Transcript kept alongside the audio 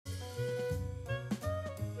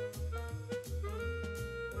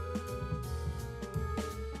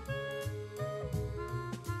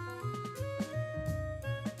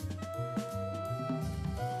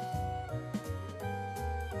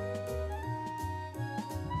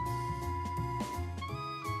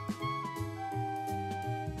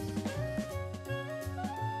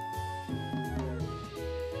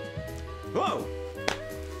Whoa!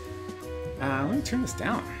 Let me turn this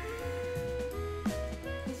down.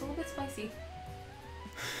 It's a little bit spicy.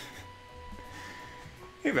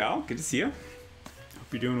 Hey Val, good to see you. Hope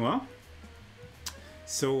you're doing well.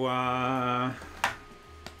 So, we're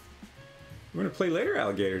going to play Later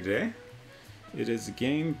Alligator today. It is a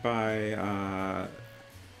game by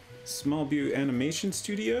Smallbu Animation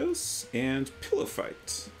Studios and Pillow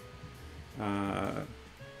Fight.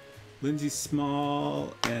 Lindsay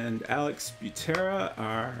Small and Alex Butera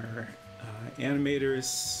are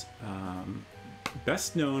animators,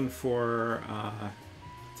 best known for a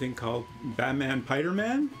thing called Batman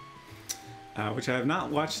Piderman, which I have not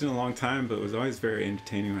watched in a long time, but was always very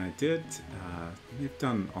entertaining when I did. They've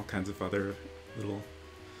done all kinds of other little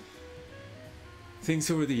things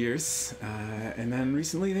over the years, and then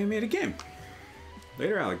recently they made a game,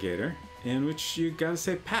 Later Alligator, in which you gotta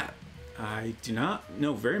save Pat. I do not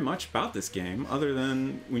know very much about this game other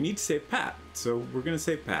than we need to save Pat, so we're gonna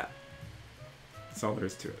save Pat. That's all there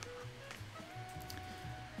is to it.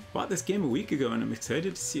 Bought this game a week ago and I'm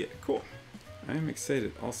excited to see it. Cool. I am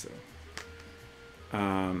excited also.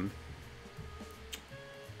 Trying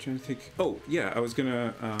to think. Oh yeah, I was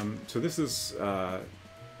gonna. So this is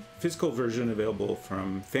physical version available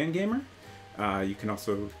from Fangamer. You can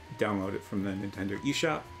also download it from the Nintendo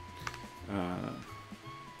eShop.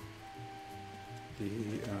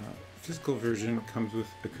 The physical version comes with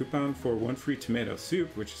a coupon for 1 free tomato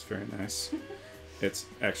soup, which is very nice. It's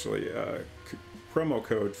actually a promo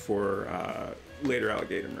code for Later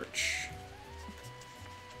Alligator merch.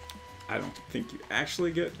 I don't think you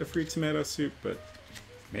actually get a free tomato soup, but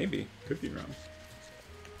maybe. Could be wrong.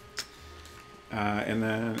 And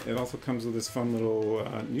then it also comes with this fun little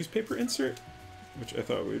newspaper insert, which I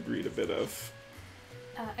thought we'd read a bit of.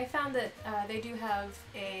 I found that they do have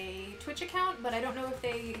a Twitch account, but I don't know if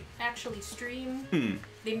they actually stream.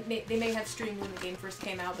 They may have streamed when the game first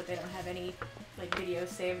came out, but they don't have any like videos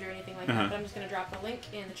saved or anything like that. But I'm just going to drop the link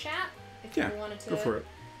in the chat if you wanted to go for it.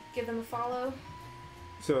 Give them a follow.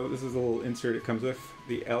 So this is a little insert it comes with,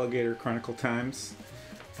 the Alligator Chronicle Times.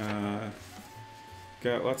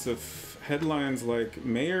 Got lots of headlines like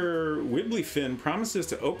Mayor Wibblyfin promises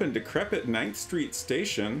to open decrepit 9th Street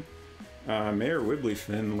Station. Mayor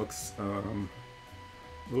Wibblyfin looks a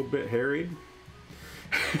little bit harried.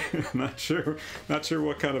 Not sure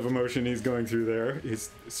what kind of emotion he's going through there.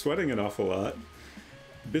 He's sweating an awful lot.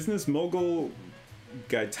 Business mogul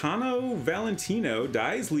Gaetano Valentino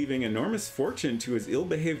dies, leaving enormous fortune to his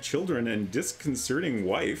ill-behaved children and disconcerting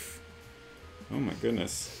wife. Oh my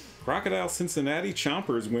goodness. Crocodile Cincinnati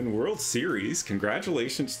Chompers win World Series.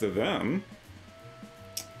 Congratulations to them.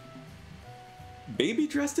 Baby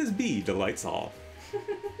dressed as bee delights all.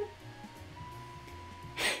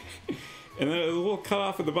 And then a little cut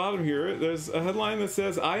off at the bottom here, there's a headline that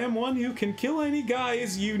says, I am one who can kill any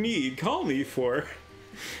guys you need. Call me for...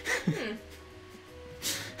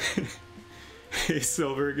 Hey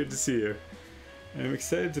Silver, good to see you. I'm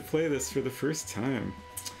excited to play this for the first time.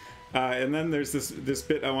 And then there's this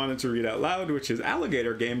bit I wanted to read out loud, which is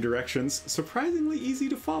Alligator game directions, surprisingly easy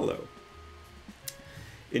to follow.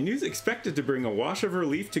 In news expected to bring a wash of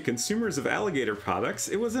relief to consumers of Alligator products,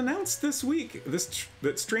 it was announced this week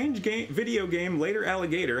that strange video game Later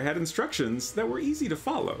Alligator had instructions that were easy to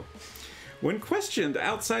follow. When questioned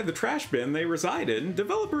outside the trash bin they reside in,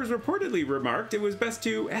 developers reportedly remarked it was best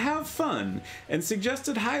to have fun and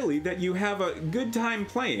suggested highly that you have a good time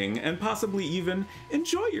playing and possibly even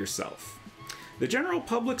enjoy yourself. The general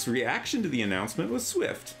public's reaction to the announcement was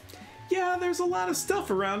swift. Yeah, there's a lot of stuff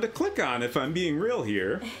around to click on if I'm being real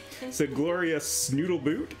here, said Gloria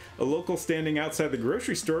Snoodleboot, a local standing outside the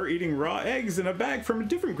grocery store eating raw eggs in a bag from a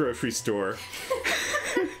different grocery store.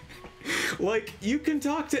 Like, you can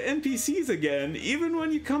talk to NPCs again even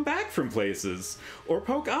when you come back from places, or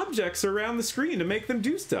poke objects around the screen to make them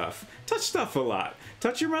do stuff. Touch stuff a lot.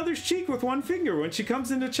 Touch your mother's cheek with one finger when she comes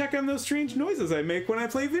in to check on those strange noises I make when I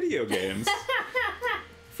play video games.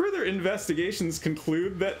 Further investigations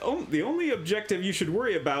conclude that the only objective you should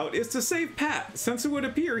worry about is to save Pat, since it would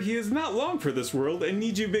appear he is not long for this world and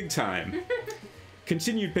needs you big time.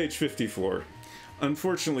 Continued page 54.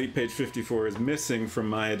 Unfortunately, page 54 is missing from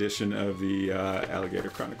my edition of the Alligator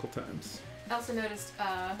Chronicle Times. I also noticed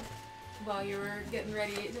while you were getting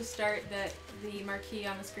ready to start that the marquee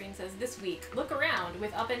on the screen says, "This week, look around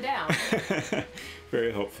with up and down."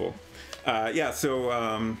 Very helpful. Yeah,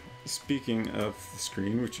 so speaking of the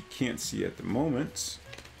screen, which you can't see at the moment,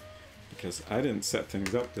 because I didn't set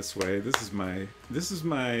things up this way, this is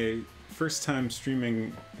my first time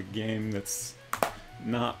streaming a game that's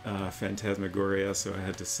not Phantasmagoria, so I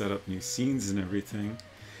had to set up new scenes and everything.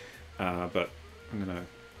 But I'm gonna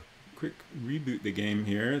quick reboot the game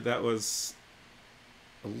here. That was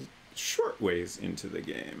a short ways into the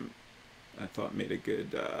game. I thought made a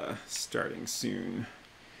good starting soon.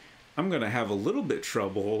 I'm going to have a little bit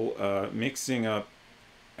trouble mixing up.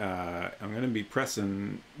 I'm going to be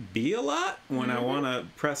pressing B a lot when I want to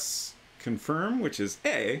press confirm, which is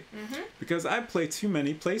A, because I play too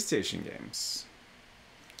many PlayStation games.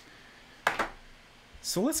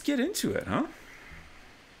 So let's get into it, huh?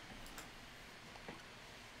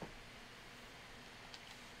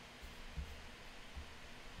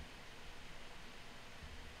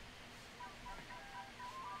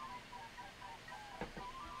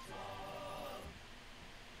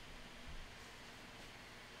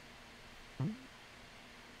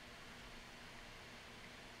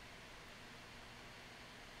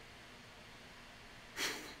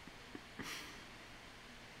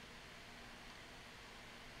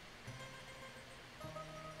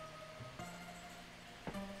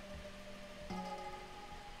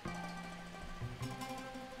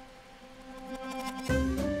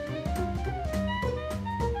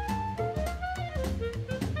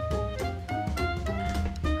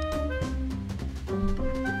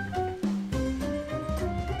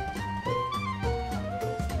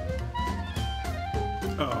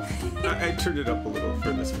 Oh, I turned it up a little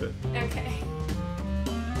for this bit. Okay.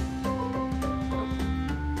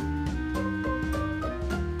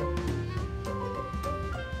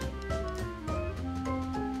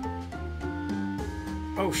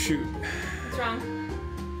 Oh, shoot. What's wrong?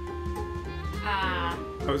 Ah.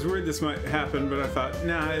 I was worried this might happen, but I thought,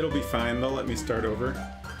 nah, it'll be fine. They'll let me start over.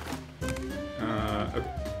 Okay,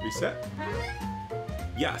 reset.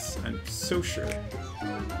 Yes, I'm so sure.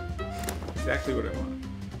 Exactly what I want.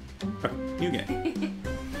 Okay, new game.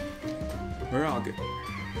 We're all good.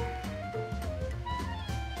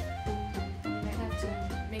 You might have to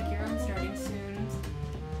make your own starting soon.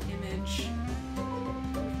 Image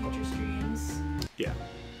for future streams. Yeah.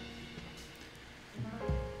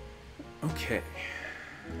 Okay.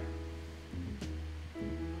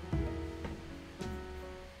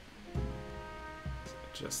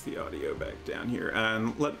 Adjust the audio back down here,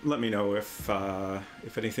 and let me know if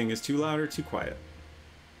anything is too loud or too quiet.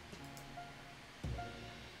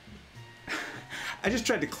 I just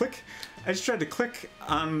tried to click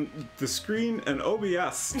on the screen and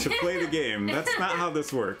OBS to play the game. That's not how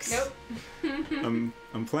this works. Nope.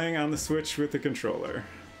 I'm playing on the Switch with the controller.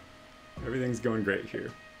 Everything's going great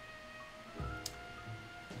here.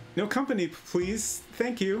 No company, please.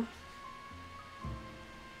 Thank you.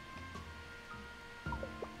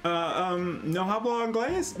 No hablo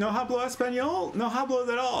inglés? No hablo español? No hablo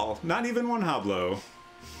at all. Not even one hablo.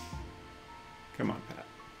 Come on, Pat.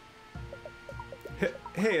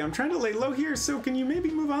 Hey, I'm trying to lay low here, so can you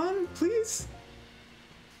maybe move on, please?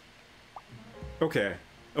 Okay.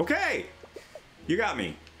 Okay! You got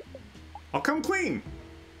me. I'll come clean.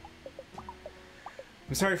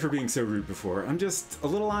 I'm sorry for being so rude before. I'm just a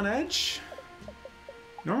little on edge.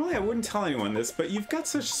 Normally I wouldn't tell anyone this, but you've got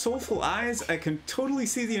such soulful eyes I can totally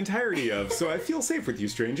see the entirety of, so I feel safe with you,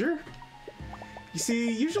 stranger. You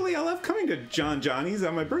see, usually I love coming to Johnny's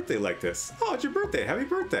on my birthday like this. Oh, it's your birthday. Happy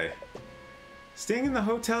birthday. Staying in the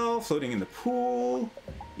hotel, floating in the pool,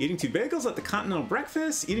 eating 2 bagels at the continental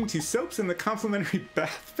breakfast, eating 2 soaps in the complimentary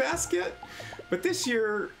bath basket. But this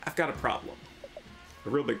year, I've got a problem. A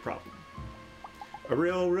real big problem. A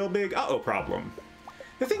real big uh-oh problem.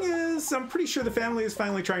 The thing is, I'm pretty sure the family is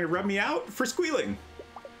finally trying to rub me out for squealing.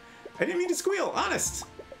 I didn't mean to squeal, honest.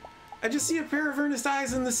 I just see a pair of earnest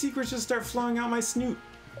eyes and the secrets just start flowing out my snoot.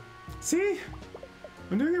 See?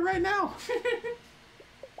 I'm doing it right now.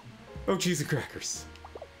 Oh, cheese and crackers.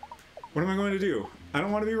 What am I going to do? I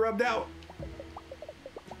don't want to be rubbed out.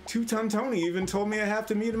 Two-Ton Tony even told me I have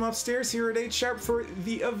to meet him upstairs here at 8 sharp for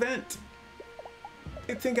the event.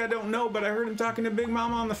 I think I don't know, but I heard him talking to Big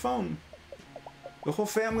Mama on the phone. The whole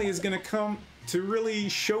family is going to come to really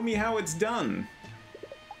show me how it's done.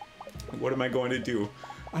 What am I going to do?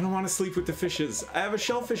 I don't want to sleep with the fishes. I have a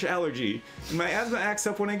shellfish allergy, and my asthma acts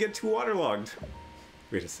up when I get too waterlogged.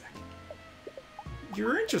 Wait a sec.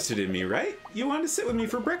 You're interested in me, right? You want to sit with me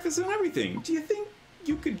for breakfast and everything. Do you think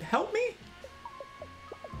you could help me?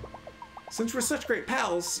 Since we're such great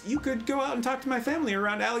pals, you could go out and talk to my family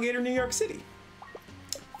around Alligator, New York City.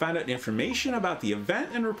 Find out information about the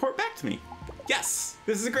event and report back to me. Yes,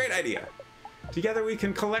 this is a great idea. Together we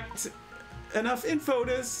can collect enough info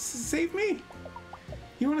to save me.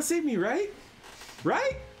 You want to save me, right?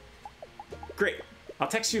 Right? Great. I'll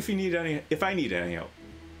text you if I need any help,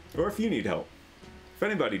 or if you need help. If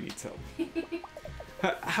anybody needs help.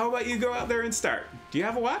 How about you go out there and start? Do you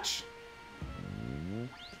have a watch?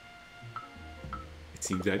 It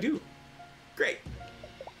seems I do. Great.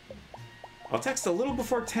 I'll text a little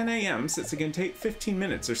before 10 a.m. since it can take 15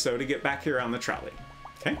 minutes or so to get back here on the trolley.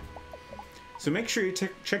 Okay? So make sure you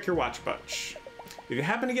check your watch bunch. If you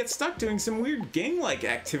happen to get stuck doing some weird gang-like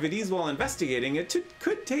activities while investigating, it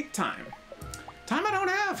could take time. Time I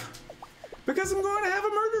don't have, because I'm going to have a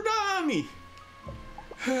murder done on me.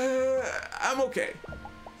 I'm okay.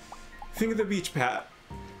 Think of the beach, Pat.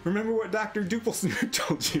 Remember what Dr. Duplesnoot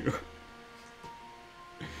told you.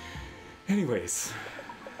 Anyways,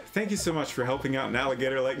 thank you so much for helping out an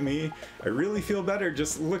alligator like me. I really feel better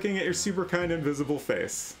just looking at your super kind invisible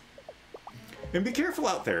face. And be careful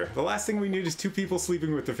out there. The last thing we need is 2 people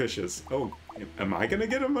sleeping with the fishes. Oh, am I gonna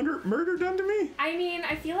get a murder done to me? I mean,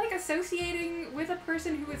 I feel like associating with a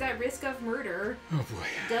person who is at risk of murder oh boy,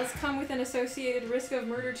 does come with an associated risk of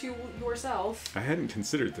murder to yourself. I hadn't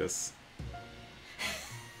considered this.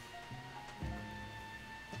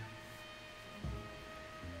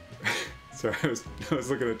 Sorry, I was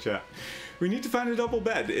looking at chat. We need to find a double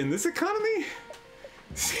bed in this economy?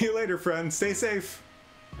 See you later, friend. Stay safe.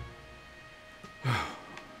 I'm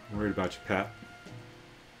worried about you, Pat.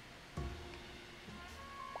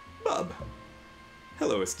 Bub.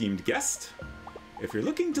 Hello, esteemed guest. If you're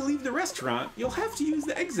looking to leave the restaurant, you'll have to use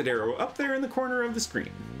the exit arrow up there in the corner of the screen.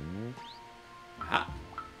 Aha.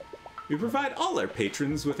 We provide all our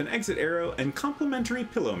patrons with an exit arrow and complimentary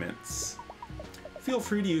pillow mints. Feel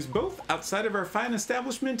free to use both outside of our fine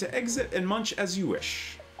establishment to exit and munch as you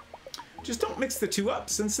wish. Just don't mix the two up,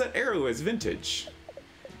 since that arrow is vintage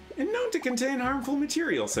and known to contain harmful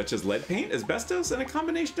materials such as lead paint, asbestos, and a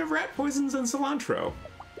combination of rat poisons and cilantro.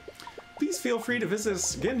 Please feel free to visit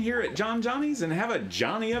us again here at John Johnny's and have a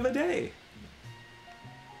Johnny of a day.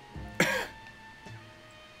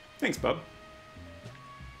 Thanks, bub.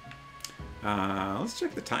 Let's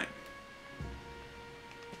check the time.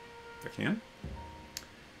 If I can.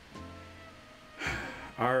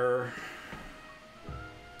 Our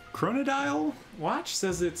chronodial watch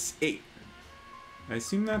says it's 8. I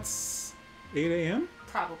assume that's 8 a.m.?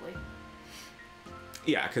 Probably.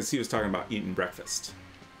 Yeah, because he was talking about eating breakfast.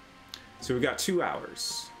 So we got 2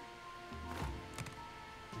 hours.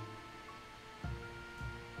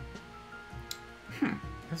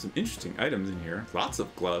 There's some interesting items in here. Lots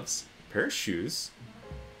of gloves, a pair of shoes,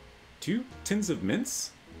 2 tins of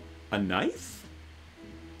mints, a knife.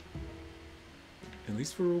 At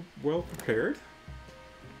least we're well prepared.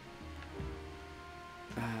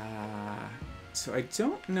 So I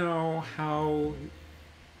don't know how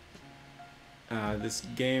this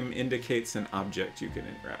game indicates an object you can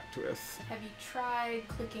interact with. Have you tried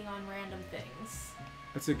clicking on random things?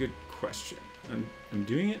 That's a good question. I'm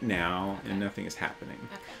doing it now, and nothing is happening.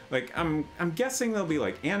 Okay. Like, I'm guessing they'll be,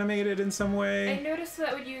 like, animated in some way. I noticed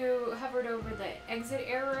that when you hovered over the exit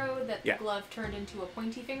arrow, that Yeah. the glove turned into a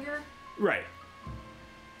pointy finger. Right.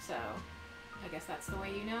 So, I guess that's the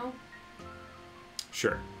way you know.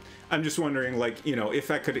 Sure. I'm just wondering, like, you know, if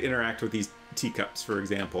I could interact with these teacups, for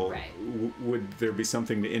example, Right. Would there be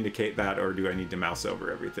something to indicate that, or do I need to mouse over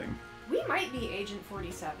everything? We might be Agent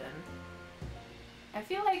 47. I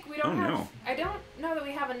feel like we don't Oh, have... no. I don't know that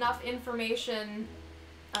we have enough information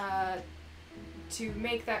to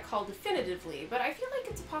make that call definitively, but I feel like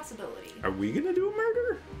it's a possibility. Are we gonna do a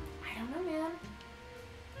murder? I don't know, man.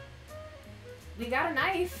 We got a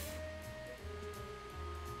knife.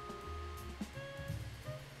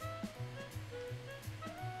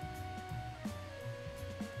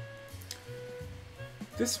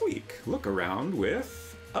 This week, look around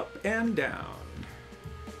with up and down.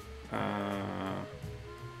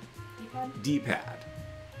 D-pad? D-pad.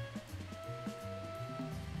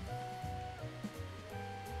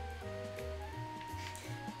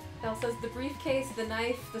 Belle says the briefcase, the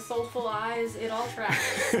knife, the soulful eyes, it all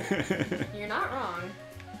tracks. You're not wrong.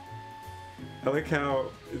 I like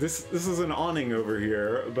how this is an awning over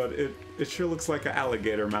here, but it sure looks like an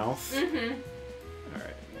alligator mouth. Mm-hmm. All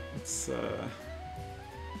right, let's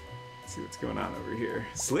see what's going on over here.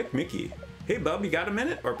 Slick Mickey. Hey, bub, you got a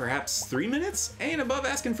minute? Or perhaps 3 minutes? Ain't above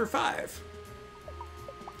asking for 5.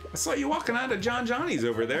 I saw you walking out of John Johnny's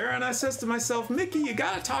over there, and I says to myself, Mickey, you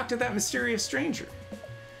gotta talk to that mysterious stranger.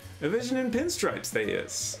 A vision in pinstripes, they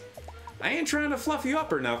is. I ain't trying to fluff you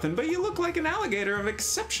up or nothing, but you look like an alligator of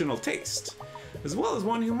exceptional taste, as well as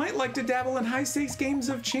one who might like to dabble in high-stakes games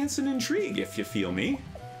of chance and intrigue, if you feel me.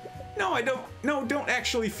 No, I don't. No, don't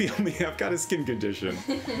actually feel me. I've got a skin condition.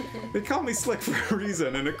 They call me Slick for a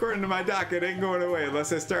reason, and according to my doc, it ain't going away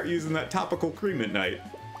unless I start using that topical cream at night.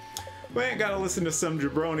 We ain't gotta listen to some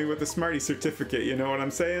jabroni with a smarty certificate, you know what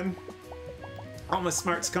I'm saying? All my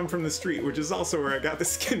smarts come from the street, which is also where I got the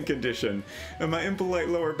skin condition, and my impolite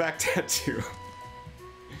lower back tattoo.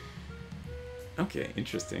 Okay,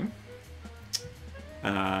 interesting.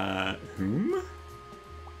 Whom?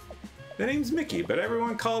 The name's Mickey, but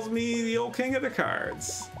everyone calls me the old king of the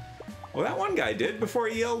cards. Well, that one guy did before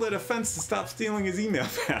he yelled at a fence to stop stealing his email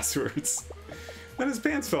passwords. Then his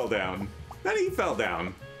pants fell down. Then he fell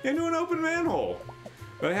down into an open manhole.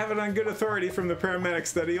 But I have it on good authority from the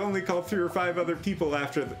paramedics that he only called 3 or 5 other people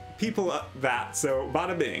after that, so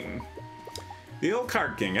bada bing. The old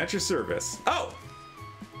card king at your service. Oh!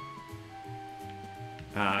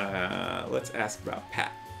 Let's ask about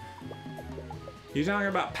Pat. You talking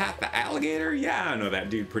about Pat the alligator? Yeah, I know that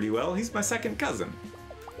dude pretty well. He's my second cousin.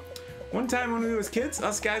 One time when we was kids,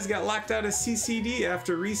 us guys got locked out of CCD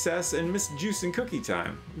after recess and missed juice and cookie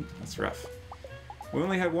time. That's rough. We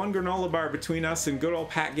only had one granola bar between us, and good old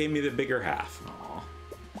Pat gave me the bigger half. Aww.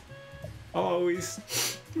 I'll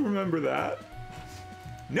always remember that.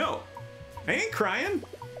 No, I ain't crying.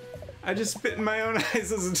 I just spit in my own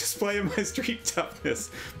eyes as a display of my street toughness.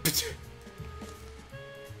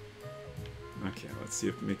 Okay, let's see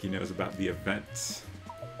if Mickey knows about the event.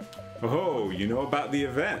 Oh, you know about the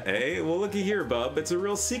event, eh? Well, looky here, bub. It's a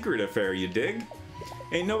real secret affair, you dig?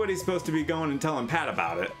 Ain't nobody supposed to be going and telling Pat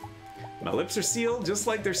about it. My lips are sealed, just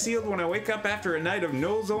like they're sealed when I wake up after a night of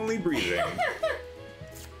nose-only breathing.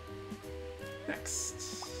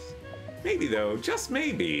 Next. Maybe, though, just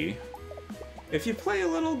maybe, if you play a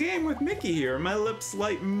little game with Mickey here, my lips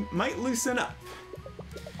might loosen up.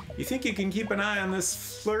 You think you can keep an eye on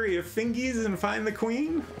this flurry of fingies and find the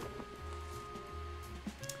queen?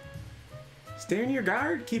 Stay on your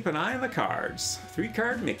guard, keep an eye on the cards.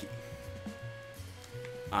 3-card Mickey.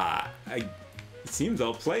 It seems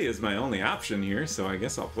I'll play is my only option here, so I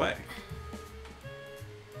guess I'll play.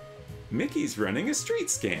 Mickey's running a street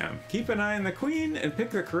scam. Keep an eye on the queen and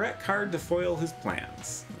pick the correct card to foil his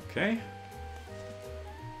plans. Okay?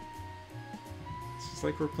 It's just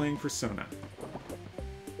like we're playing Persona.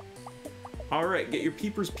 Alright, get your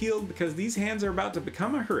peepers peeled because these hands are about to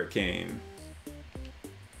become a hurricane.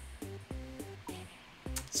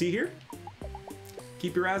 See here?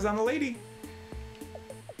 Keep your eyes on the lady.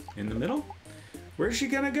 In the middle. Where's she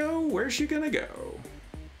gonna go? Where's she gonna go?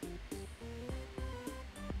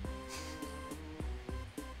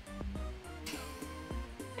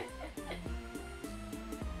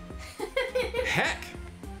 Heck!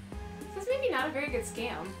 This is maybe not a very good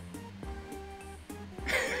scam.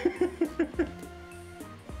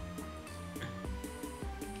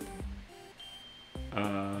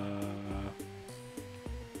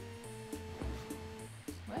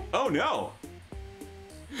 What? Oh no!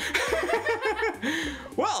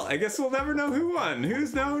 Well, I guess we'll never know who won.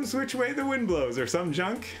 Who's knows which way the wind blows or some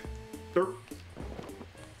junk? Good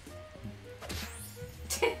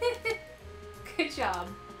job.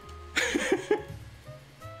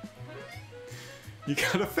 You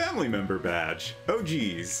got a family member badge. Oh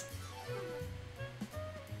geez.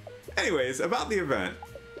 Anyways, about the event.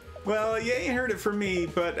 Well, you ain't heard it from me,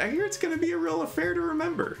 but I hear it's gonna be a real affair to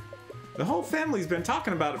remember. The whole family's been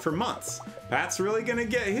talking about it for months. Pat's really gonna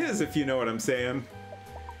get his, if you know what I'm saying.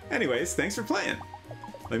 Anyways, thanks for playing.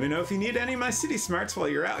 Let me know if you need any of my city smarts while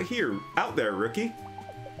you're out there, rookie.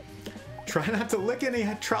 Try not to lick any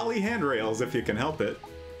trolley handrails if you can help it.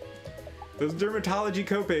 Those dermatology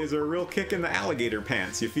copays are a real kick in the alligator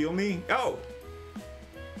pants, you feel me? Oh!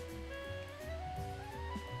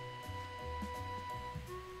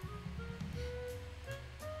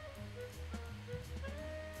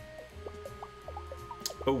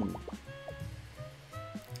 Oh.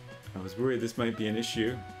 I was worried this might be an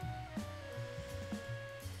issue.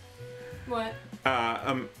 What?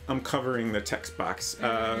 I'm covering the text box.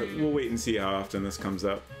 We'll wait and see how often this comes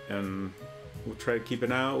up, and we'll try to keep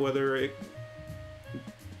an eye out whether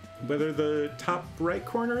the top right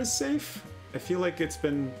corner is safe. I feel like it's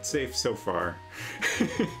been safe so far.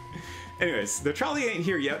 Anyways, the trolley ain't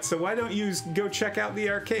here yet, so why don't you go check out the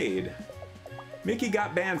arcade? Mickey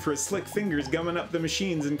got banned for his slick fingers gumming up the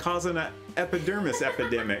machines and causing an epidermis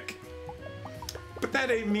epidemic. But that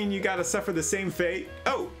ain't mean you gotta suffer the same fate.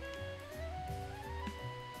 Oh!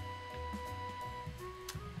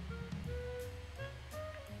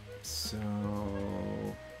 So...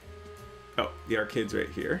 Oh, the arcade's right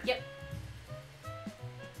here. Yep.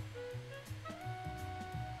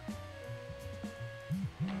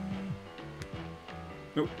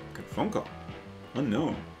 Oh, got a phone call.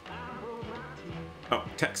 Unknown. Oh,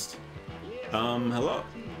 text. Hello.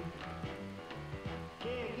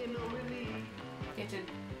 Get to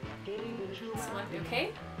select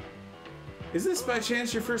OK. Is this by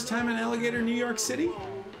chance your first time in Alligator, New York City?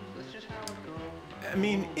 I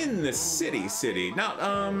mean, in the city, not,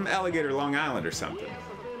 Alligator, Long Island or something.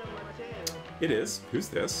 It is. Who's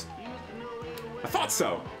this? I thought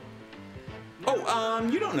so. Oh,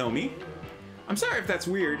 you don't know me. I'm sorry if that's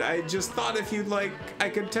weird. I just thought if you'd like, I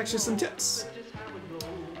could text you some tips.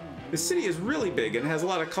 This city is really big and has a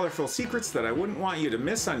lot of colorful secrets that I wouldn't want you to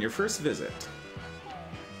miss on your first visit.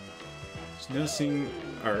 Just noticing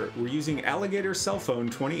we're using Alligator cell phone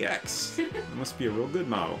 20X. It must be a real good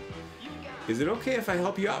model. Is it okay if I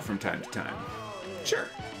help you out from time to time? Sure.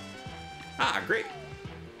 Ah, great.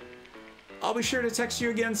 I'll be sure to text you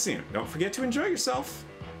again soon. Don't forget to enjoy yourself.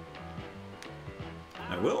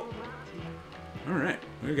 I will. Alright,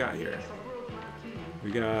 what do we got here?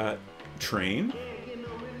 We got Train.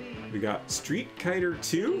 We got Street Kiter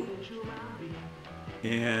 2.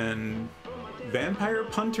 And Vampire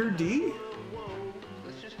Punter D.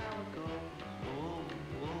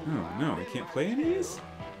 Oh no, we can't play any of these?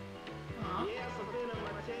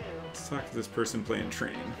 Let's talk to this person playing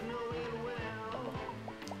Train.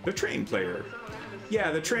 The Train player. Yeah,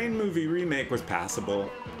 the Train movie remake was passable.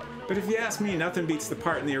 But if you ask me, nothing beats the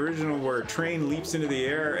part in the original where Train leaps into the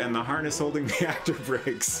air and the harness holding the actor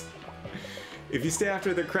breaks. If you stay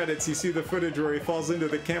after the credits, you see the footage where he falls into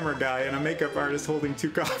the camera guy and a makeup artist holding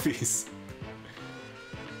 2 coffees.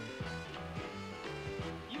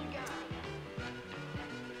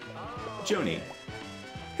 Joni.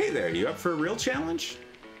 Hey there, you up for a real challenge?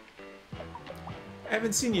 I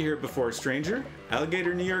haven't seen you here before, stranger.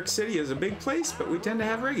 Alligator, New York City is a big place, but we tend to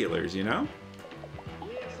have regulars, you know?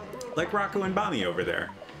 Like Rocco and Bonnie over there.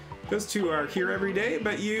 Those two are here every day,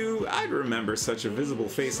 but I'd remember such a visible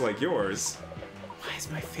face like yours. Why is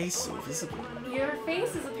my face so visible? Your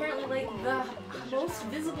face is apparently like the most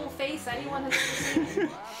visible face anyone has ever seen.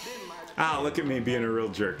 Ah, look at me being a real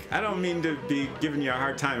jerk. I don't mean to be giving you a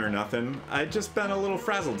hard time or nothing. I've just been a little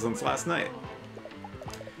frazzled since last night.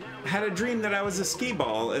 I had a dream that I was a skee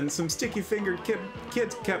ball and some sticky-fingered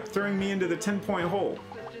kids kept throwing me into the 10-point hole.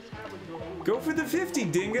 Go for the 50,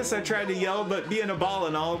 dingus, I tried to yell, but being a ball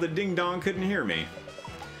and all, the ding-dong couldn't hear me.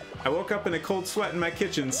 I woke up in a cold sweat in my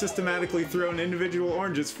kitchen, systematically throwing individual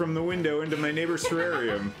oranges from the window into my neighbor's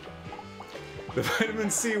terrarium. The vitamin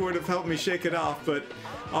C would have helped me shake it off, but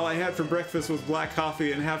all I had for breakfast was black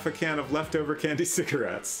coffee and half a can of leftover candy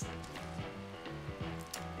cigarettes.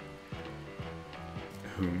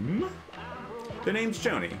 The name's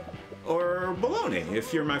Joni. Or Baloney,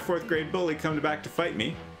 if you're my 4th grade bully come back to fight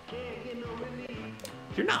me.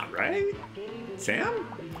 You're not, right? Sam?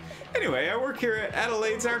 Anyway, I work here at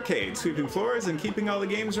Adelaide's Arcade, sweeping floors and keeping all the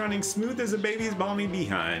games running smooth as a baby's balmy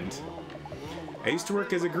behind. I used to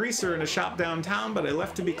work as a greaser in a shop downtown, but I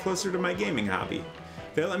left to be closer to my gaming hobby.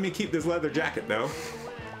 They let me keep this leather jacket, though.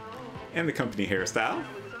 And the company hairstyle.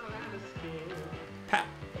 Pat.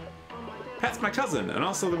 Pat's my cousin, and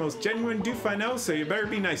also the most genuine doof I know, so you better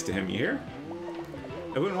be nice to him, you hear?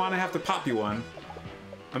 I wouldn't want to have to pop you one.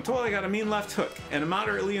 I'm told I got a mean left hook, and a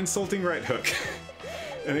moderately insulting right hook.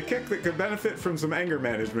 And a kick that could benefit from some anger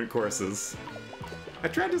management courses. I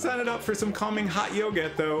tried to sign it up for some calming hot yoga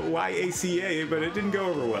at the YACA, but it didn't go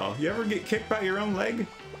over well. You ever get kicked by your own leg?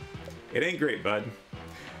 It ain't great, bud.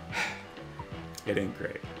 It ain't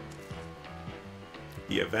great.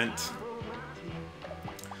 The event.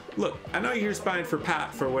 Look, I know you're spying for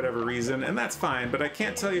Pat for whatever reason, and that's fine, but I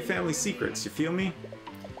can't tell you family secrets, you feel me?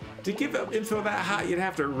 To give up info that hot, you'd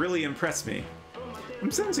have to really impress me.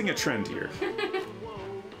 I'm sensing a trend here.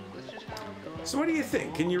 So what do you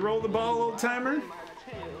think? Can you roll the ball, old-timer?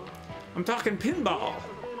 I'm talking pinball.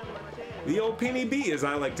 The old penny bee, as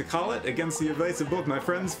I like to call it, against the advice of both my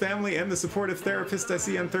friends, family, and the supportive therapist I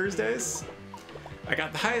see on Thursdays. I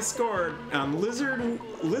got the highest score on Lizard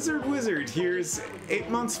Wizard here's 8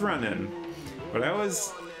 months running. But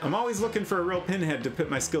I'm always looking for a real pinhead to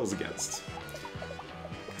pit my skills against.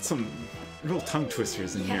 Got some real tongue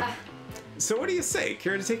twisters in here. So what do you say?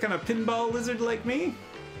 Care to take on a pinball lizard like me?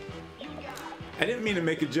 I didn't mean to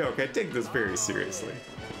make a joke. I take this very seriously.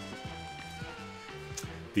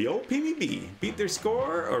 The old penny bee. Beat their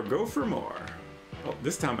score or go for more. Well,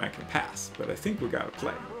 this time I can pass, but I think we gotta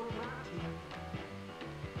play.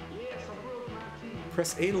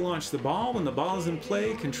 Press A to launch the ball. When the ball is in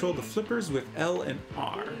play, control the flippers with L and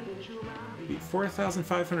R. Beat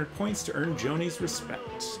 4,500 points to earn Joni's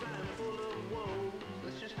respect.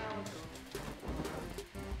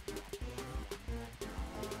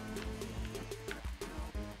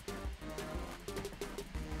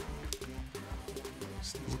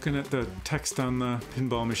 Looking at the text on the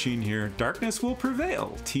pinball machine here. Darkness will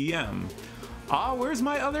prevail, TM. Ah, where's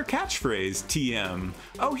my other catchphrase, TM?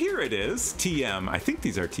 Oh, here it is, TM. I think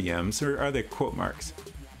these are TMs, or are they quote marks?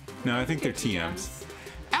 No, I think they're TMs.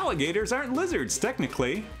 Alligators aren't lizards,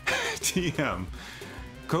 technically. TM.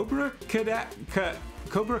 Cobra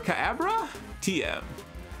Cadabra? TM.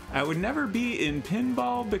 I would never be in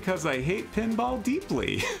pinball because I hate pinball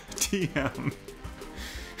deeply. TM.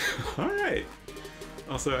 Alright.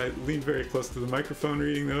 Also, I leaned very close to the microphone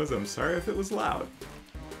reading those. I'm sorry if it was loud.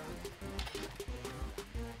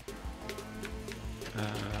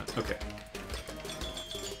 Okay.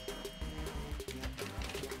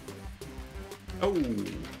 Oh!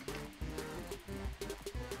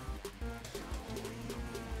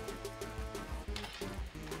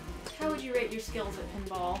 How would you rate your skills at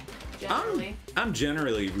pinball, generally? I'm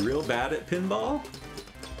generally real bad at pinball.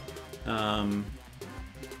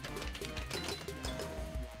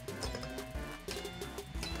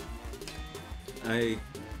 I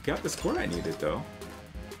got the score I needed, though.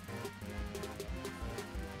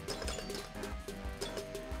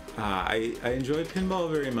 I enjoy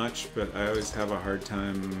pinball very much, but I always have a hard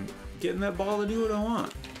time getting that ball to do what I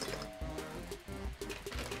want.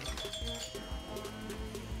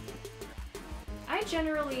 I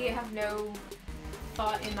generally have no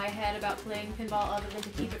thought in my head about playing pinball other than to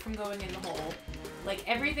keep it from going in the hole. Like,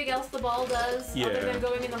 everything else the ball does, other than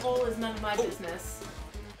going in the hole, is none of my business.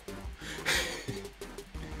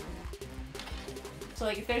 So,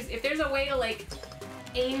 like, if there's a way to, like,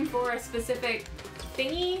 aim for a specific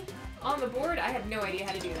thingy on the board, I have no idea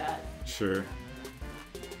how to do that. Sure.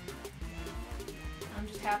 I'm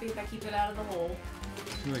just happy if I keep it out of the hole. I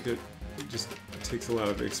feel like it just takes a lot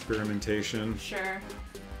of experimentation. Sure.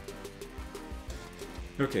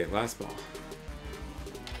 Okay, last ball.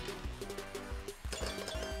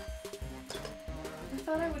 I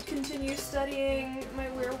thought I would continue studying my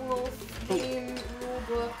werewolf game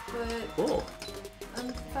rulebook, but Oh.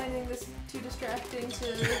 I'm finding this too distracting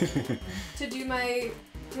to do my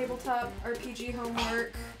tabletop RPG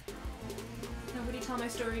homework. Nobody tell my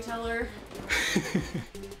storyteller.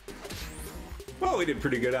 Well, we did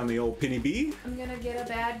pretty good on the old Penny B. I'm gonna get a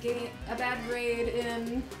bad grade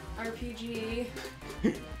in RPG.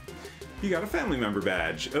 You got a family member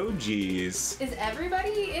badge. Oh, geez. Is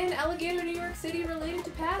everybody in Alligator, New York City related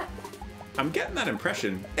to Pat? I'm getting that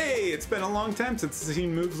impression. Hey, it's been a long time since I've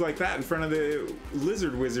seen moves like that in front of the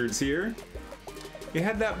lizard wizards here. You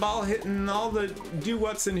had that ball hitting all the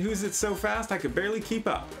do-whats and who's it so fast I could barely keep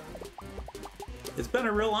up. It's been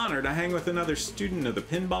a real honor to hang with another student of the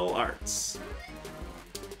pinball arts.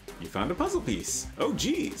 You found a puzzle piece. Oh,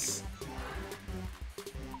 geez.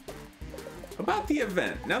 About the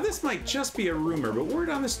event. Now, this might just be a rumor, but word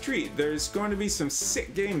on the street, there's going to be some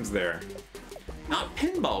sick games there. Not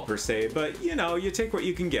pinball per se, but you know, you take what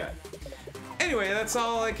you can get. Anyway, that's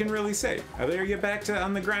all I can really say. I better get back to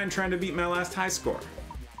on the grind trying to beat my last high score.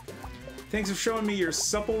 Thanks for showing me your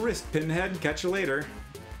supple wrist, Pinhead. Catch you later.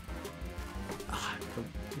 I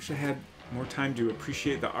wish I had more time to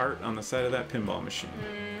appreciate the art on the side of that pinball machine.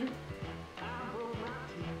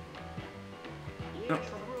 Oh.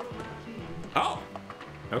 Oh!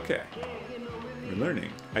 Okay. We're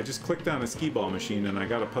learning. I just clicked on a skee ball machine and I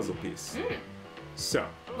got a puzzle piece. So.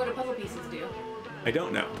 What do puzzle pieces do? I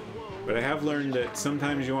don't know. But I have learned that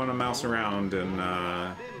sometimes you want to mouse around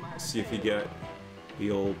and see if you get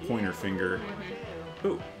the old pointer finger.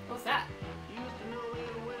 Ooh. What's that?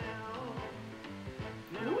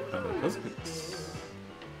 Puzzle piece.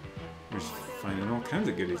 We're just finding all kinds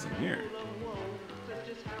of goodies in here.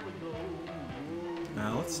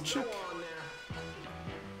 Now let's check.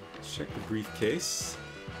 Let's check the briefcase.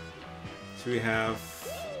 So we have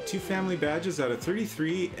 2 family badges out of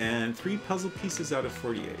 33 and 3 puzzle pieces out of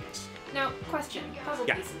 48. Now, question. Puzzle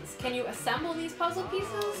pieces. Can you assemble these puzzle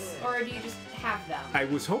pieces, or do you just have them? I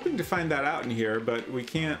was hoping to find that out in here, but we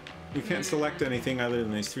can't select anything other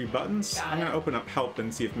than these 3 buttons. I'm going to open up help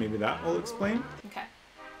and see if maybe that will explain. Okay.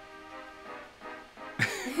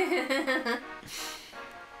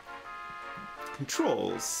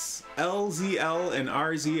 Controls. LZL and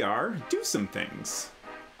RZR do some things.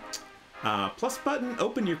 Plus button,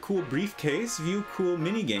 open your cool briefcase, view cool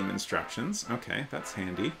minigame instructions. Okay, that's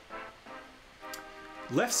handy.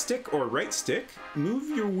 Left stick or right stick, move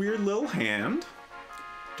your weird little hand.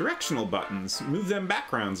 Directional buttons, move them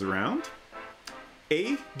backgrounds around.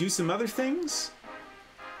 A, do some other things.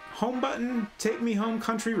 Home button, take me home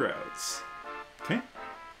country roads. Okay.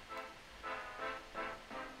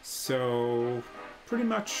 So, pretty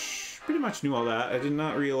much knew all that. I did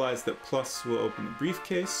not realize that plus will open the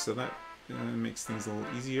briefcase, so that makes things a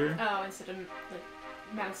little easier. Oh, instead of like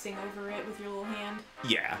mousing over it with your little hand.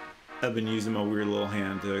 Yeah, I've been using my weird little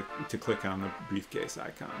hand to click on the briefcase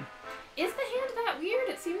icon. Is the hand that weird?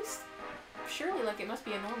 It seems surely like it must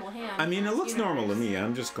be a normal hand. I mean, it looks normal to me.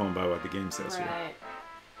 I'm just going by what the game says right.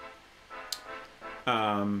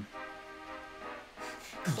 here.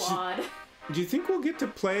 Claude. Do you think we'll get to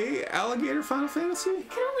play Alligator Final Fantasy?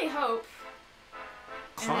 Can only hope.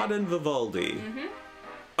 Claude and Vivaldi. Mm-hmm.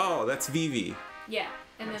 Oh, that's Vivi. Yeah,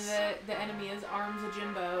 and then the enemy is Arms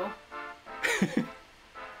Akimbo.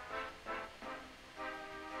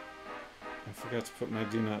 I forgot to put my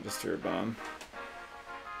Do Not Disturb on.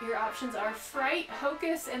 Your options are Fright,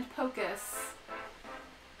 Hocus, and Pocus.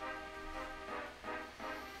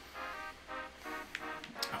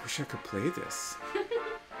 I wish I could play this.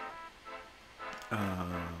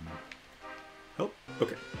 Help?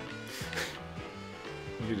 Okay.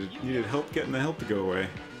 Needed help getting the help to go away.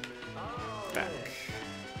 Back.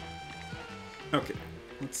 Okay.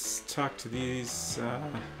 Let's talk to these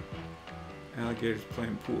alligators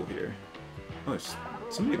playing pool here. Oh, there's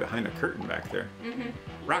somebody behind a curtain back there. Mm-hmm.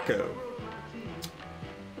 Rocco.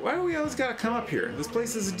 Why do we always gotta come up here? This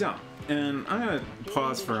place is a dump. And I'm gonna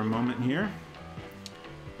pause for a moment here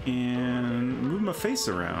and move my face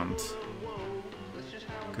around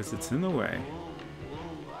because it's in the way.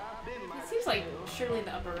 It seems like surely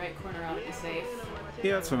the upper right corner ought to be safe.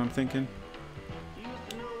 Yeah, that's what I'm thinking.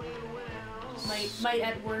 Might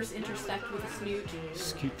at worst intersect with a snoot.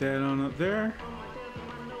 Scoot that on up there.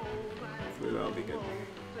 Hopefully that'll be good.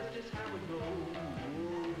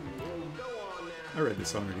 I read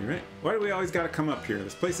this already, right? Why do we always gotta come up here?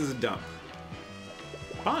 This place is a dump.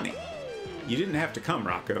 Bonnie, you didn't have to come,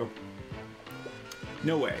 Rocco.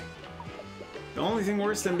 No way. The only thing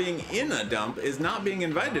worse than being in a dump is not being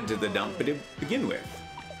invited to the dump to begin with.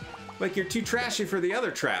 Like you're too trashy for the other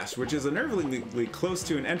trash, which is unnervingly close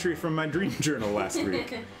to an entry from my dream journal last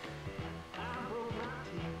week.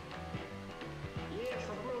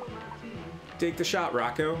 Take the shot,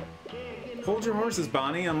 Rocco. Hold your horses,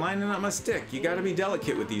 Bonnie. I'm lining up my stick. You gotta be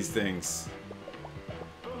delicate with these things.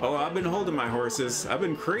 Oh, I've been holding my horses. I've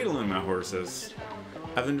been cradling my horses.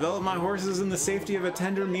 I've enveloped my horses in the safety of a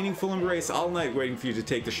tender, meaningful embrace all night waiting for you to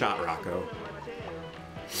take the shot, Rocco.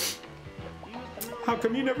 How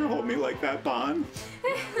come you never hold me like that, Bon?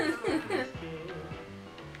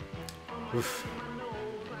 Oof.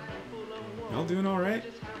 Y'all doing alright?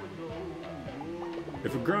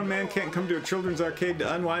 If a grown man can't come to a children's arcade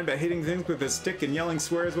to unwind by hitting things with a stick and yelling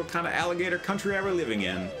swears, what kind of alligator country are we living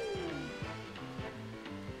in?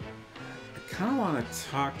 I kind of want to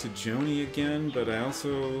talk to Joni again, but I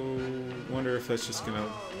also wonder if that's just going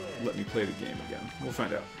to let me play the game again. We'll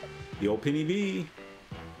find out. The old Penny B.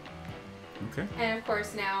 Okay. And of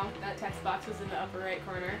course now that text box was in the upper right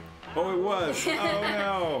corner. Oh, it was. Oh,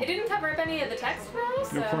 no. It didn't cover up any of the text though,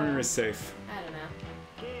 so... No corner is safe. I don't know.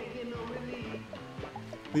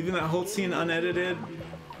 Leaving that whole scene unedited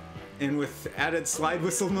and with added slide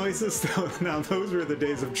whistle noises. Now those were the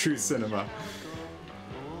days of true cinema.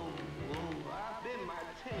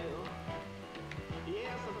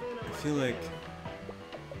 I feel like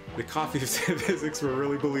the coffee physics were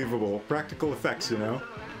really believable. Practical effects, you know?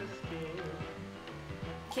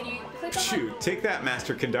 Can you click on Shoot, take that,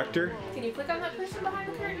 Master Conductor. Can you click on that person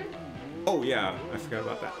behind the curtain? Oh yeah, I forgot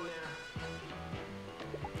about that.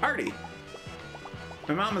 Artie!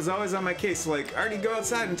 My mom is always on my case like, Artie, go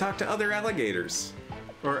outside and talk to other alligators.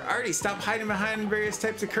 Or, Artie, stop hiding behind various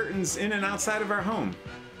types of curtains in and outside of our home.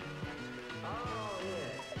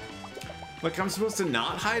 Like, I'm supposed to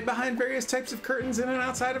not hide behind various types of curtains in and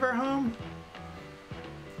outside of our home?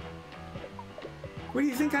 What do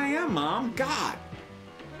you think I am, Mom? God!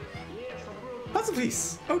 Puzzle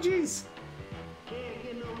piece! Oh, jeez!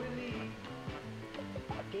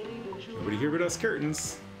 Nobody here but us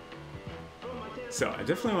curtains. So, I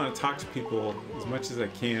definitely want to talk to people as much as I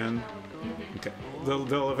can. Okay.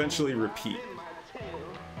 They'll eventually repeat.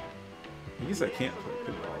 I guess I can't play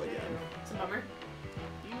pinball again. It's a bummer.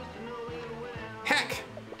 Heck!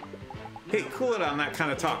 Hey, cool it on that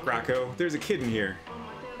kind of talk, Rocco. There's a kid in here.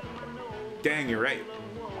 Dang, you're right.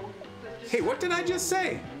 Hey, what did I just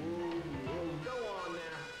say?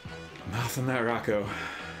 Mouth on that, Rocco.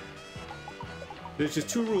 There's just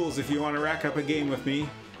 2 rules if you want to rack up a game with me.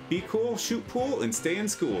 Be cool, shoot pool, and stay in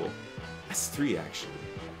school. That's 3, actually.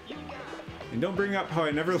 And don't bring up how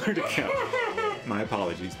I never learned to count. My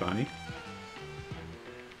apologies, Bonnie.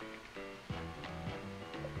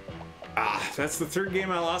 Ah, that's the 3rd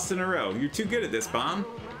game I lost in a row. You're too good at this, Bon.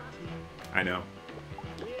 I know.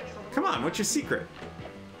 Come on, what's your secret?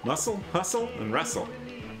 Muscle, hustle, and wrestle.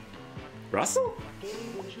 Russell?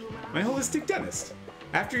 My holistic dentist.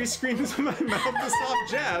 After he screams in my mouth the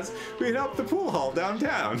soft jazz, we'd help the pool hall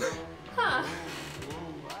downtown. Huh.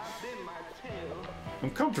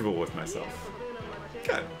 I'm comfortable with myself.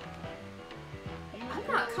 Good. I'm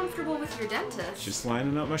not comfortable with your dentist. Just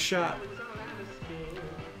lining up my shot.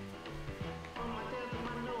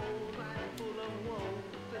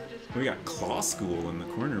 We got Claw School in the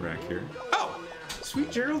corner back here. Oh!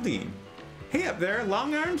 Sweet Geraldine. Hey up there,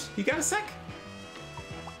 long arms. You got a sec?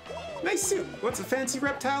 Nice suit. What's a fancy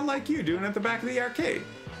reptile like you doing at the back of the arcade?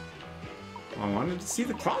 Well, I wanted to see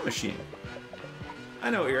the claw machine. I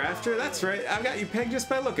know what you're after. That's right. I've got you pegged just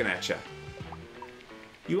by looking at you.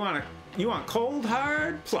 You want cold,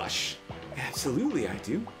 hard, plush? Absolutely, I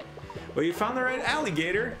do. Well, you found the right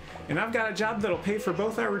alligator, and I've got a job that'll pay for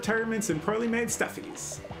both our retirements and poorly made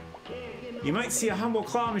stuffies. You might see a humble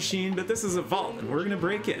claw machine, but this is a vault, and we're gonna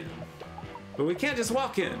break in. But we can't just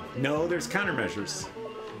walk in. No, there's countermeasures.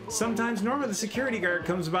 Sometimes Norma the security guard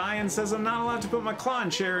comes by and says I'm not allowed to put my claw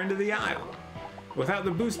chair into the aisle. Without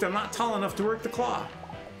the boost, I'm not tall enough to work the claw.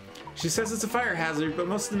 She says it's a fire hazard, but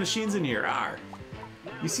most of the machines in here are.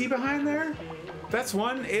 You see behind there? That's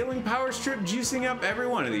one ailing power strip juicing up every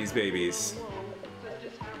one of these babies.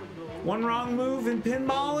 One wrong move in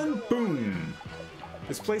pinball and boom!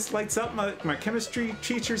 This place lights up my chemistry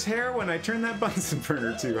teacher's hair when I turn that Bunsen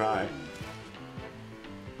burner too high.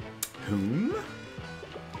 Whom?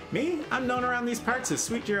 Me? I'm known around these parts as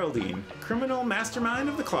Sweet Geraldine, criminal mastermind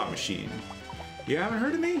of the claw machine. You haven't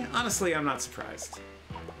heard of me? Honestly, I'm not surprised.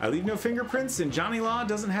 I leave no fingerprints and Johnny Law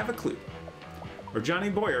doesn't have a clue. Or Johnny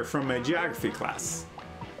Boyer from my geography class.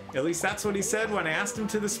 At least that's what he said when I asked him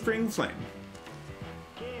to the spring fling.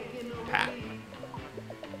 Pat.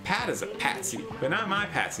 Pat is a patsy, but not my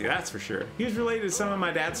patsy, that's for sure. He was related to some of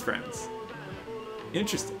my dad's friends.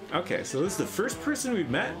 Interesting. Okay, so this is the first person we've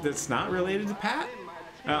met that's not related to Pat?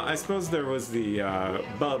 I suppose there was the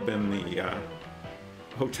bub in the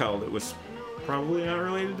hotel that was probably not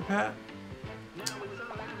related to Pat.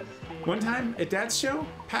 One time, at Dad's show,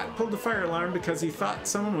 Pat pulled the fire alarm because he thought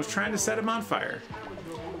someone was trying to set him on fire.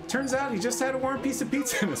 Turns out he just had a warm piece of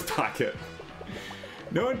pizza in his pocket.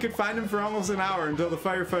 No one could find him for almost an hour until the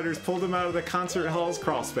firefighters pulled him out of the concert hall's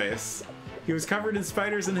crawl space. He was covered in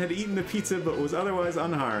spiders and had eaten the pizza but was otherwise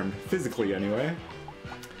unharmed, physically anyway.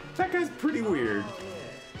 That guy's pretty weird.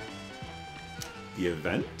 The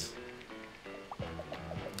event?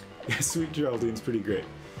 Yeah, Sweet Geraldine's pretty great.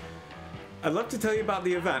 I'd love to tell you about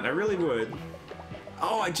the event, I really would.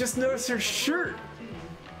 Oh, I just noticed her shirt!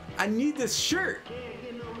 I need this shirt!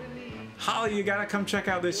 Holly, you gotta come check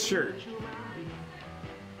out this shirt.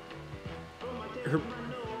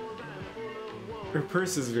 Her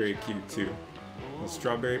purse is very cute too. A little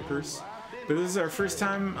strawberry purse. But this is our first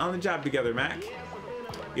time on the job together, Mac.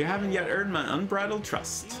 You haven't yet earned my unbridled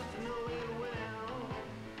trust.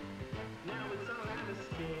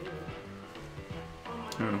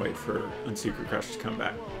 I'm gonna wait for Unsecret Crush to come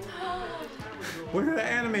back. Look at the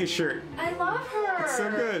anime shirt. I love her. It's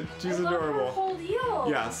so good. She's adorable. Her whole deal.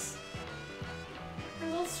 Yes. Her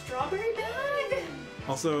little strawberry bag.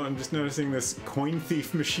 Also, I'm just noticing this coin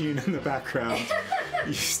thief machine in the background.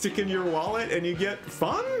 You stick in your wallet and you get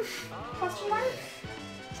fun? Question mark?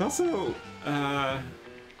 It's also, I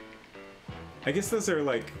guess those are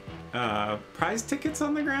like prize tickets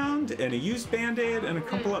on the ground and a used Band-Aid and a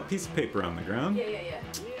crumpled up piece of paper on the ground. Yeah.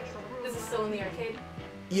 This is still in the arcade?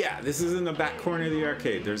 Yeah, this is in the back corner of the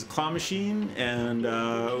arcade. There's a claw machine and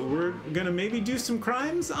we're gonna maybe do some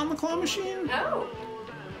crimes on the claw machine. Oh.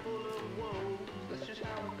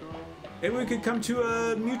 Maybe we could come to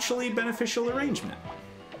a mutually beneficial arrangement.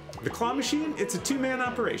 The claw machine, it's a two-man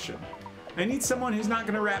operation. I need someone who's not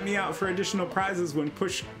gonna rat me out for additional prizes when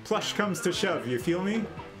plush comes to shove, you feel me?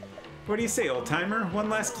 What do you say, old timer? One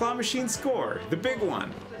last claw machine score, the big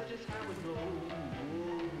one.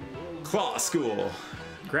 Claw School.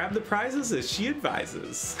 Grab the prizes as she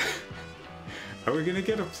advises. Are we gonna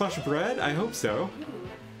get a plush bread? I hope so.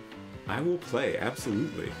 I will play,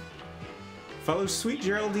 absolutely. Follow Sweet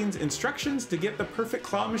Geraldine's instructions to get the perfect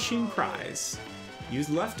claw machine prize. Use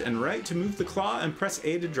left and right to move the claw and press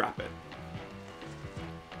A to drop it.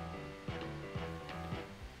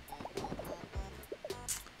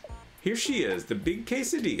 Here she is, the big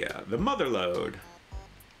quesadilla, the mother lode.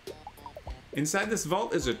 Inside this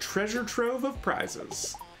vault is a treasure trove of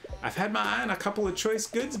prizes. I've had my eye on a couple of choice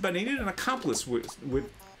goods, but I needed an accomplice with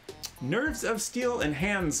nerves of steel and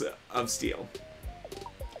hands of steel.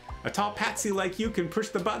 A tall patsy like you can push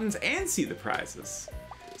the buttons and see the prizes.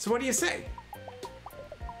 So what do you say?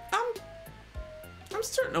 I'm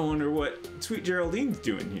starting to wonder what Sweet Geraldine's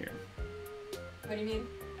doing here. What do you mean?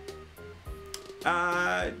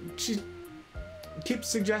 She keeps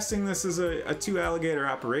suggesting this is a two-alligator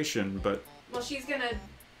operation, but... Well, she's gonna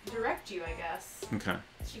direct you, I guess. Okay.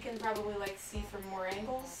 She can probably, like, see from more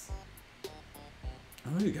angles.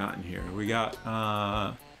 What do we got in here? We got,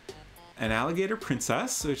 an alligator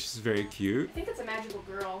princess, which is very cute. I think it's a magical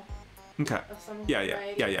girl. Okay. Of some Yeah.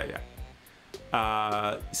 variety.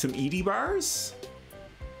 Some Edie bars.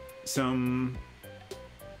 Some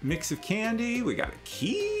mix of candy. We got a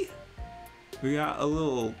key. We got a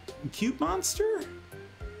little cute monster.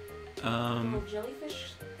 A little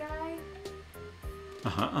jellyfish guy.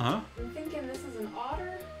 I'm thinking this is an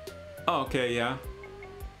otter. Oh, okay, yeah.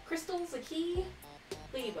 Crystals, a key,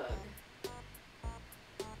 ladybug.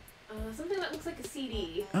 Something that looks like a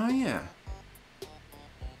CD. Oh, yeah.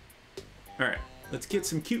 Alright, let's get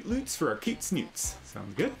some cute loots for our cute snoots.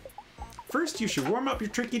 Sounds good. First, you should warm up your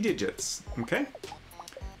tricky digits, okay?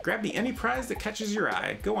 Grab me any prize that catches your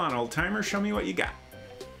eye. Go on, old timer, show me what you got.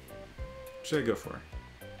 What should I go for?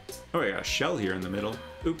 Oh, I got a shell here in the middle.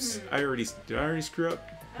 Oops, did I already screw up?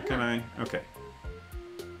 Or can I? Okay.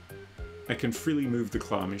 I can freely move the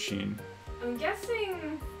claw machine. I'm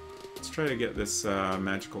guessing... Let's try to get this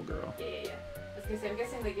magical girl. Yeah. I was gonna say, I'm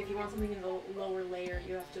guessing like if you want something in the lower layer,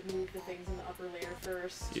 you have to move the things in the upper layer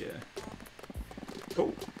first. Yeah.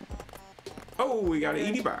 Oh. Oh, we got an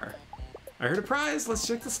Edie bar. I heard a prize. Let's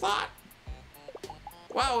check the slot.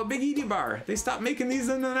 Wow, a big Edie bar. They stopped making these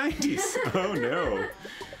in the 90s. Oh no.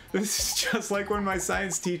 This is just like when my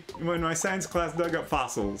science class dug up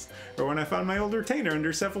fossils, or when I found my old retainer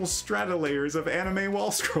under several strata layers of anime wall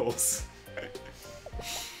scrolls.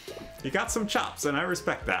 You got some chops, and I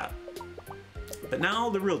respect that. But now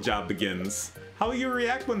the real job begins. How will you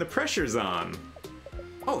react when the pressure's on?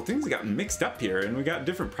 Oh, things got mixed up here, and we got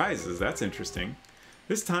different prizes. That's interesting.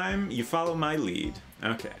 This time, you follow my lead.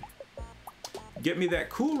 Okay. Get me that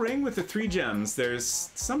cool ring with the 3 gems. There's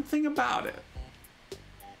something about it.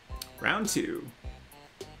 Round 2.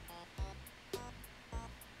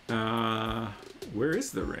 Where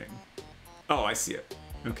is the ring? Oh, I see it.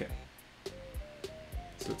 Okay.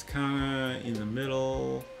 So it's kind of in the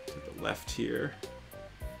middle, to the left here.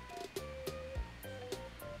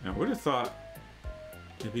 I would have thought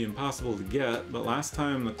it'd be impossible to get, but last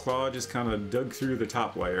time the claw just kind of dug through the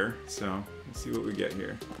top layer, so let's see what we get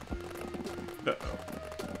here. Uh-oh.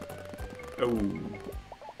 Oh.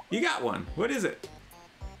 You got one! What is it?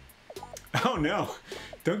 Oh no!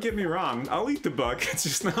 Don't get me wrong, I'll eat the bug, it's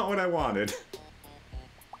just not what I wanted.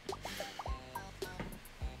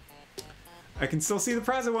 I can still see the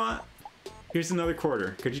prize I want. Here's another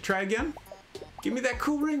quarter. Could you try again? Give me that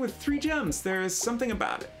cool ring with 3 gems. There is something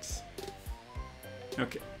about it.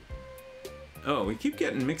 Okay. Oh, we keep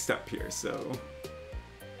getting mixed up here, so...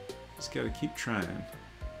 just gotta keep trying.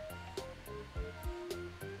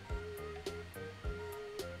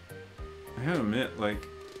 I gotta admit, like,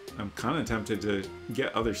 I'm kind of tempted to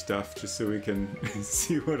get other stuff just so we can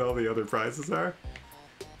see what all the other prizes are.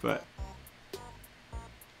 But...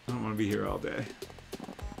 I don't want to be here all day,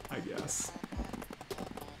 I guess.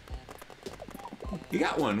 You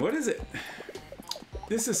got one. What is it?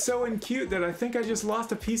 This is so cute that I think I just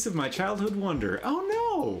lost a piece of my childhood wonder.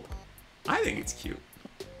 Oh no! I think it's cute.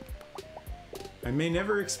 I may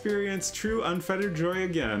never experience true unfettered joy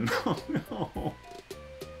again. Oh no.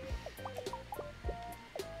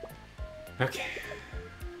 Okay.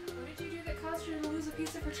 What did you do that caused you to lose a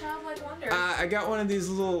piece of her childlike wonder? I got one of these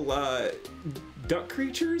little duck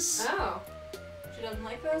creatures. Oh. She doesn't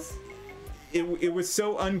like those? It was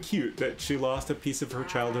so uncute that she lost a piece of her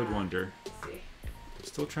childhood wonder. I see. I'm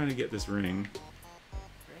still trying to get this ring.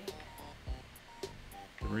 Ring.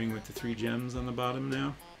 The ring with the 3 gems on the bottom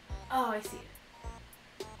now. Oh, I see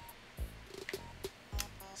it.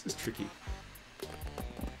 This is tricky.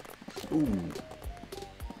 Ooh.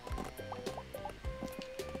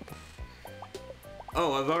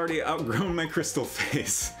 Oh, I've already outgrown my crystal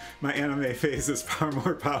face. My anime face is far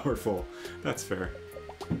more powerful. That's fair.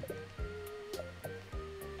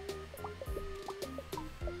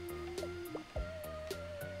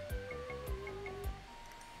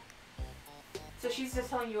 So she's just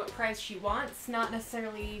telling you what prize she wants, not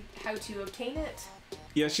necessarily how to obtain it?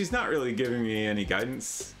 Yeah, she's not really giving me any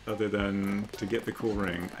guidance other than to get the cool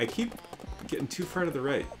ring. I keep getting too far to the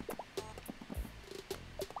right.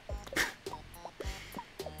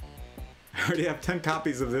 I already have 10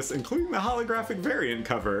 copies of this, including the holographic variant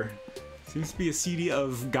cover. Seems to be a CD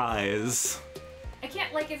of guys. I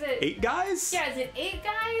can't, like, is it... 8 guys? Yeah, is it 8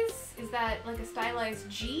 guys? Is that, like, a stylized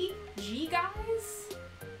G? G guys?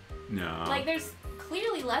 No. Like, there's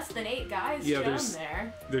clearly less than 8 guys shown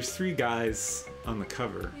there. There's 3 guys on the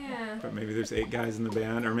cover. Yeah. But maybe there's 8 guys in the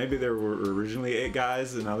band, or maybe there were originally 8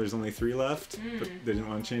 guys and now there's only 3 left, but they didn't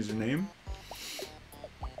want to change their name.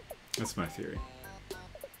 That's my theory.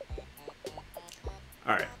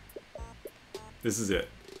 Alright. This is it.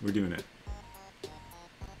 We're doing it.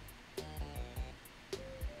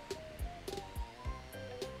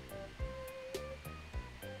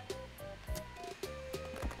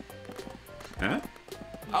 Huh?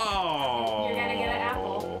 Oh! You're gonna get an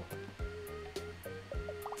apple.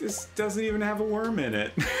 This doesn't even have a worm in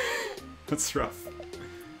it. That's rough.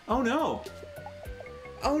 Oh no!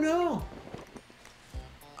 Oh no!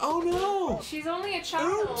 Oh no! She's only a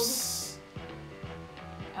child. Oops!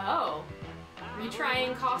 Oh.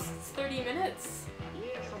 Retrying costs 30 minutes.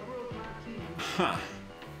 Huh.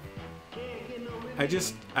 I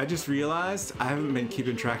just realized I haven't been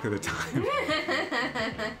keeping track of the time.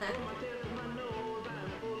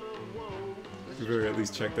 We better at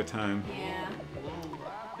least check the time. Yeah.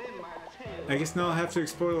 I guess now I'll have to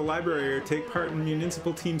explore the library or take part in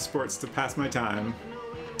municipal team sports to pass my time.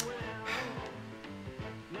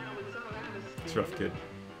 It's rough, kid.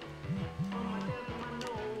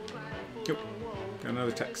 Yep. Got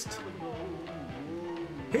another text.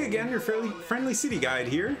 Hey again, your fairly friendly city guide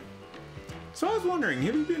here. So I was wondering,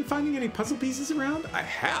 have you been finding any puzzle pieces around? I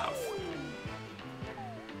have.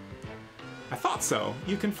 I thought so.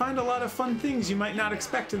 You can find a lot of fun things you might not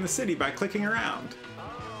expect in the city by clicking around.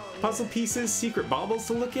 Puzzle pieces, secret baubles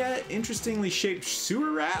to look at, interestingly shaped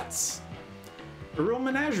sewer rats, a real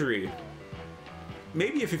menagerie.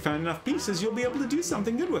 Maybe if you find enough pieces, you'll be able to do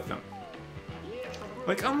something good with them.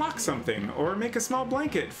 Like unlock something, or make a small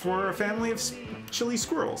blanket for a family of chilly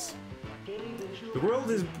squirrels. The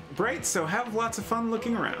world is bright, so have lots of fun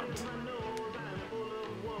looking around.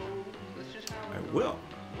 I will.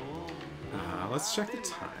 Let's check the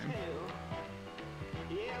time.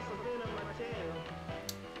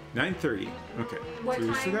 9:30. Okay. What So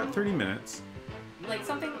we still time? got 30 minutes. Like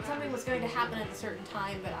something was going to happen at a certain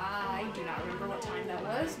time, but I do not remember what time that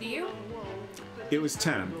was. Do you? It was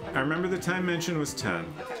 10. I remember the time mentioned was 10.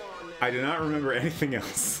 Okay. I do not remember anything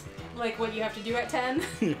else. Like what you have to do at 10?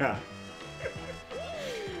 Yeah.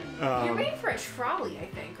 You're waiting for a trolley, I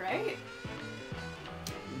think, right?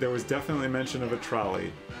 There was definitely mention of a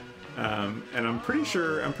trolley. And I'm pretty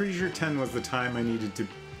sure 10 was the time I needed to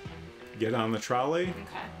get on the trolley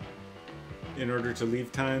Okay. in order to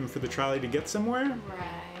leave time for the trolley to get somewhere.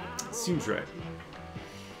 Right. Seems right.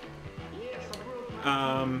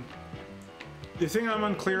 The thing I'm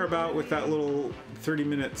unclear about with that little 30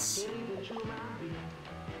 minutes,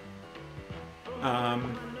 no.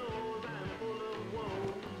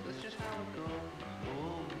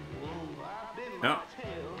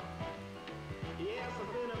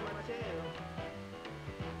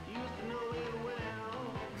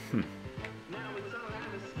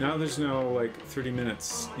 Now there's no like 30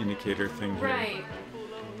 minutes indicator thing here. Right.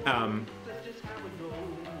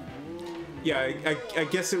 Yeah, I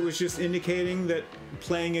guess it was just indicating that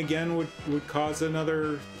playing again would cause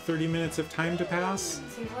another 30 minutes of time to pass.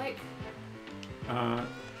 Seems like.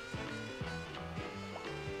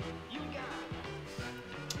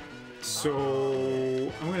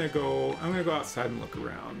 So I'm gonna go outside and look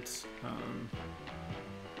around. I'm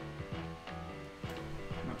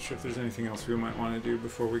not sure if there's anything else we might want to do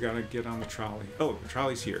before we gotta get on the trolley. Oh, the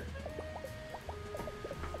trolley's here.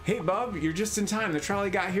 Hey Bob, you're just in time. The trolley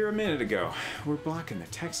got here a minute ago. We're blocking the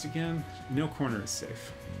text again. No corner is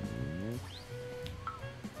safe.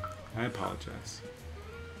 I apologize.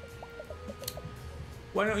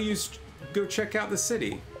 Why don't you go check out the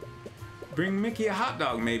city? Bring Mickey a hot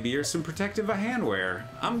dog maybe, or some protective handwear.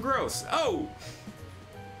 I'm gross. Oh!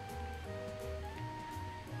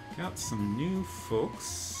 Got some new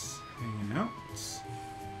folks hanging out.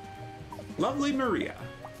 Lovely Maria.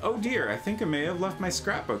 Oh dear, I think I may have left my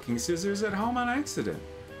scrapbooking scissors at home on accident.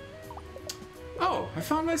 Oh, I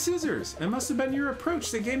found my scissors. It must have been your approach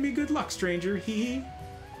that gave me good luck, stranger. Hee hee.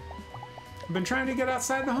 I've been trying to get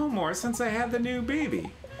outside the home more since I had the new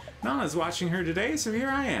baby. Nana's watching her today, so here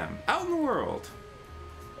I am, out in the world.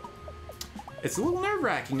 It's a little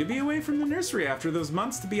nerve-wracking to be away from the nursery after those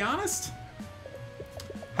months, to be honest.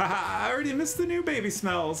 Haha, I already missed the new baby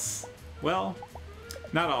smells. Well,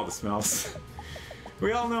 not all the smells.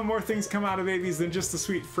 We all know more things come out of babies than just the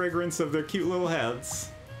sweet fragrance of their cute little heads.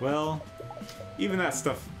 Well, even that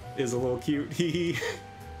stuff is a little cute. Hee hee.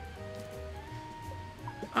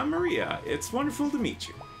 I'm Maria. It's wonderful to meet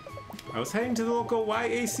you. I was heading to the local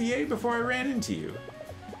YACA before I ran into you.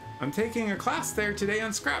 I'm taking a class there today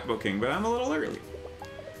on scrapbooking, but I'm a little early.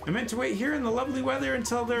 I meant to wait here in the lovely weather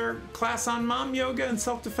until their class on mom yoga and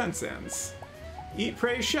self-defense ends. Eat,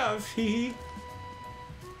 pray, shove. Hee hee.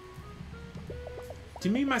 Do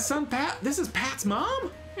you mean my son Pat? This is Pat's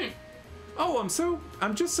mom? Oh,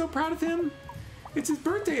 I'm just so proud of him. It's his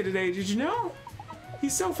birthday today, did you know?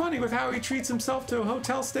 He's so funny with how he treats himself to a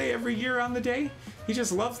hotel stay every year on the day. He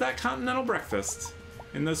just loves that continental breakfast.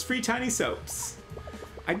 And those free tiny soaps.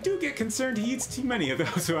 I do get concerned he eats too many of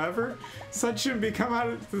those, however. Such shouldn't be come out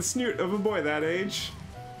of the snoot of a boy that age.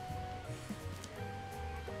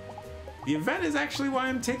 The event is actually why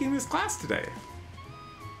I'm taking this class today.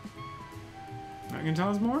 Not gonna tell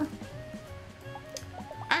us more?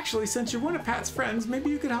 Actually, since you're one of Pat's friends, maybe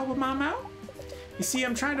you could help a mom out? You see,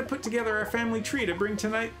 I'm trying to put together our family tree to bring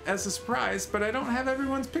tonight as a surprise, but I don't have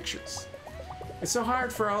everyone's pictures. It's so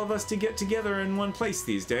hard for all of us to get together in one place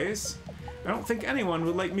these days. I don't think anyone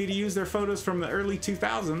would like me to use their photos from the early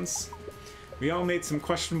 2000s. We all made some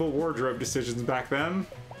questionable wardrobe decisions back then.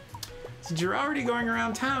 Since you're already going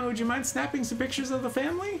around town, would you mind snapping some pictures of the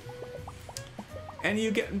family? Any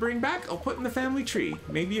you get and bring back, I'll put in the family tree.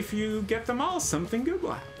 Maybe if you get them all, something good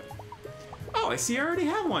will happen. Oh, I see I already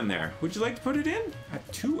have one there. Would you like to put it in? I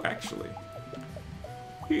have two, actually.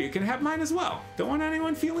 Here, you can have mine as well. Don't want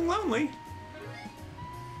anyone feeling lonely.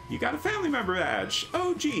 You got a family member badge.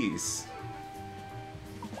 Oh, geez.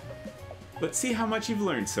 Let's see how much you've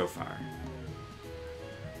learned so far.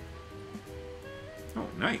 Oh,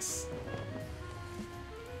 nice.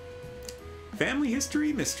 Family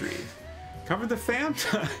history mystery. Cover the fam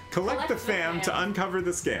to collect the fam to uncover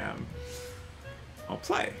the scam. I'll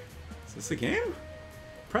play. Is this a game?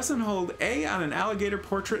 Press and hold A on an alligator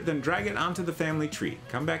portrait, then drag it onto the family tree.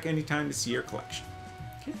 Come back anytime to see your collection.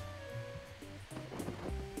 Okay.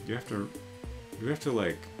 You have to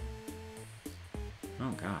like...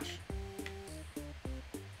 Oh gosh.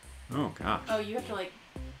 Oh gosh. Oh, you have to like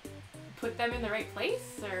put them in the right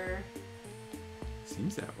place, or?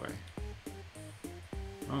 Seems that way.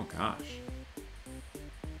 Oh gosh.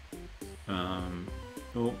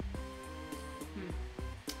 Well.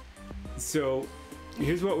 So,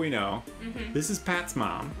 here's what we know. Mm-hmm. This is Pat's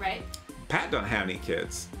mom. Right. Pat don't have any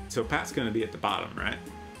kids, so Pat's gonna be at the bottom, right?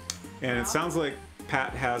 And it sounds like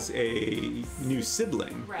Pat has a new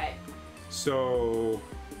sibling. Right. So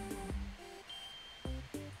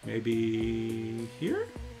maybe here?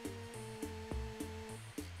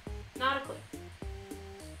 Not a clue.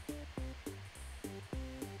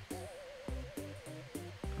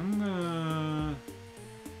 I'm gonna...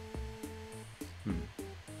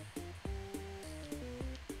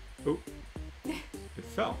 Oh, it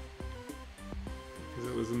fell.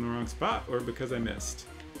 Because it was in the wrong spot, or because I missed.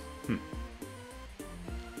 I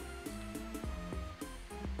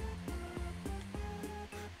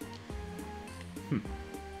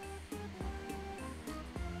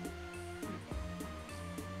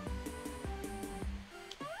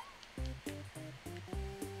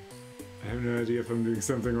have no idea if I'm doing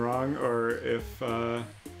something wrong, or if I'm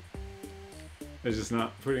just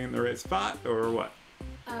not putting it in the right spot, or what.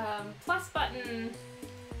 Plus button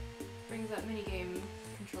brings up minigame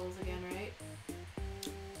controls again, right?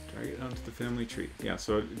 Drag it onto the family tree. Yeah,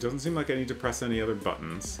 so it doesn't seem like I need to press any other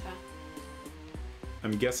buttons. Okay.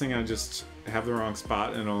 I'm guessing I just have the wrong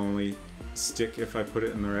spot and it'll only stick if I put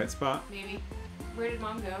it in the right spot. Maybe. Where did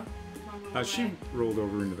Mom go? Mom rolled She away. rolled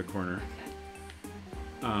over into the corner.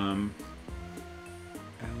 Okay.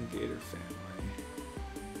 Alligator family.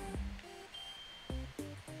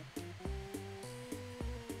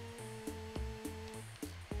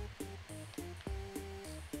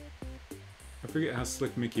 I forget how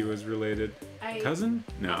Slick Mickey was related. Cousin?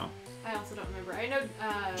 No. I also don't remember. I know.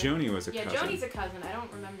 Joni was a cousin. Yeah, Joni's a cousin. I don't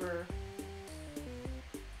remember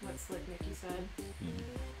what Slick Mickey said.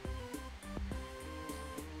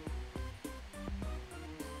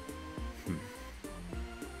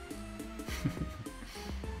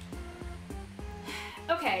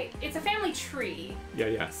 Okay, it's a family tree.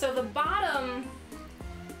 Yeah. So the bottom's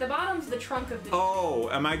the trunk of the tree. Oh,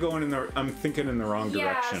 am I going in the... I'm thinking in the wrong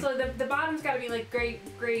direction. Yeah, so the bottom's got to be like great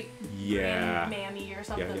yeah. Mammy or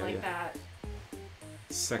something like that.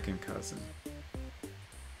 Second cousin.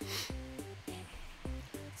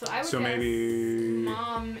 So I would guess maybe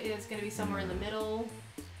Mom is going to be somewhere in the middle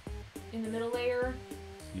layer.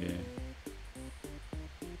 Yeah.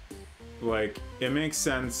 Like, it makes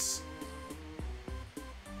sense.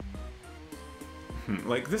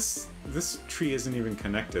 Like, this tree isn't even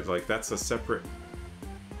connected. Like, that's a separate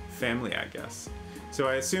family, I guess. So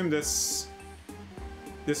I assume this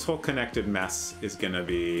whole connected mess is gonna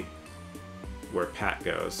be where Pat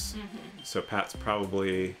goes. So Pat's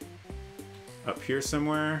probably up here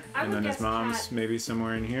somewhere, and then his mom's Pat, maybe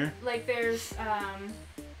somewhere in here. Like, there's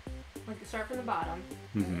like, start from the bottom.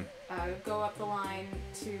 Go up the line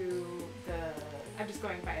to the... I'm just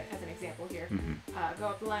going by it as an example here. Go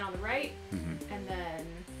up the line on the right, and then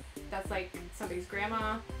that's like somebody's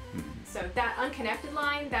grandma. So that unconnected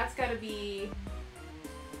line, that's got to be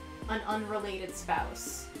an unrelated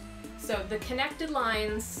spouse. So the connected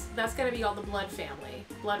lines, that's going to be all the blood family,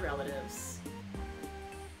 blood relatives.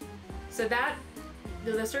 So that,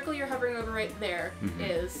 the circle you're hovering over right there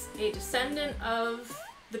is a descendant of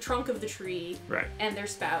the trunk of the tree Right. and their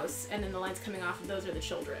spouse, and then the lines coming off of those are the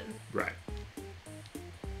children. Right.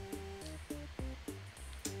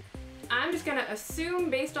 I'm just gonna assume,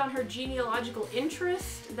 based on her genealogical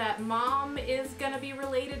interest, that mom is gonna be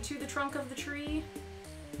related to the trunk of the tree.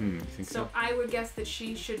 You think so? So I would guess that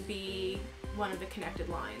she should be one of the connected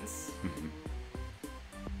lines.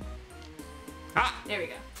 Ah! There we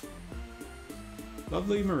go.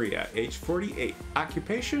 Lovely Maria, age 48.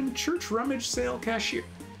 Occupation, church rummage sale cashier.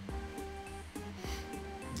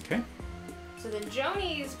 Okay. So then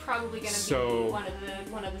Joni's probably gonna be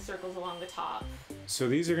one of the circles along the top. So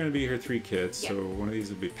these are going to be her 3 kids. Yep. So one of these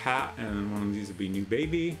will be Pat, and one of these will be new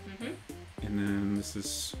baby. Mm-hmm. And then this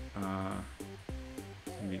is gonna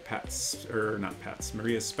be Pat's, or not Pat's,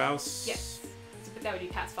 Maria's spouse. Yes. So that would be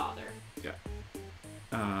Pat's father. Yeah.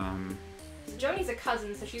 So Joni's a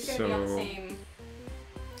cousin, so she's gonna be on the same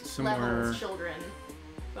level as children,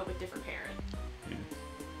 but with different parents. Yeah.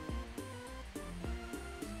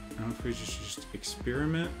 I don't know if we should just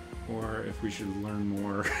experiment or if we should learn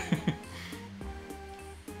more.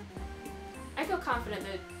 I feel confident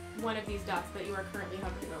that one of these dots that you are currently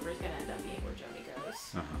hovering over is going to end up being where Joni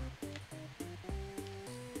goes.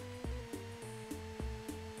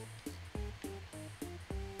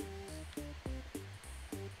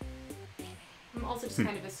 I'm also just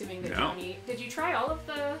kind of assuming that Joni. Did you try all of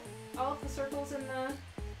the circles in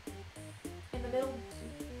the middle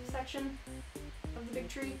section of the big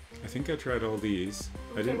tree? I think I tried all these.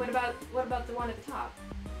 Okay, I didn't. what about the one at the top?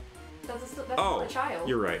 That's still a child.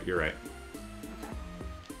 You're right. You're right. Okay.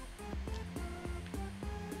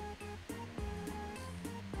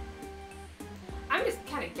 I'm just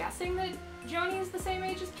kind of guessing that Joni is the same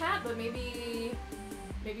age as Pat, but maybe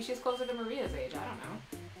she's closer to Maria's age. I don't know.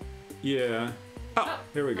 Yeah. Oh,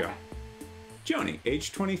 there we go. Okay. Joni,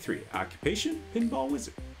 age 23. Occupation, pinball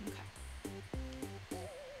wizard. Okay.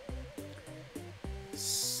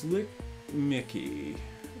 Slick Mickey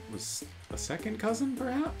was a second cousin,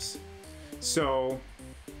 perhaps? So...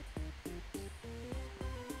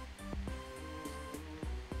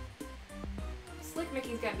 Slick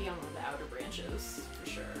Mickey's got to be on one of the outer branches, for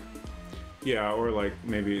sure. Yeah, or like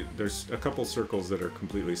maybe there's a couple circles that are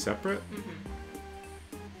completely separate. Mm-hmm.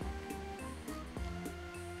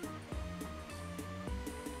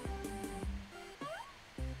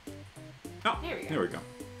 Oh, There we go. there we go.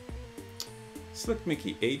 Slick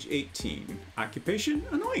Mickey, age 18. Occupation,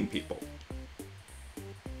 annoying people.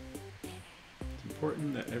 It's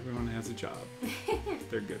important that everyone has a job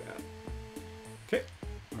they're good at. Okay,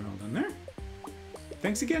 we're all done there.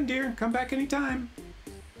 Thanks again, dear. Come back anytime.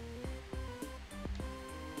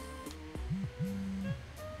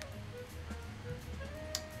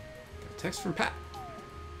 Got a text from Pat.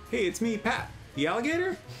 Hey, it's me, Pat. The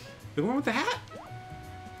alligator? The one with the hat?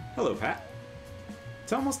 Hello, Pat.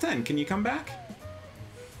 It's almost 10. Can you come back?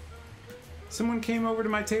 Someone came over to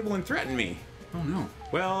my table and threatened me. Oh no.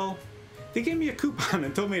 Well, they gave me a coupon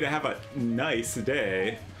and told me to have a nice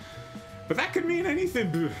day. But that could mean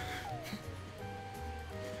anything.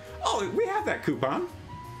 Oh, we have that coupon.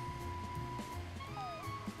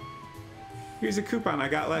 Here's a coupon I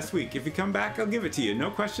got last week. If you come back, I'll give it to you.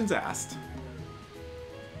 No questions asked.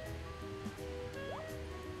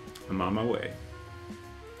 I'm on my way.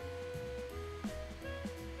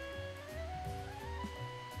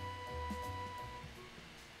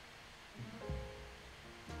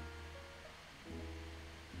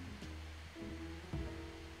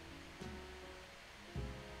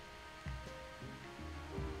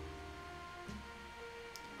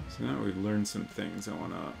 So now we've learned some things. I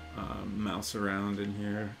want to mouse around in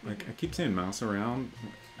here. Like, I keep saying mouse around.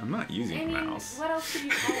 I'm not using a mouse. What else could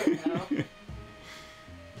you call it, though?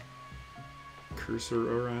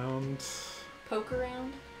 Cursor around. Poke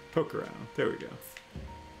around? Poke around. There we go.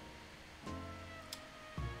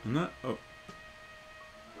 I'm not... Oh.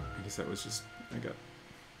 I guess that was just... I got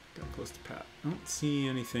close to Pat. I don't see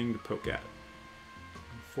anything to poke at.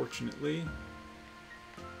 Unfortunately.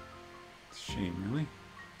 It's a shame, really.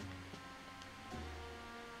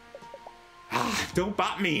 Ah, don't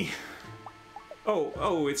bot me!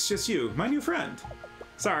 Oh, it's just you, my new friend.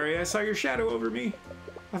 Sorry, I saw your shadow over me.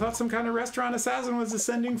 I thought some kind of restaurant assassin was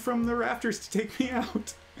ascending from the rafters to take me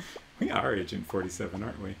out. We are Agent 47,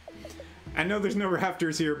 aren't we? I know there's no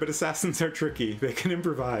rafters here, but assassins are tricky. They can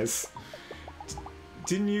improvise.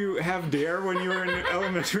 Didn't you have DARE when you were in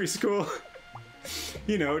elementary school?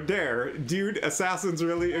 You know, DARE. Dude, assassins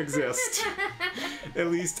really exist. At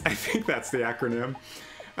least, I think that's the acronym.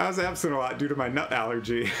 I was absent a lot due to my nut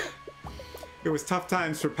allergy. It was tough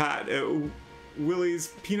times for Pat at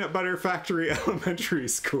Willie's Peanut Butter Factory Elementary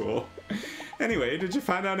School. Anyway, did you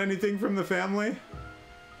find out anything from the family?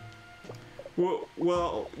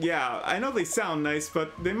 Well, yeah, I know they sound nice,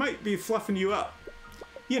 but they might be fluffing you up.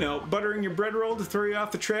 You know, buttering your bread roll to throw you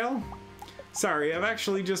off the trail? Sorry, I've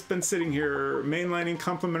actually just been sitting here mainlining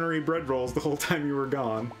complimentary bread rolls the whole time you were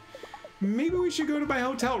gone. Maybe we should go to my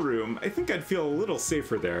hotel room. I think I'd feel a little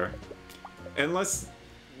safer there. Unless...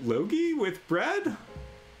 Logie with bread?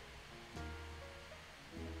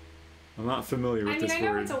 I'm not familiar with this word. I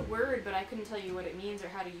know it's a word, but I couldn't tell you what it means or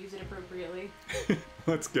how to use it appropriately.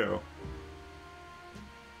 Let's go.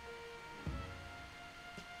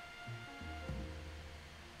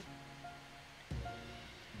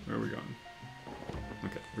 Where are we going?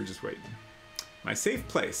 Okay, we're just waiting. My safe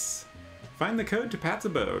place. Find the code to Pat's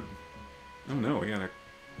abode. Oh no, we gotta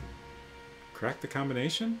crack the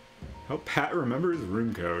combination? Help Pat remember his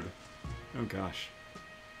room code. Oh gosh.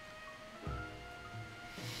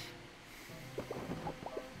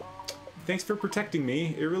 Thanks for protecting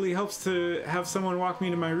me. It really helps to have someone walk me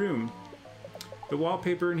to my room. The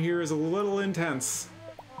wallpaper in here is a little intense.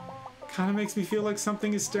 Kinda makes me feel like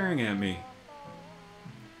something is staring at me.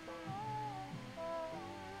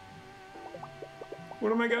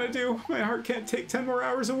 What am I gonna do? My heart can't take 10 more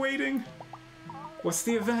hours of waiting. What's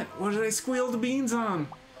the event? What did I squeal the beans on?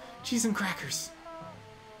 Cheese and crackers.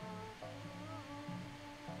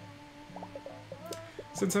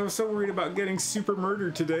 Since I was so worried about getting super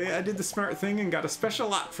murdered today, I did the smart thing and got a special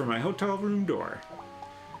lock for my hotel room door.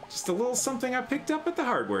 Just a little something I picked up at the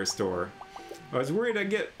hardware store. I was worried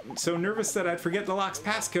I'd get so nervous that I'd forget the lock's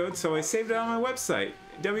passcode, so I saved it on my website,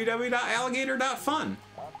 www.alligator.fun.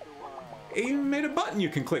 I even made a button you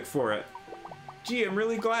can click for it. Gee, I'm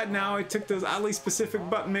really glad now I took those oddly specific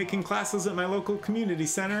button making classes at my local community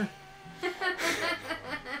center.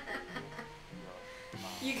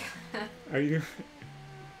 Are you...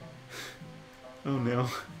 Oh no.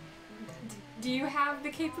 Do you have the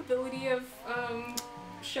capability of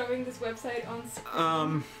showing this website on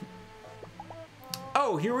screen?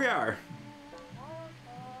 Oh, here we are.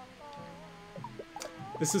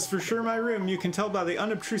 This is for sure my room. You can tell by the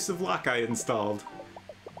unobtrusive lock I installed.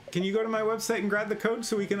 Can you go to my website and grab the code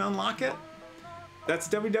so we can unlock it? That's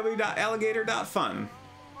www.alligator.fun.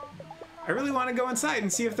 I really want to go inside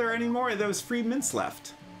and see if there are any more of those free mints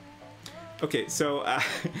left. Okay, so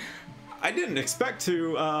I didn't expect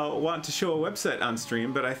to want to show a website on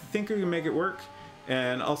stream, but I think we can make it work.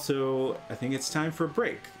 And also, I think it's time for a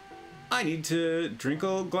break. I need to drink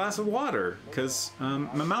a glass of water, because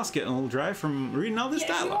my mouth's getting a little dry from reading all this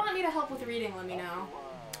dialogue. If you want me to help with reading, let me know.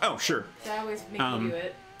 Oh, sure. I always make you do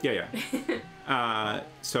it. Yeah.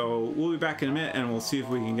 So we'll be back in a minute, and we'll see if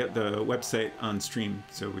we can get the website on stream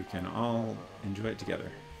so we can all enjoy it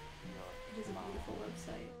together. It is a beautiful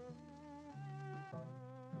website.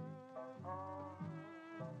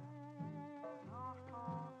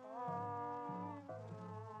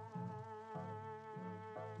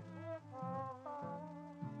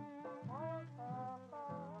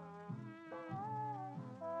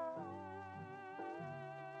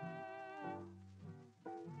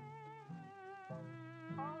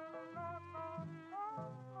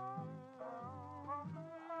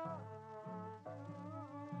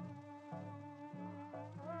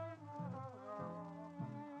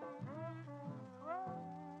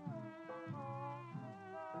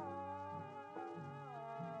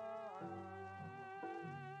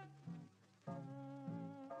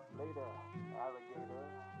 Later, alligator.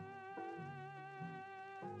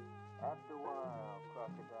 After a while,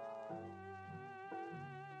 crocodile.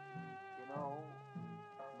 You know,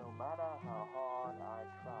 no matter how hard I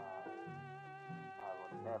try, I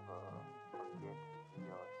will never forget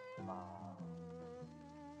your smile.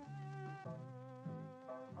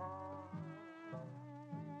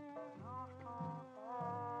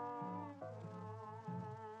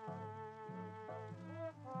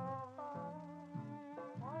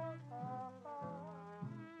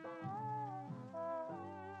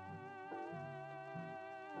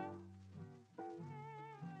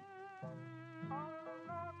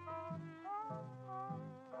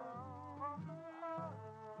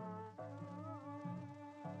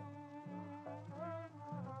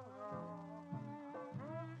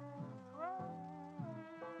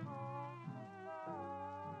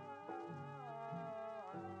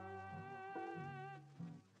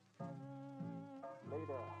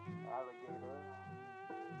 Later, alligator.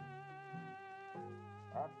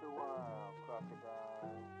 After a while,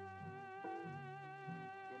 crocodile.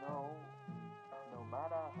 You know, no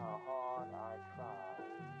matter how hard I try,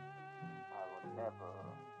 I will never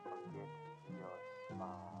forget your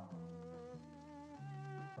smile.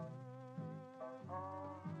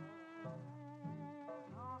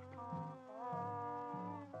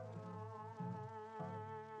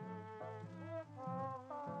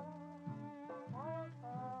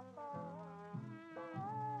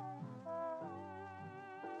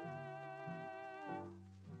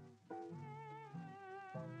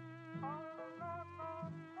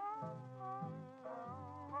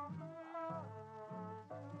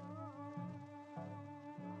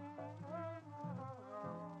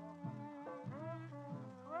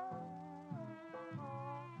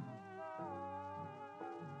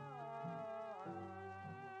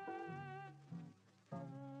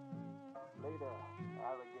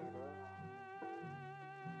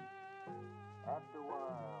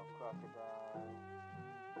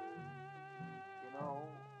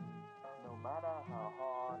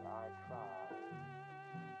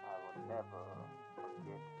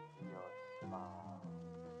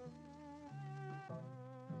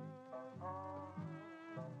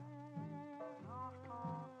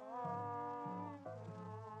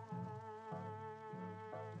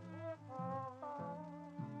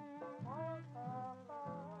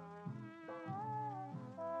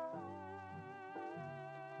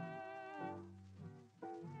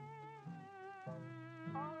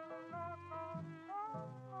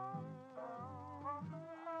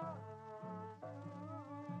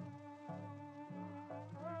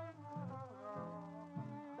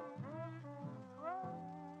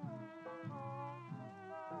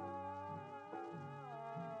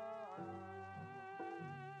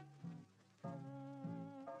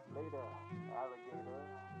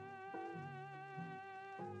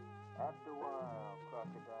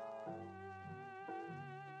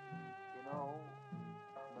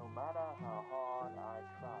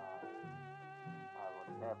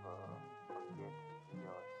 never forget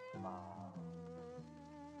your smile.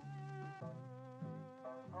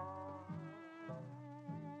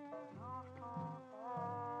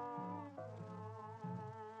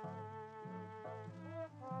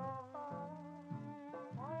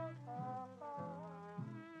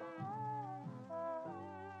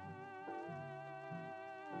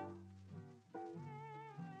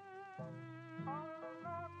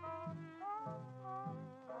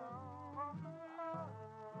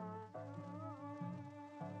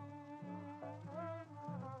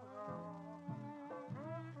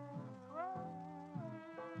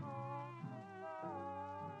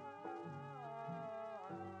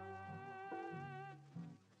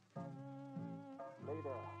 Later,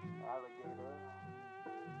 alligator.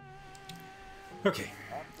 Okay,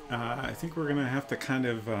 I think we're gonna have to kind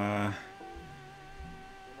of You know,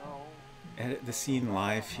 edit the scene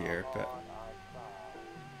live here, but hard I try.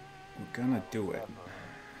 we're gonna do it. Never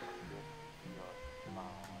forget your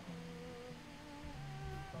smile.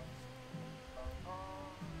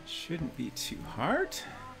 Shouldn't be too hard.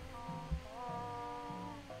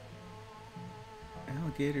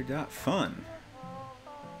 Alligator.fun.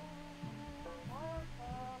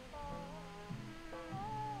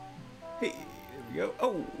 Hey, there we go.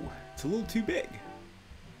 Oh, it's a little too big.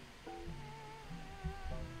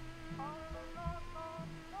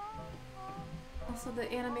 Also,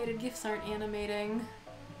 the animated GIFs aren't animating.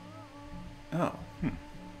 Oh,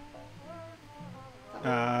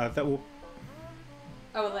 that will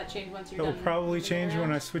Oh, will that change once you're that will done? probably moving change when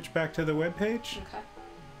around? I switch back to the web page. Okay.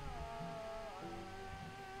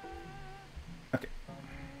 Okay. I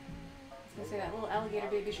was gonna say that little alligator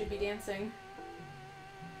baby should be dancing.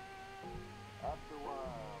 After a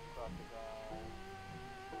while, crocodile.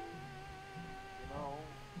 You know,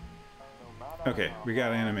 no matter Okay, how we got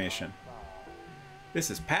hard I animation. try,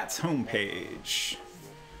 This is Pat's homepage.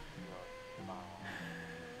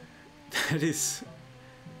 That is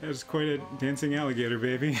quite a dancing alligator,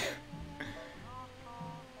 baby.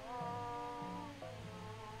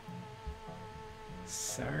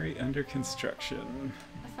 Sorry, under construction.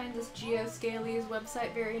 I find this Geoscalie's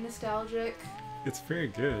website very nostalgic. It's very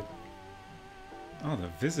good. Oh, the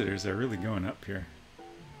visitors are really going up here.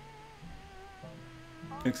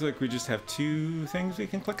 Looks like we just have two things we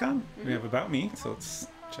can click on. We have About Me, so let's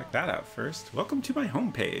check that out first. Welcome to my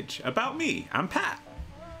homepage. About Me. I'm Pat.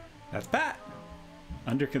 That's Pat.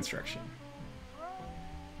 Under construction.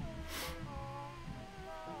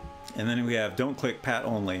 And then we have Don't Click Pat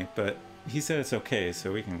Only, but he said it's okay,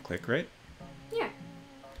 so we can click, right? Yeah.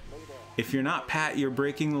 If you're not Pat, you're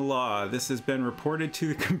breaking the law. This has been reported to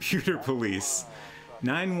the computer police.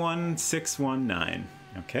 91619.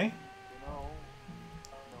 Okay? You know,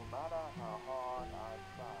 no matter how hard I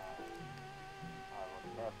try, I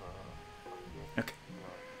will never forget Okay.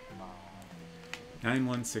 your smile.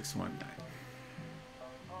 91619.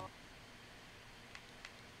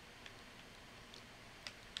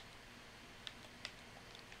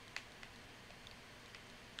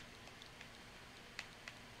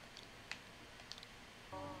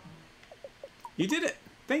 You did it!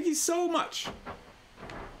 Thank you so much!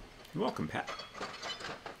 You're welcome, Pat.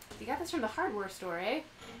 You got this from the hardware store, eh?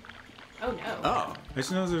 Oh no. Oh, I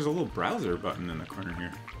just noticed there's a little browser button in the corner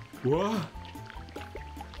here. Whoa!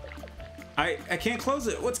 I can't close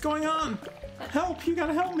it. What's going on? Help! You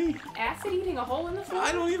gotta help me! Acid eating a hole in the floor?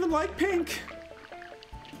 I don't even like pink!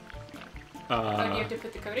 Oh, do you have to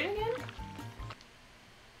put the code in again?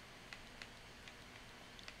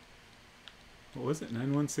 What was it?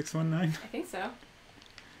 91619? I think so.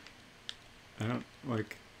 I don't,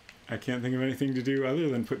 like, I can't think of anything to do other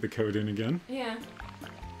than put the code in again. Yeah.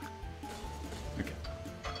 Okay.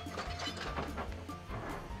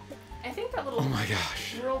 I think that little Oh my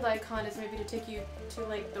gosh. world icon is maybe to take you to,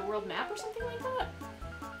 like, the world map or something like that?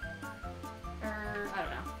 Or, I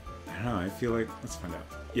don't know. I don't know, I feel like, let's find out.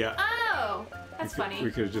 Yeah. Oh! That's funny.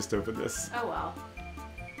 We could have just opened this. Oh well.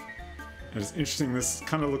 It's interesting, this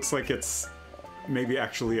kind of looks like it's maybe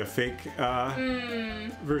actually a fake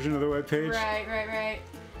version of the webpage. Right.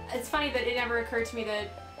 It's funny that it never occurred to me that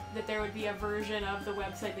there would be a version of the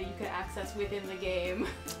website that you could access within the game.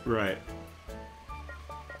 Right.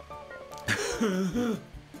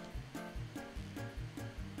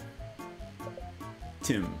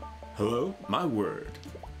 Tim, hello, my word.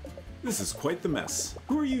 This is quite the mess.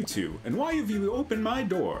 Who are you two, and why have you opened my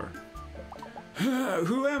door?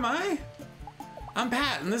 Who am I? I'm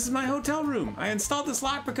Pat, and this is my hotel room. I installed this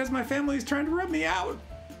lock because my family is trying to rub me out.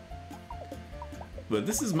 But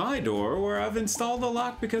this is my door, where I've installed a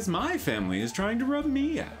lock because my family is trying to rub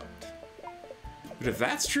me out. But if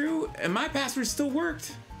that's true, and my password still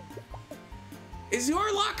worked, Is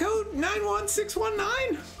your lock code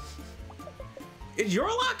 91619? Is your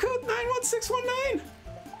lock code 91619?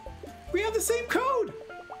 We have the same code.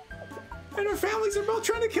 And our families are both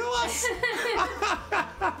trying to kill us.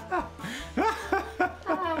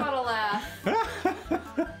 Oh, what a laugh.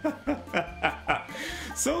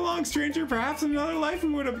 So long, stranger. Perhaps in another life we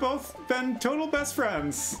would have both been total best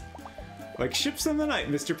friends. Like ships in the night,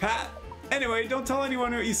 Mr. Pat. Anyway, don't tell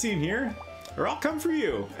anyone what you've seen here, or I'll come for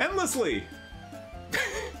you, endlessly. I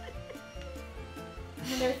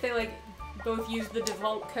wonder if they, like, both used the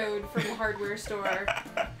default code from the hardware store.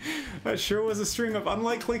 That sure was a string of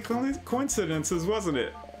unlikely coincidences, wasn't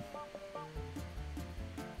it?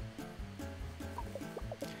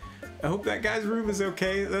 I hope that guy's room is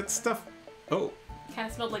okay. That stuff... Oh. Kind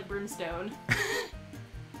of smelled like brimstone.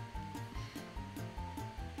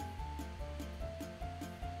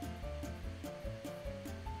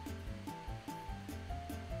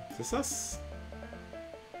 Is this us?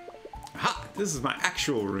 Aha! This is my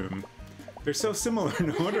actual room. They're so similar,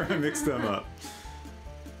 no wonder I mixed them up.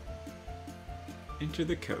 Enter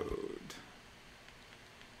the code.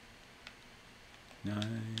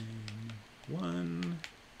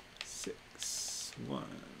 91619.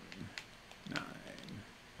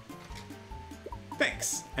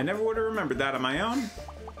 Thanks. I never would have remembered that on my own.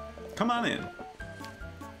 Come on in.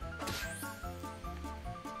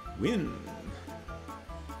 Win.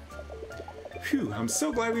 Phew, I'm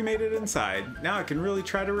so glad we made it inside. Now I can really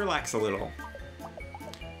try to relax a little.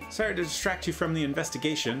 Sorry to distract you from the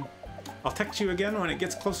investigation. I'll text you again when it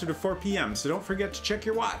gets closer to 4 p.m., so don't forget to check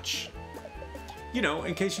your watch. You know,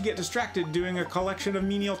 in case you get distracted doing a collection of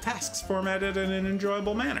menial tasks formatted in an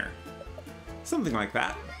enjoyable manner. Something like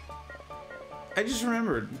that. I just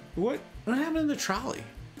remembered, what happened to the trolley?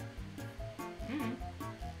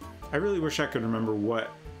 I really wish I could remember what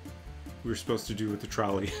we were supposed to do with the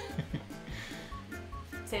trolley.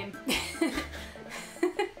 Same.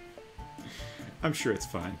 I'm sure it's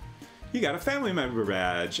fine. You got a family member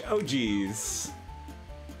badge. Oh, geez.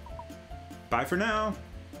 Bye for now.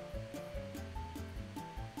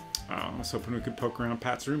 Oh, I was hoping we could poke around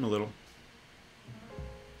Pat's room a little.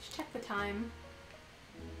 Just check the time.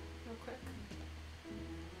 Real quick.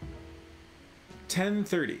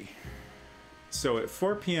 10:30. So at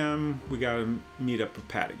 4 p.m. we gotta meet up with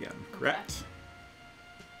Pat again, correct? Okay.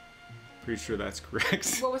 Pretty sure that's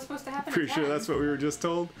correct. What was supposed to happen? Pretty sure that's what we were just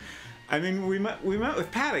told. I mean, we met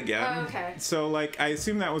with Pat again. Oh, okay. So like, I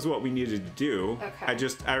assume that was what we needed to do. Okay.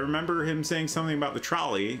 I remember him saying something about the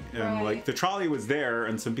trolley, and Right. like the trolley was there,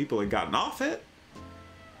 and some people had gotten off it.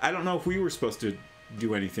 I don't know if we were supposed to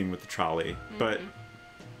do anything with the trolley, but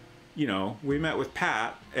you know, we met with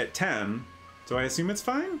Pat at 10, so I assume it's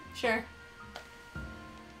fine. Sure.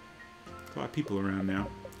 A lot of people around now.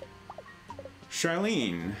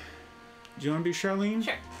 Charlene. Do you want to be Charlene?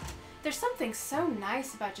 Sure. There's something so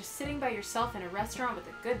nice about just sitting by yourself in a restaurant with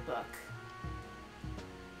a good book.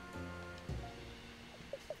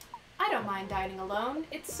 I don't mind dining alone.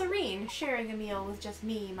 It's serene, sharing a meal with just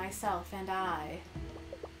me, myself, and I.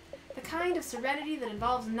 The kind of serenity that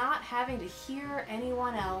involves not having to hear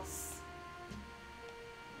anyone else.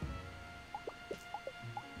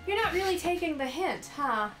 You're not really taking the hint,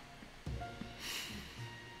 huh?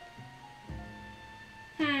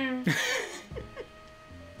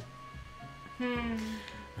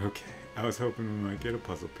 Okay, I was hoping we might get a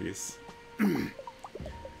puzzle piece.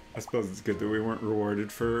 I suppose it's good that we weren't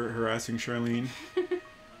rewarded for harassing Charlene.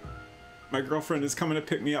 My girlfriend is coming to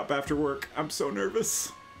pick me up after work. I'm so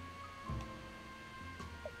nervous.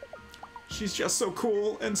 She's just so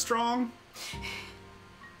cool and strong.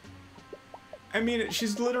 I mean it,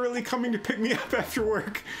 she's literally coming to pick me up after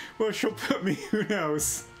work. Where she'll put me, who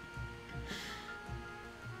knows.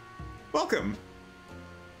 Welcome.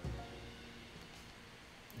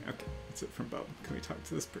 Okay, that's it from Bob. Can we talk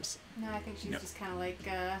to this person? No, I think she's No. just kind of like,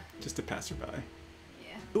 Just a passerby.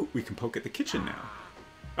 yeah. Ooh, we can poke at the kitchen now.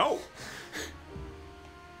 Oh!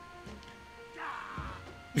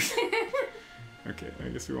 Okay, I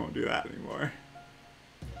guess we won't do that anymore.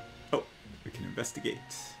 Oh, we can investigate.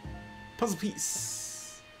 Puzzle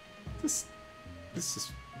piece. This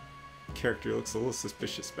character looks a little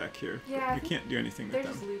suspicious back here. Yeah, I We think can't do anything They're with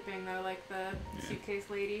just them. looping though, like the Yeah. suitcase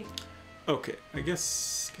lady. Okay, I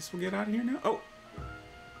guess we'll get out of here now. Oh!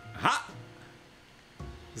 Aha!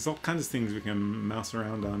 There's all kinds of things we can mouse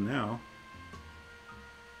around on now.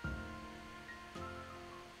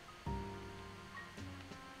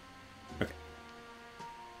 Okay.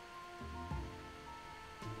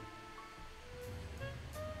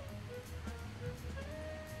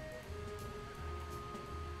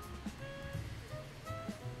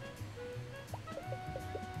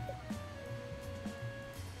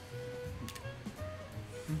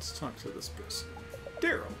 Let's talk to this person.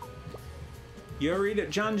 Daryl. You ever eat at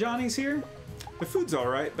John Johnny's here? The food's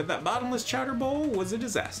alright, but that bottomless chowder bowl was a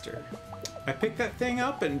disaster. I picked that thing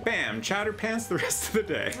up and bam, chowder pants the rest of the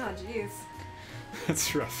day. Oh, jeez.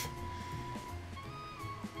 That's rough.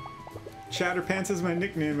 Chowder pants is my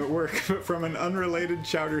nickname at work, but from an unrelated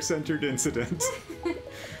chowder-centered incident.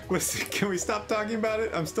 Listen, can we stop talking about it?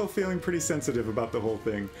 I'm still feeling pretty sensitive about the whole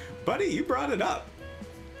thing. Buddy, you brought it up.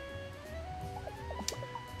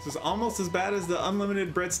 This is almost as bad as the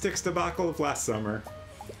unlimited breadsticks debacle of last summer.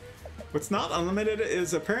 What's not unlimited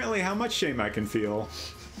is apparently how much shame I can feel.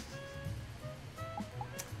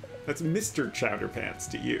 That's Mr. Chowder Pants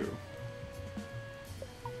to you.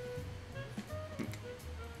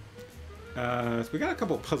 So we got a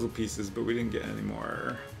couple puzzle pieces, but we didn't get any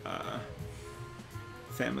more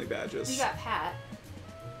family badges. You got Pat.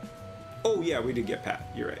 Oh yeah, we did get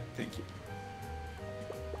Pat. You're right. Thank you.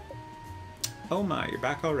 Oh my, you're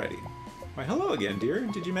back already. Why, hello again, dear.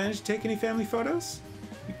 Did you manage to take any family photos?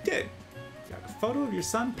 You did. Got a photo of your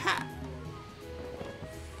son, Pat.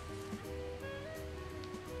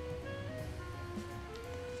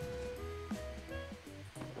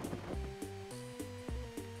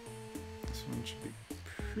 This one should be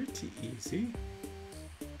pretty easy.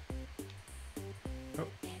 Oh.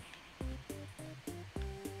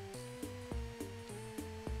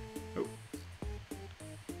 Oh.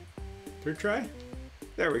 Third try?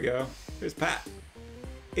 There we go. There's Pat.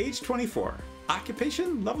 Age 24.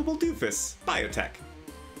 Occupation, lovable doofus. Biotech.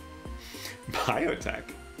 Biotech?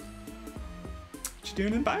 What you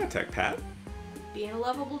doing in biotech, Pat? Being a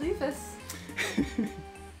lovable doofus.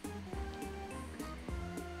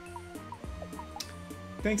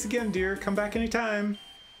 Thanks again, dear. Come back anytime.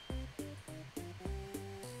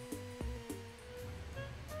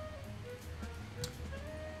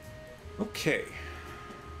 Okay.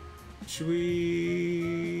 Should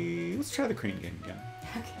we... Let's try the crane game again.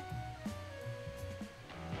 Okay.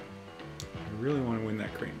 I really want to win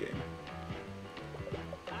that crane game.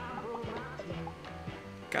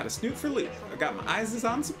 Got a snoot for loot. I got my eyes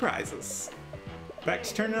on surprises. Back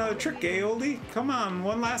to turn another trick, eh, oldie? Come on,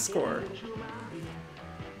 one last score.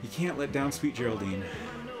 You can't let down sweet Geraldine.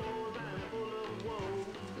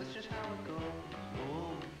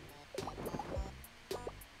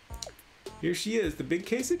 Here she is, the big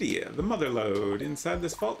quesadilla, the mother lode. Inside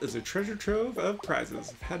this vault is a treasure trove of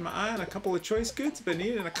prizes. I've had my eye on a couple of choice goods, but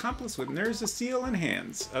need an accomplice with nerves of steel and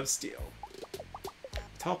hands of steel. A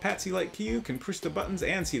tall patsy like you can push the buttons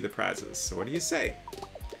and see the prizes. So what do you say?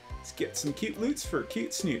 Let's get some cute loots for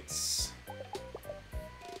cute snoots.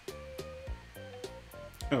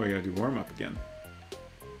 Oh, we gotta do warm up again.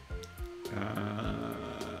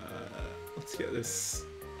 Let's get this.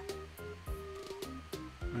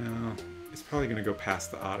 Well, it's probably gonna go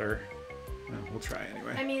past the otter. We'll try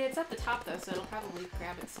anyway. I mean, it's at the top though, so it'll probably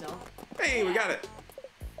grab it still. Hey, we got it!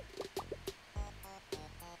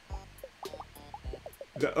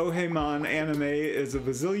 The Ohemon anime is a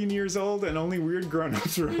bazillion years old and only weird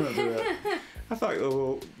grown-ups remember it. I thought it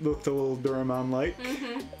looked a little Doraemon-like.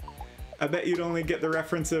 Mm-hmm. I bet you'd only get the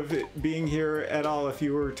reference of it being here at all if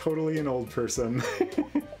you were totally an old person.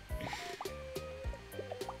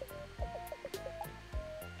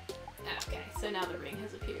 Okay, so now the ring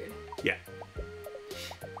has appeared. Yeah.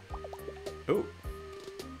 Oh.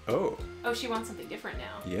 Oh. Oh, she wants something different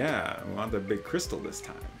now. Yeah, we want the big crystal this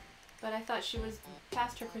time. But I thought she was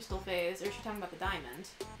past her crystal phase, or is she talking about the diamond?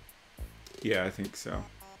 Yeah, I think so.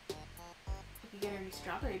 We could get her a new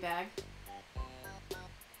strawberry bag.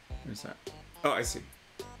 Where's that? Oh, I see.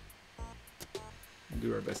 We'll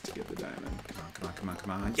do our best to get the diamond. Come on, come on, come on,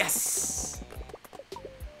 come on. Yes!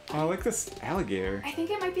 Oh, I like this alligator. I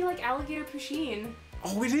think it might be like alligator Pusheen.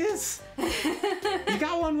 Oh, it is! You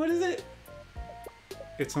got one, what is it?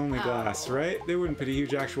 It's only glass, right? They wouldn't put a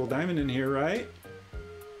huge actual diamond in here, right?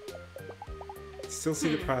 Still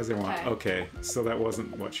see the prize I want. Okay, so that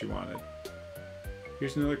wasn't what she wanted.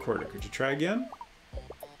 Here's another quarter. Could you try again?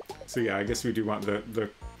 So yeah, I guess we do want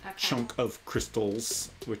the chunk of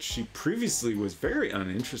crystals, which she previously was very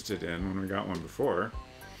uninterested in when we got one before.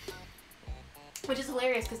 Which is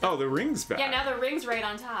hilarious because oh, the ring's back. Yeah, now the ring's right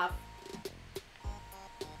on top.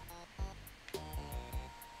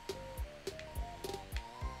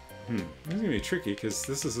 This is gonna be tricky because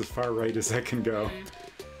this is as far right as I can go.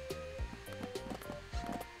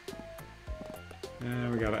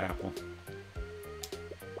 And we got an apple.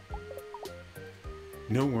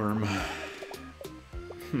 No worm.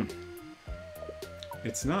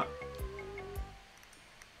 It's not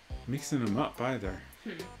mixing them up either.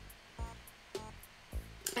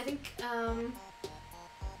 I think,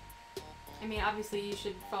 I mean, obviously you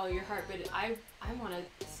should follow your heart, but I want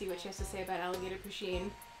to see what she has to say about Alligator Pusheen.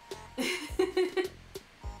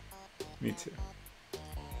 Me too.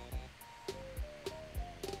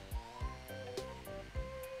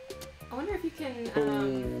 I wonder if you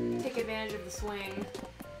can take advantage of the swing.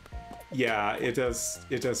 Yeah, it does.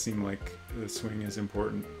 It does seem like the swing is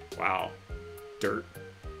important. Wow, dirt.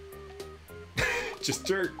 Just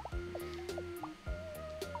dirt.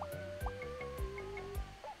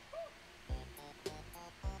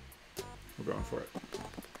 We're going for it.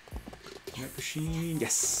 Machine,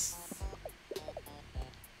 yes.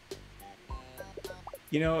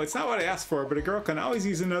 You know, it's not what I asked for, but a girl can always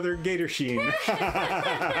use another gator sheen.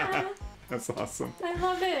 That's awesome. I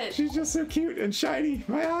love it. She's just so cute and shiny.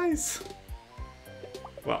 My eyes.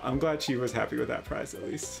 Well, I'm glad she was happy with that prize at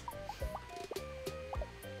least.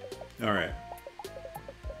 All right.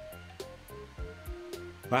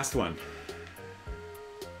 Last one.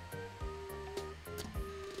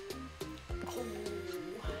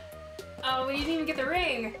 Oh, we didn't even get the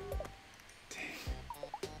ring.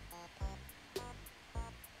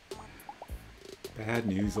 Bad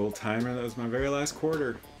news, old timer. That was my very last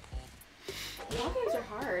quarter. All games are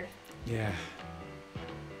hard. Yeah.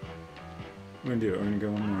 I'm gonna do it. We're gonna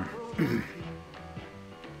go one more.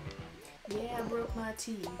 Yeah, I broke my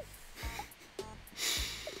teeth.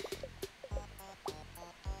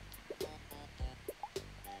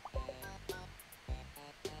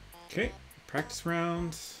 Okay, practice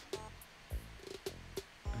round.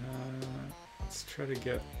 Let's try to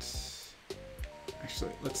get...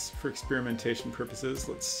 Actually, let's, for experimentation purposes,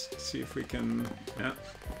 let's see if we can... Yeah.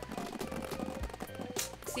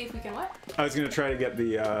 See if we can what? I was going to try to get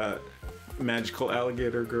the magical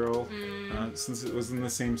alligator girl, since it was in the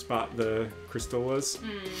same spot the crystal was.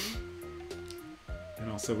 And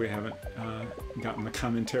also we haven't gotten the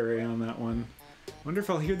commentary on that one. Wonder if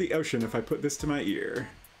I'll hear the ocean if I put this to my ear.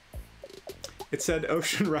 It said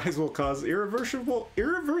ocean rise will cause irreversible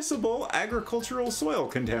agricultural soil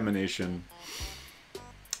contamination.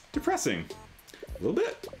 Depressing. A little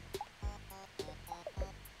bit.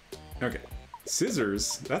 Okay.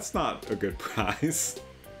 Scissors? That's not a good prize.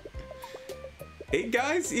 Hey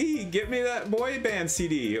guys, get me that boy band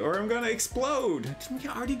CD or I'm gonna explode. Didn't we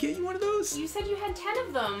already get you one of those? You said you had 10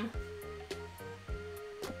 of them.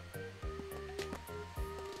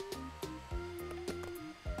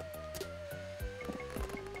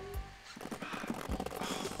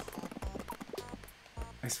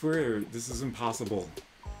 I swear, this is impossible.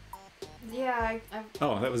 Yeah,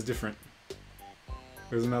 Oh, that was different.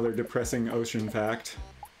 There's another depressing ocean fact.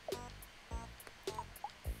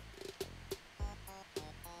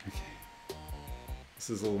 Okay. This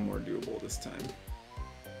is a little more doable this time.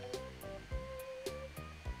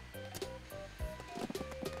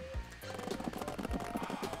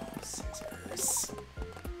 Oh, scissors.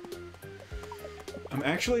 I'm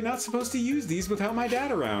actually not supposed to use these without my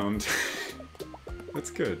dad around. That's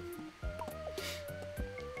good.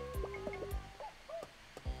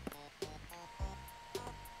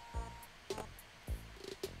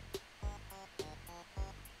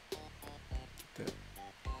 That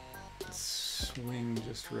swing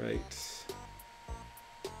just right.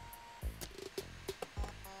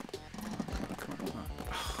 Come on.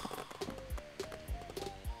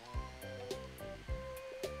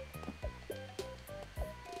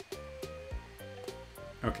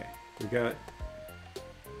 Okay, we got...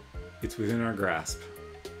 It's within our grasp.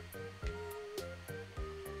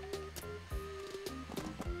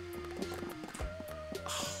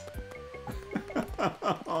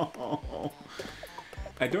 Oh.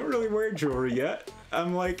 I don't really wear jewelry yet.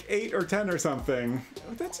 I'm like 8 or 10 or something.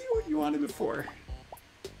 Oh, that's what you wanted before.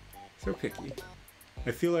 So picky.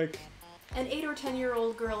 I feel like... An 8 or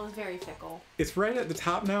 10-year-old girl is very fickle. It's right at the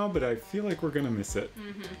top now, but I feel like we're gonna miss it.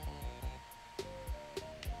 Mm-hmm.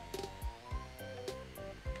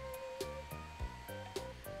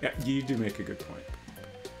 Yeah, you do make a good point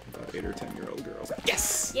about 8 or 10-year-old girls.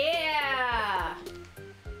 Yes! Yeah!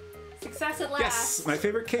 Success at last. Yes! My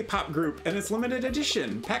favorite K-pop group, and it's limited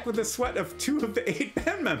edition, packed with the sweat of 2 of the 8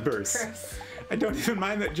 band members. Gross. I don't even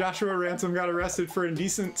mind that Joshua Ransom got arrested for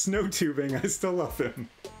indecent snow tubing. I still love him.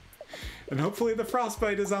 And hopefully the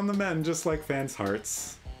frostbite is on the mend, just like fans'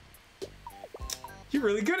 hearts. You're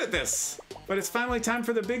really good at this! But it's finally time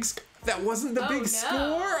for the big That wasn't the big score?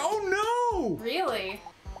 Oh no! Really?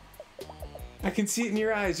 I can see it in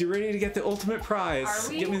your eyes. You're ready to get the ultimate prize. Are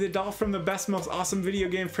we? Get me the doll from the best, most awesome video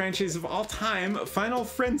game franchise of all time, Final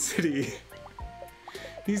Frenzy.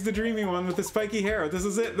 He's the dreamy one with the spiky hair. This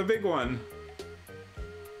is it, the big one.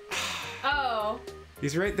 Oh.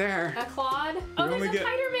 He's right there. A Claude? Oh, there's only a get-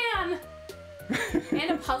 Spider-Man!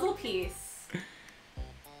 And a puzzle piece.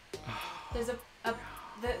 There's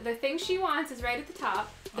the thing she wants is right at the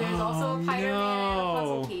top. There's also a Pyro Man and a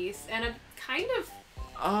puzzle piece and a kind of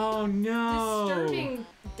disturbing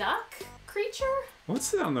duck creature.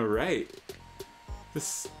 What's it on the right?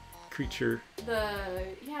 This creature. I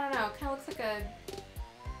don't know. Kind of looks like a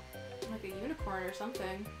unicorn or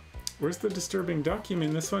something. Where's the disturbing duck? You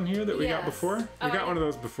mean this one here that we got before? We got one of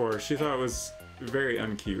those before. She thought it was very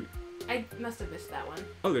uncute. I must have missed that one.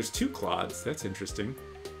 Oh, there's 2 Claudes. That's interesting.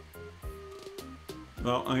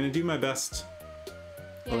 Well, I'm gonna do my best.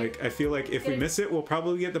 Yeah. Like, I feel like if we miss it, we'll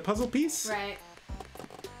probably get the puzzle piece. Right.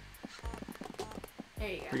 There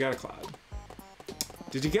you go. We got a Claude.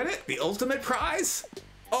 Did you get it? The ultimate prize?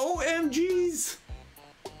 OMGs!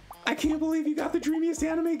 I can't believe you got the dreamiest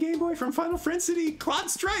anime Game Boy from Final Fantasy, Claude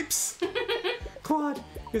Stripes! Claude,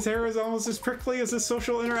 his hair is almost as prickly as his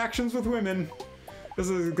social interactions with women. This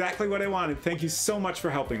is exactly what I wanted. Thank you so much for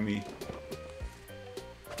helping me.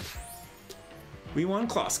 We won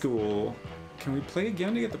Claw School. Can we play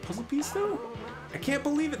again to get the puzzle piece, though? I can't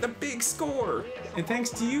believe it, the big score! And thanks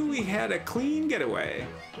to you, we had a clean getaway.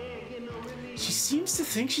 She seems to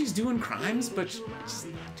think she's doing crimes, but she's not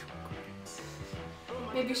doing crimes.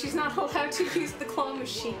 Maybe she's not allowed to use the claw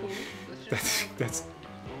machine. That's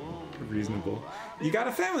reasonable. You got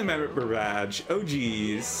a family member badge. Oh,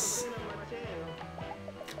 geez.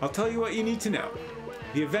 I'll tell you what you need to know.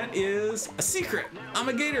 The event is a secret. I'm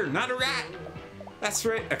a gator, not a rat. That's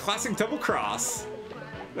right, a classic double cross.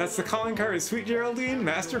 That's the calling card of Sweet Geraldine,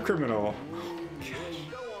 Master Criminal. Oh, gosh.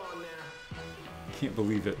 Can't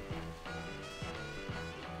believe it.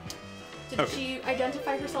 Did she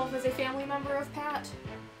identify herself as a family member of Pat?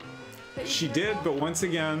 She did, but once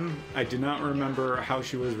again, I do not remember how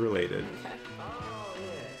she was related. Okay.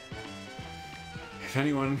 If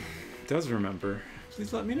anyone does remember,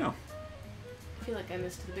 please let me know. I feel like I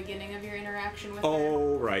missed the beginning of your interaction with her.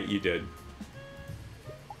 Oh, right, you did.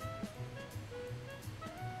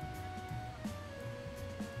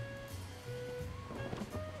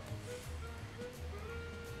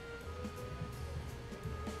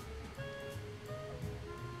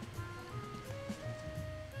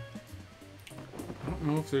 I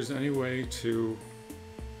don't know if there's any way to...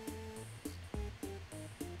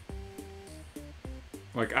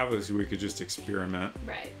 Like, obviously we could just experiment.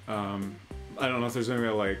 Right. I don't know if there's any way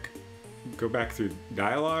to, like, go back through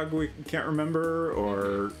dialogue we can't remember,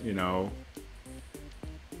 or, you know,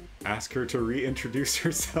 ask her to reintroduce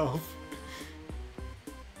herself.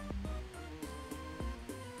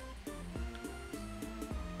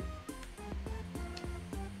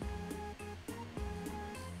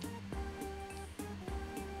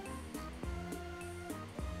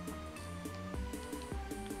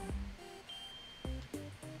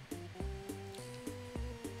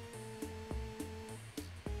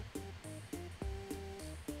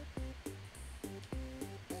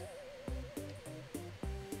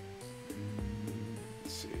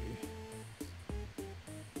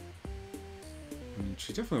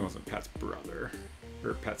 She definitely wasn't Pat's brother.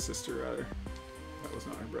 Or Pat's sister, rather. That was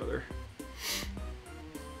not her brother.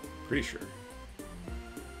 Pretty sure.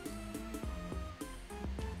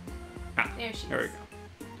 Ah, there we go.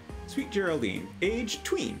 Sweet Geraldine. Age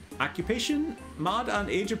tween. Occupation mod on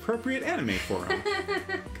age-appropriate anime forum.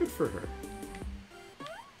 Good for her.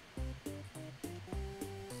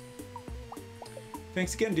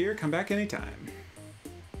 Thanks again, dear. Come back anytime.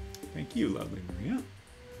 Thank you, lovely Maria.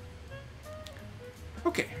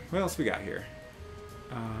 Okay, what else we got here?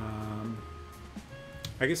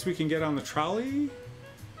 I guess we can get on the trolley?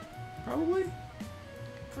 Probably?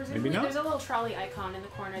 Presumably, Maybe not? there's a little trolley icon in the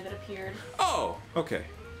corner that appeared. Oh, okay.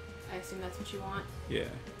 I assume that's what you want. Yeah.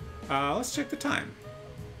 Let's check the time.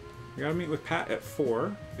 We gotta meet with Pat at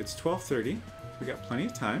 4. It's 12:30. We got plenty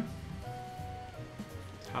of time.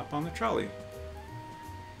 Let's hop on the trolley.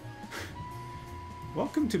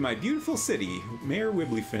 Welcome to my beautiful city, Mayor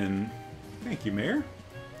Wibblyfin. Thank you, Mayor.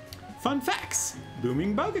 Fun facts.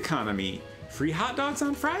 Booming bug economy. Free hot dogs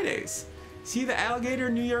on Fridays. See the Alligator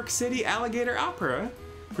New York City Alligator Opera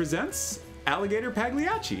presents Alligator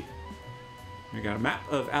Pagliacci. We got a map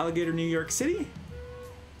of Alligator New York City.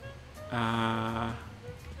 Where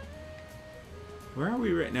are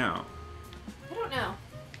we right now? I don't know.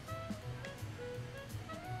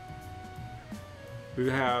 We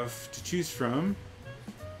have to choose from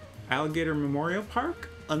Alligator Memorial Park,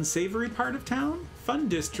 Unsavory Part of Town, Fun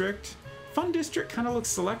District. Fun District kind of looks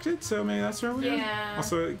selected, so maybe that's where we're Yeah.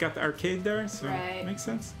 Also, got the arcade there, so Right. makes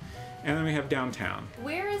sense. And then we have downtown.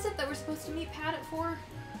 Where is it that we're supposed to meet Pat at 4?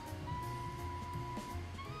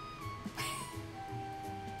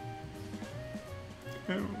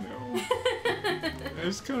 don't know. I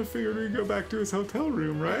just kind of figured we'd go back to his hotel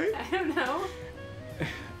room, right? I don't know.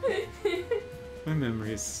 My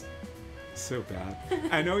memory is so bad.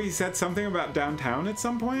 I know he said something about downtown at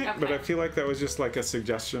some point, but I feel like that was just like a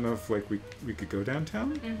suggestion of like we could go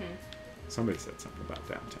downtown. Mm-hmm. Somebody said something about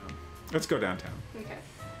downtown. Let's go downtown. Okay.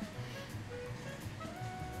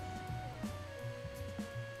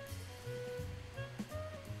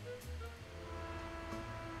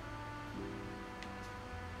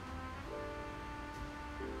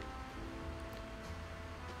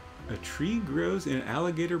 A tree grows in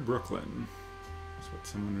Alligator, Brooklyn. That's what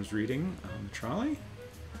someone was reading on the trolley.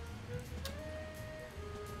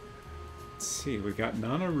 Let's see, we got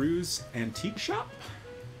Nana Rue's Antique Shop.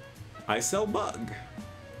 I sell bug.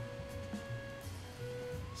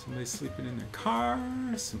 Somebody sleeping in their car.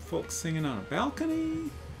 Some folks singing on a balcony.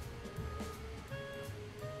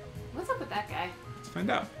 What's up with that guy? Let's find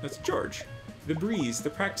out. That's George. The Breeze, the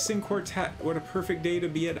practicing quartet. What a perfect day to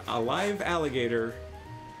be at a live alligator.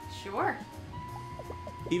 Sure.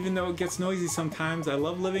 Even though it gets noisy sometimes, I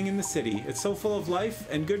love living in the city. It's so full of life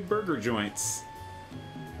and good burger joints.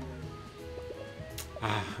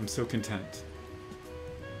 Ah, I'm so content.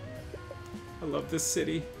 I love this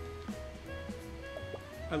city.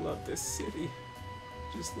 I love this city.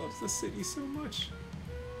 Just loves the city so much.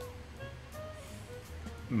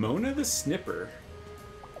 Mona the Snipper.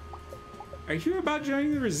 Are you here about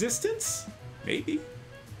joining the resistance? Maybe.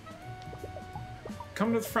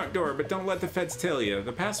 Come to the front door, but don't let the feds tell you.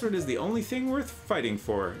 The password is the only thing worth fighting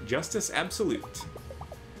for. Justice Absolute.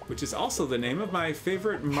 Which is also the name of my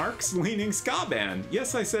favorite Marx-leaning ska band.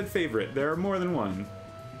 Yes, I said favorite. There are more than one.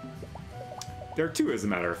 There are two, as a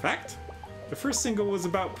matter of fact. The first single was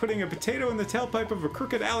about putting a potato in the tailpipe of a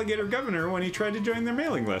crooked alligator governor when he tried to join their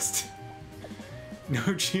mailing list. No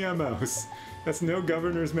GMOs. That's no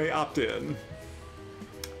governors may opt in.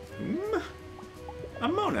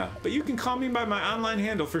 I'm Mona, but you can call me by my online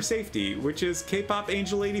handle for safety, which is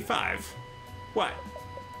KpopAngel85. What?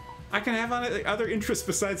 I can have other interests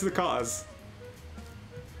besides the cause.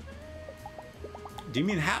 Do you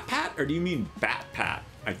mean Hat Pat, or do you mean Bat Pat?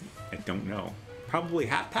 I don't know. Probably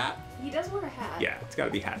Hat Pat? He does wear a hat. Yeah, it's gotta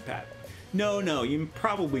be Hat Pat. No, you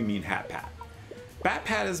probably mean Hat Pat. Bat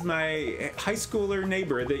Pat is my high schooler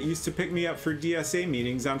neighbor that used to pick me up for DSA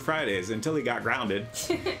meetings on Fridays until he got grounded.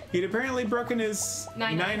 He'd apparently broken his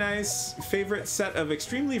Nine-Eye's favorite set of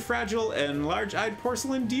extremely fragile and large-eyed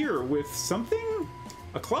porcelain deer with something?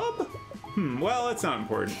 A club? Well, it's not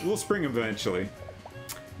important. We'll spring him eventually.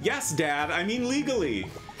 Yes, Dad, I mean legally.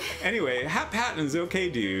 Anyway, Hat Patton's okay,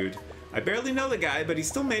 dude. I barely know the guy, but he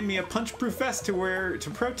still made me a punch-proof vest to wear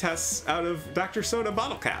to protests out of Dr. Soda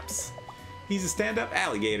bottle caps. He's a stand-up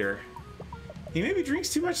alligator. He maybe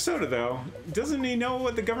drinks too much soda, though. Doesn't he know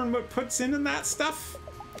what the government puts in that stuff?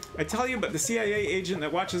 I tell you, but the CIA agent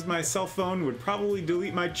that watches my cell phone would probably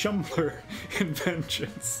delete my Chumbler in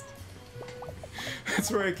vengeance.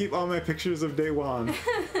 That's where I keep all my pictures of Day One.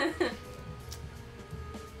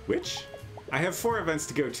 Which? I have 4 events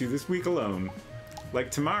to go to this week alone.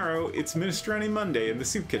 Like tomorrow, it's Minestrone Monday in the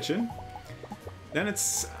soup kitchen. Then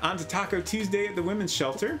it's on to Taco Tuesday at the women's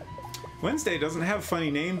shelter. Wednesday doesn't have a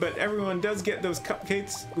funny name, but everyone does get those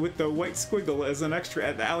cupcakes with the white squiggle as an extra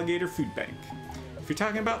at the Alligator Food Bank. If you're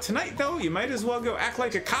talking about tonight, though, you might as well go act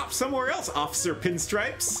like a cop somewhere else, Officer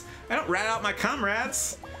Pinstripes. I don't rat out my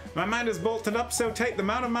comrades. My mind is bolted up so tight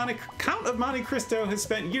the Count of Monte Cristo has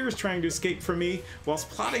spent years trying to escape from me whilst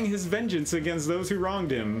plotting his vengeance against those who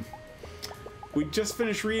wronged him. We just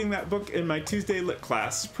finished reading that book in my Tuesday lit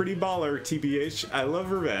class. Pretty baller, TBH. I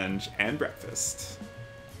love revenge and breakfast.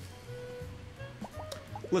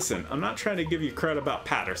 Listen, I'm not trying to give you credit about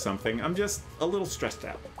Pat or something. I'm just a little stressed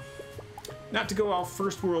out. Not to go all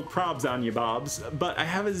first world probs on you, Bobs, but I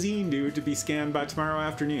have a zine due to be scanned by tomorrow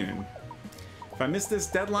afternoon. If I miss this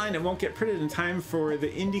deadline, it won't get printed in time for the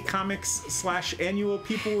Indie Comics / annual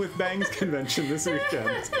People with Bangs convention this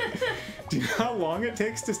weekend. Do you know how long it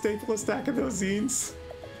takes to staple a stack of those zines?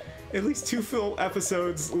 At least 2 full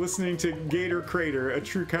episodes listening to Gator Crater, a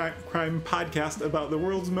true crime podcast about the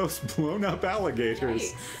world's most blown up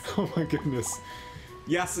alligators. Nice. Oh my goodness.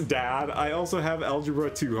 Yes, Dad, I also have Algebra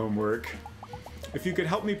 2 homework. If you could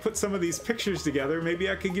help me put some of these pictures together, maybe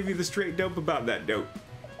I could give you the straight dope about that dope.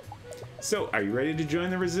 So, are you ready to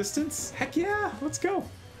join the resistance? Heck yeah, let's go.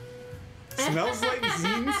 Smells like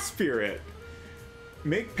zine spirit.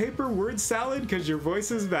 Make paper word salad because your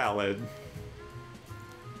voice is valid.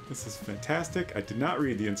 This is fantastic. I did not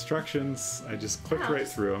read the instructions. I just clicked right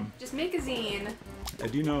through them. Just make a zine. I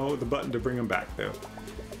do know the button to bring them back, though.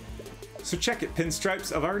 So check it,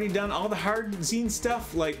 Pinstripes. I've already done all the hard zine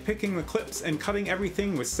stuff, like picking the clips and cutting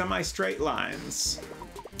everything with semi-straight lines.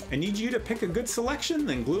 I need you to pick a good selection,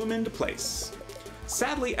 then glue them into place.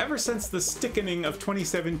 Sadly, ever since the stickening of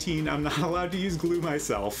 2017, I'm not allowed to use glue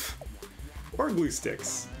myself. Or glue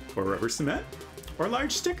sticks. Or rubber cement. Or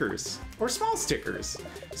large stickers. Or small stickers.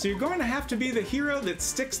 So you're going to have to be the hero that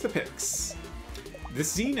sticks the pics.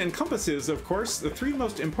 This zine encompasses, of course, the three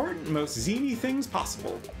most important, most zine-y things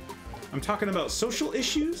possible. I'm talking about social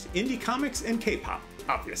issues, indie comics, and K-pop,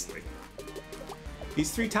 obviously.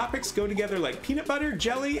 These three topics go together like peanut butter,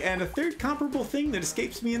 jelly, and a third comparable thing that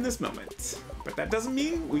escapes me in this moment. But that doesn't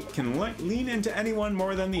mean we can lean into any one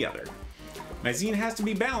more than the other. My zine has to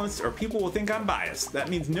be balanced or people will think I'm biased. That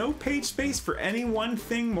means no page space for any one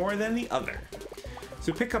thing more than the other.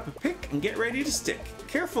 So pick up a pick and get ready to stick.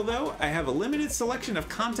 Careful though, I have a limited selection of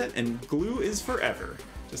content and glue is forever.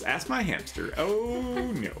 Just ask my hamster.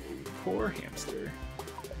 Oh no, poor hamster.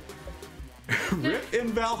 Rip in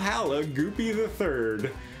Valhalla, Goopy the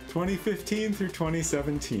Third, 2015 through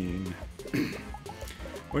 2017.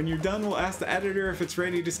 When you're done, we'll ask the editor if it's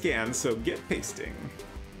ready to scan, so get pasting.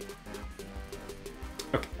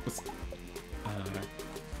 Okay, let's...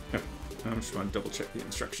 I just want to double check the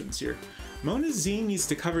instructions here. Mona's zine needs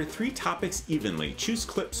to cover 3 topics evenly. Choose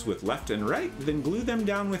clips with left and right, then glue them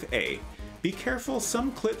down with A. Be careful,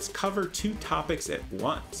 some clips cover 2 topics at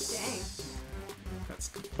once. Dang. That's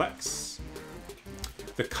complex.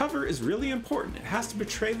 The cover is really important. It has to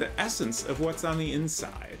portray the essence of what's on the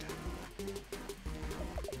inside.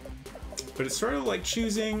 But it's sort of like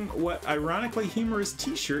choosing what ironically humorous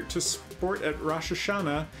t-shirt to sport at Rosh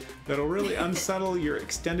Hashanah that'll really unsettle your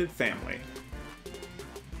extended family.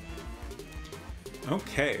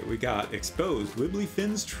 Okay, we got Exposed, Wibbly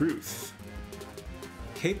Finn's Truth.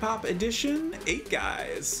 K-pop edition, 8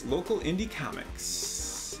 guys, local indie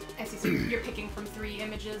comics. I see, so you're picking from 3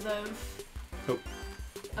 images of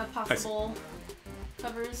possible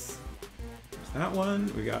covers. That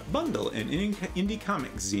one, we got Bundle, an indie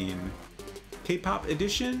comic zine. K-pop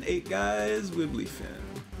edition, 8 guys, Wibbly Finn.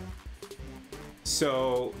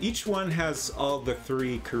 So each one has all the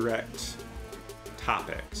 3 correct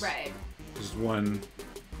topics. Right. Just one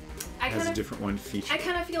has a different one featured. I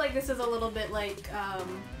kind of feel like this is a little bit like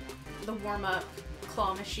the warm-up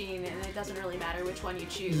claw machine, and it doesn't really matter which one you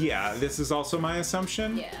choose. Yeah, this is also my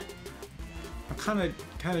assumption. Yeah. I'm kind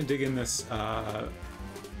of digging this. Well,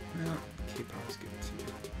 K-pop's good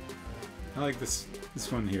too. I like this. This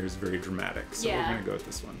one here is very dramatic, so we're gonna go with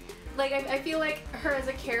this one. Like I feel like her as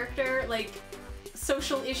a character, like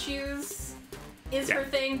social issues is her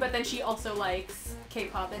thing, but then she also likes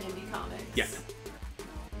K-pop and indie comics. Yeah.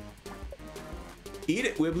 Eat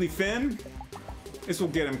it, Wibbly Finn. This will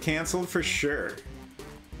get him canceled for sure.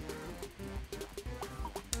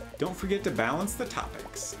 Don't forget to balance the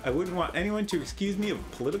topics. I wouldn't want anyone to accuse me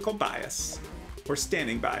of political bias or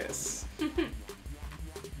standing bias.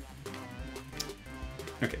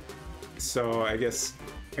 Okay, so I guess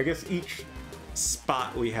each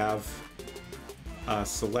spot we have a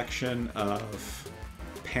selection of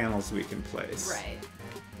panels we can place. Right.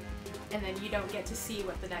 And then you don't get to see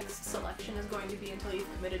what the next selection is going to be until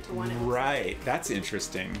you've committed to one. Right, that's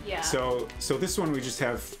interesting. Yeah. So this one we just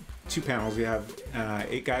have 2 panels. We have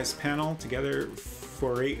 8 guys panel together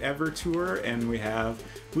for 8 Ever tour, and we have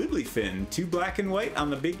Wibbly Finn, 2 black and white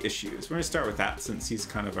on the big issues. We're gonna start with that since he's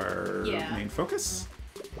kind of our main focus.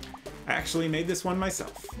 I actually made this one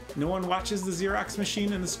myself. No one watches the Xerox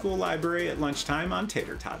machine in the school library at lunchtime on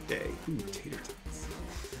Tater Tot Day. Ooh, tater tots.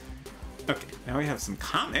 Okay, now we have some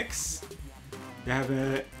comics. We have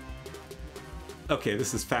a... Okay,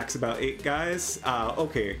 this is facts about 8 guys.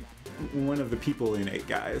 Okay, one of the people in 8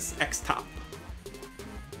 guys, X-Top.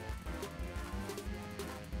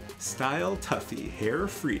 Style Tuffy, Hair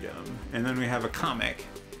Freedom. And then we have a comic.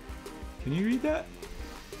 Can you read that?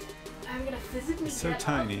 I'm gonna physically get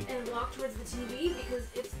tiny. Up and walk towards the TV because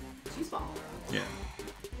it's too small. Yeah.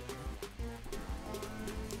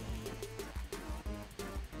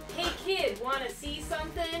 Hey kid, wanna see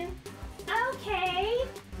something? Okay.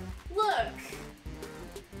 Look.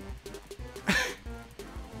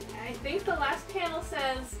 I think the last panel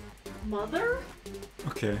says mother?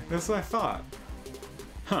 Okay, that's what I thought.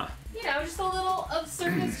 Huh. You know, just a little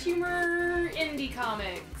absurdist humor indie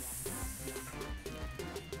comics.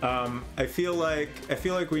 I feel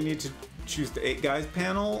like we need to choose the 8 guys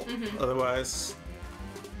panel. Otherwise,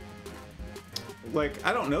 like,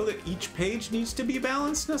 I don't know that each page needs to be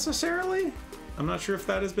balanced necessarily. I'm not sure if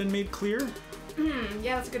that has been made clear.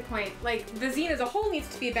 Yeah, that's a good point. Like, the zine as a whole needs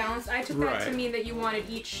to be balanced. I took that to mean that you wanted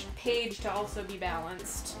each page to also be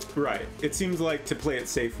balanced. Right. It seems like to play it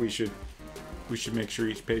safe, we should we should make sure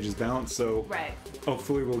each page is balanced, so Right.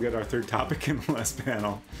 hopefully we'll get our third topic in the last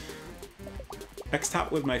panel.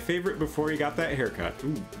 X-Top was my favorite before he got that haircut.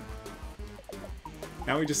 Ooh.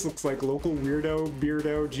 Now he just looks like local weirdo,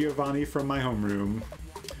 beardo Giovanni from my homeroom.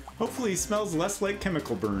 Hopefully he smells less like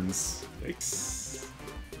chemical burns. Yikes.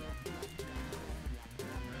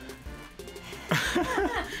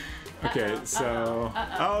 Okay, so...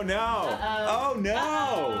 Oh no! Oh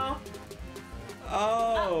no!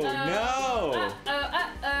 Oh no!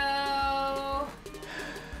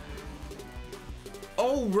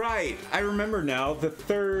 Oh right! I remember now. The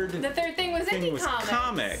third thing was indie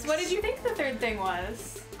comics. What did you think the third thing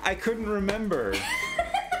was? I couldn't remember.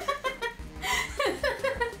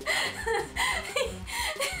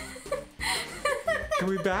 Can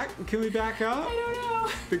we back up? I don't know.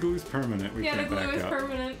 The glue's permanent. We Yeah, the can't glue back is up.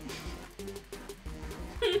 permanent.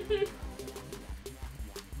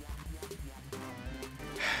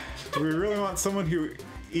 Do we really want someone who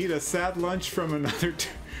eat a sad lunch from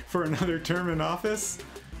for another term in office?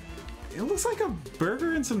 It looks like a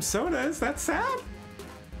burger and some soda. Is that sad?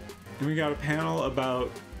 And we got a panel about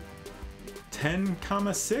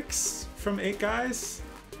 10,6 from 8 guys.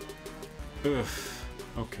 Ugh.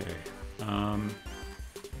 Okay.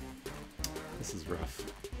 This is rough.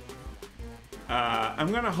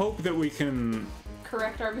 I'm gonna hope that we can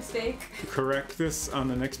Correct our mistake. correct this on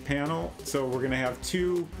the next panel. So we're gonna have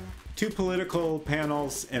two political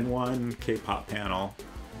panels and one K-pop panel.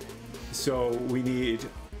 So we're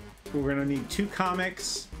gonna need 2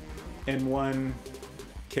 comics and 1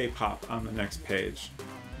 K-pop on the next page.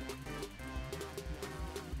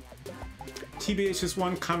 TBH, this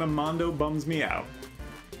one kind of mondo bums me out.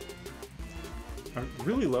 I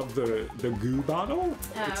really love the goo bottle.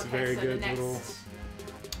 It's Okay, very so good the next, little.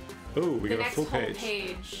 Oh, we the got a next full whole page.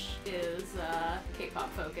 page is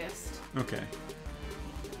K-pop focused. Okay.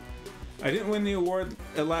 I didn't win the award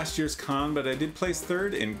at last year's con, but I did place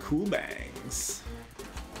 3rd in Cool Bangs.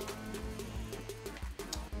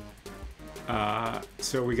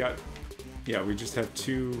 So we got, yeah, we just have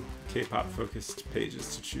 2 K-pop focused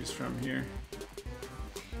pages to choose from here.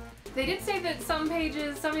 They did say that some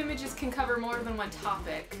images can cover more than one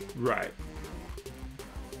topic. Right.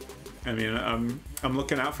 I mean, I'm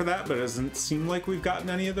looking out for that, but it doesn't seem like we've gotten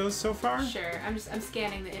any of those so far. Sure, I'm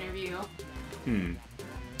scanning the interview.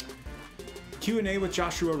 Q&A with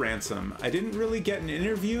Joshua Ransom. I didn't really get an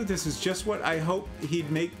interview. This is just what I hope he'd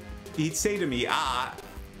say to me.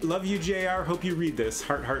 Love you, JR. Hope you read this.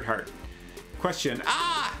 Heart, heart, heart. Question.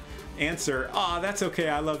 Answer. That's okay.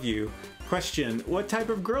 I love you. Question. What type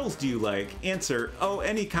of girls do you like? Answer. Oh,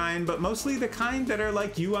 any kind, but mostly the kind that are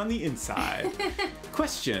like you on the inside.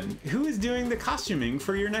 Question. Who is doing the costuming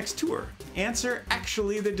for your next tour? Answer.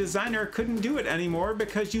 Actually, the designer couldn't do it anymore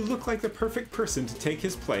because you look like the perfect person to take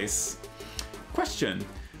his place. Question.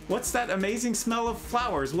 What's that amazing smell of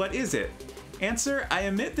flowers? What is it? Answer. I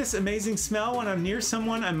emit this amazing smell when I'm near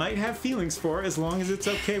someone I might have feelings for, as long as it's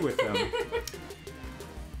okay with them.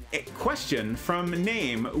 Question from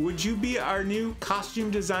Name. Would you be our new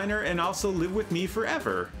costume designer and also live with me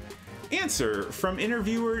forever? Answer from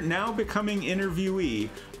Interviewer, now becoming interviewee.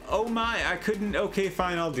 Oh my, I couldn't. Okay,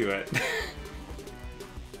 fine, I'll do it.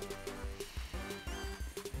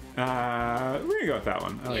 We're gonna go with that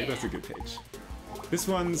one. Oh, yeah, that's a good page. This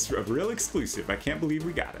one's a real exclusive. I can't believe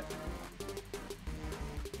we got it.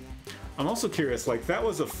 I'm also curious, like, that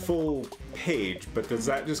was a full page, but does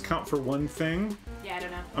that just count for one thing? Yeah, I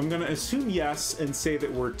don't know. I'm gonna assume yes and say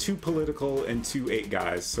that we're 2 political and 2 8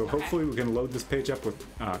 guys. So hopefully we can load this page up with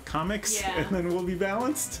comics, and then we'll be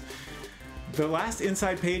balanced. The last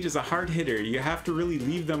inside page is a hard hitter. You have to really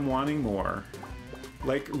leave them wanting more.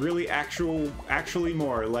 Like, really actually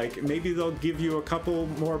more. Like, maybe they'll give you a couple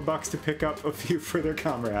more bucks to pick up a few for their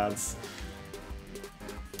comrades.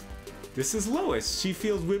 This is Lois. She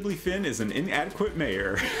feels Wibbly Finn is an inadequate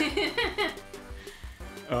mayor.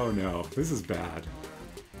 Oh no, this is bad.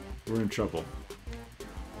 We're in trouble.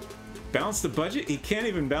 Balance the budget? He can't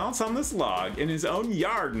even balance on this log. In his own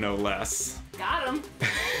yard, no less. Got him.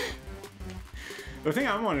 The thing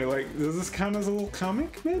I'm wondering, like, does this count as a little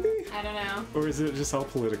comic, maybe? I don't know. Or is it just all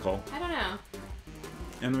political? I don't know.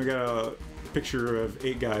 And we got a picture of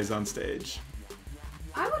 8 guys on stage.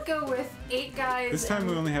 I would go with 8 guys. This time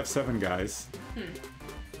we only have 7 guys.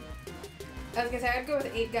 I was gonna say, I'd go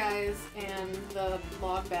with 8 guys and the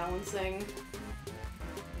log balancing.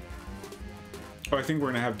 Oh, I think we're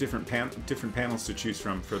gonna have different panels to choose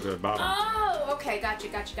from for the bottom. Oh, okay,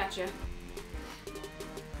 gotcha.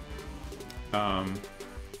 I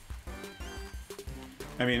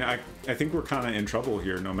mean, I think we're kind of in trouble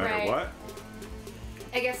here no matter what.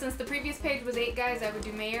 I guess since the previous page was 8 guys, I would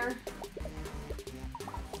do mayor.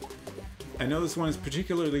 I know this one is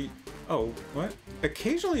particularly... Oh, what?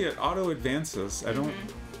 Occasionally it auto-advances. I don't...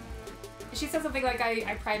 She said something like,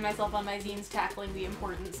 I pride myself on my zines tackling the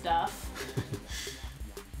important stuff.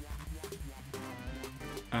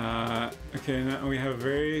 Okay, now we have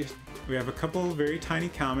a couple very tiny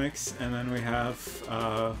comics, and then we have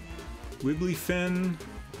Wibbly Finn,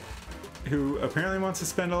 who apparently wants to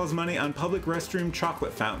spend all his money on public restroom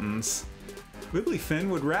chocolate fountains. Wibbly Finn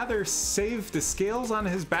would rather save the scales on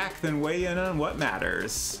his back than weigh in on what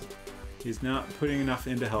matters. He's not putting enough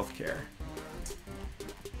into healthcare.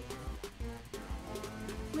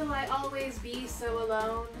 Will I always be so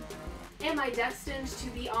alone? Am I destined to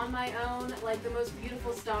be on my own, like the most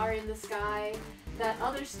beautiful star in the sky, that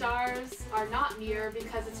other stars are not near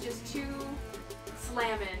because it's just too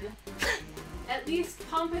slammin'? At least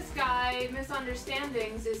Pompous Guy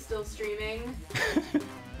Misunderstandings is still streaming.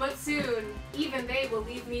 But soon, even they will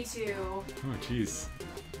leave me too. Oh, jeez.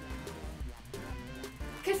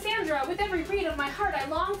 Cassandra, with every beat of my heart I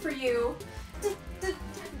long for you.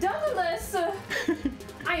 Douglas!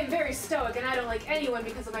 I am very stoic and I don't like anyone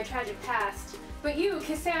because of my tragic past. But you,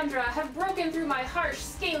 Cassandra, have broken through my harsh,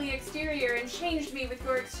 scaly exterior and changed me with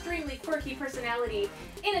your extremely quirky personality,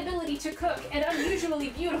 inability to cook, and unusually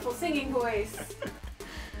beautiful singing voice.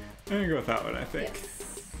 I'm gonna go with that one, I think.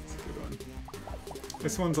 Yes. That's a good one.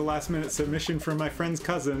 This one's a last-minute submission from my friend's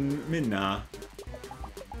cousin, Minna.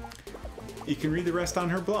 You can read the rest on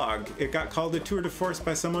her blog. It got called a tour de force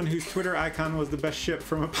by someone whose Twitter icon was the best ship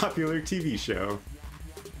from a popular TV show.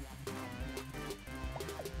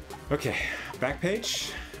 Okay, back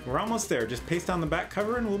page. We're almost there. Just paste on the back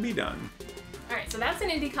cover and we'll be done. Alright, so that's an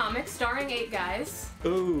indie comic starring 8 guys.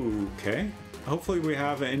 Okay. Hopefully we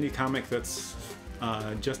have an indie comic that's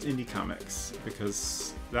just indie comics,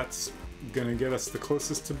 because that's gonna get us the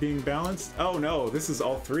closest to being balanced. Oh no, this is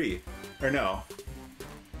all 3. Or no.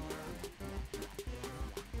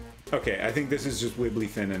 Okay, I think this is just Wibbly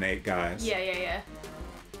Finn and 8 guys. Yeah.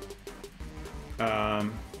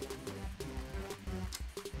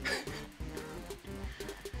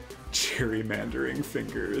 Gerrymandering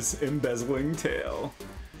fingers, embezzling tail.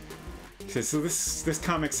 Okay, so this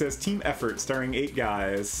comic says team effort starring 8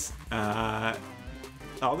 guys.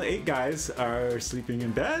 All the 8 guys are sleeping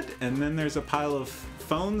in bed, and then there's a pile of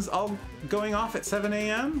phones all going off at 7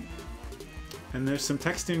 a.m. And there's some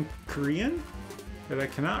text in Korean that I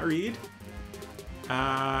cannot read.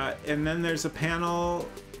 And then there's a panel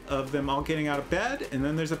of them all getting out of bed, and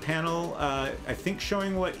then there's a panel, I think,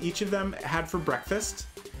 showing what each of them had for breakfast,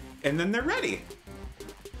 and then they're ready.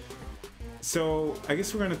 So I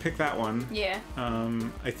guess we're gonna pick that one. Yeah.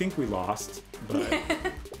 I think we lost, but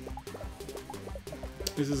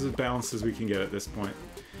this is as balanced as we can get at this point.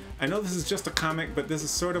 I know this is just a comic, but this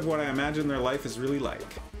is sort of what I imagine their life is really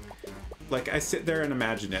like. Like, I sit there and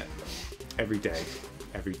imagine it every day.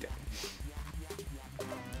 Every day.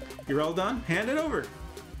 You're all done? Hand it over.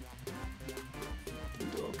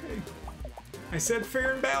 Okay. I said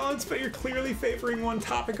fair and balanced, but you're clearly favoring one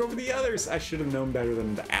topic over the others. I should have known better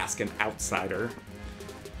than to ask an outsider.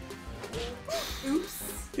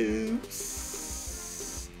 Oops.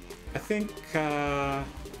 I think we'll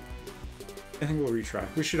retry.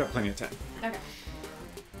 We should have plenty of time.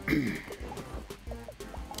 Okay.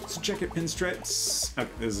 So check it, pinstripes. Okay,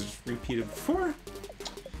 this is repeated before.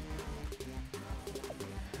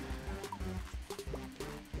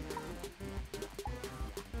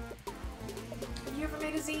 Have you ever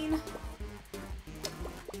made a zine?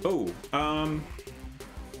 Oh,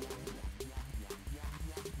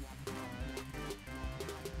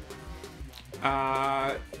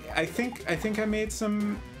 I think I made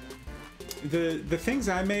some. The things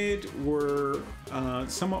I made were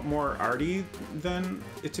somewhat more arty than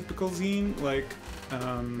a typical zine. Like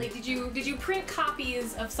did you print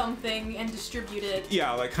copies of something and distribute it?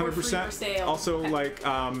 Yeah, like 100%. Also, okay. like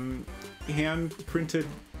hand printed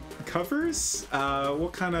covers.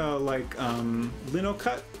 What kind of like lino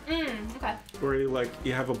cut? Okay. Where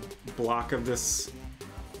you have a block of this.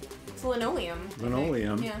 It's linoleum.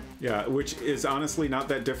 Linoleum. Yeah. Yeah, which is honestly not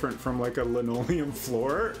that different from like a linoleum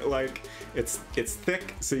floor. Like it's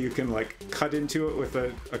thick, so you can like cut into it with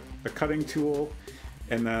a cutting tool,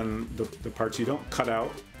 and then the parts you don't cut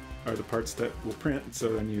out are the parts that will print.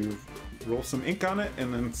 So then you roll some ink on it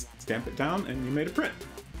and then stamp it down, and you made a print.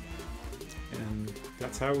 And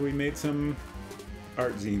that's how we made some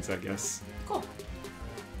art zines, I guess. Cool.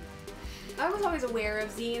 I was always aware of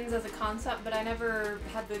zines as a concept, but I never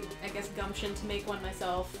had the, I guess, gumption to make one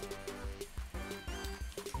myself.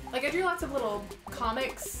 Like, I drew lots of little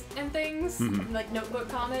comics and things, like notebook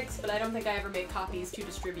comics, but I don't think I ever made copies to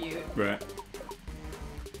distribute. Right.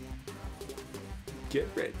 Get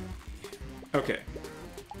ready. Okay.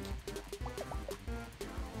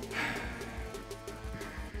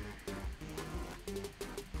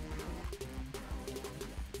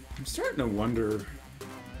 I'm starting to wonder,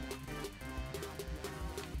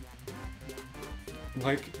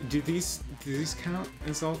 like, do these count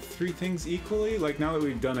as all three things equally? Like, now that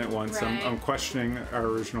we've done it once, Right. I'm questioning our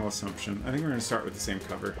original assumption. I think we're going to start with the same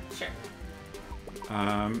cover. Sure.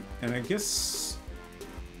 And I guess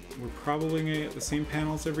we're probably going to get the same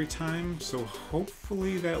panels every time, so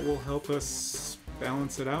hopefully that will help us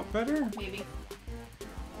balance it out better. Maybe.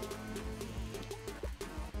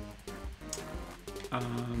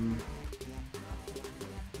 I'm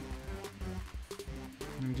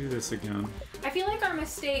gonna do this again. I feel like our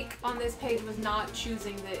mistake on this page was not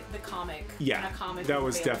choosing the comic. Yeah, when a comic that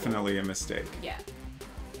was available. definitely a mistake. Yeah.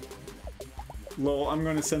 Lol, I'm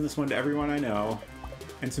going to send this one to everyone I know,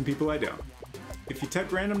 and some people I don't. If you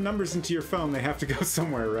type random numbers into your phone, they have to go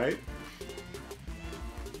somewhere, right?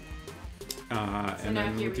 And now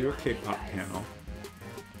then here we'll we do a are, K-pop guys. panel.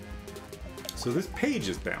 So this page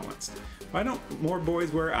is balanced. Why don't more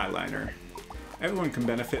boys wear eyeliner? Everyone can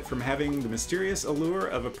benefit from having the mysterious allure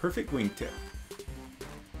of a perfect wingtip.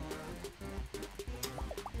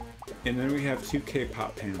 And then we have two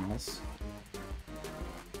K-pop panels.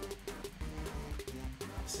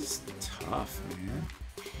 This is tough, man.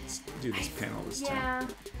 Let's do this panel this time.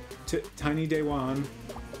 Yeah. Tiny Day One.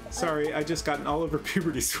 Sorry, I just got an all over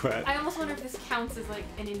puberty sweat. I almost wonder if this counts as like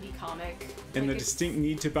an indie comic. And the Like, it's- distinct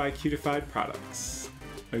need to buy cutified products.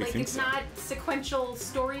 Oh, you Like, think it's so? not sequential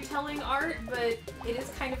storytelling art, but it is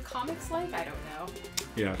kind of comics-like. I don't know.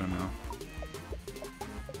 Yeah, I don't know.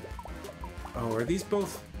 Oh, are these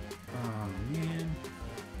both? Oh, man.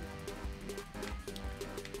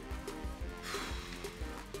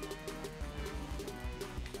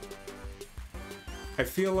 I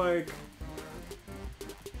feel like...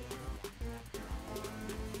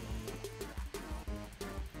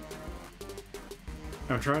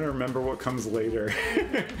 I'm trying to remember what comes later.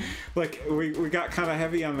 Like, we got kind of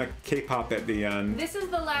heavy on the K-pop at the end. This is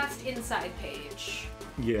the last inside page.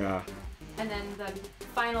 Yeah. And then the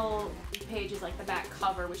final page is like the back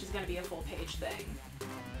cover, which is going to be a full page thing.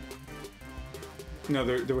 No,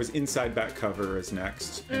 there was inside back cover is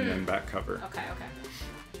next, and then back cover. Okay, okay.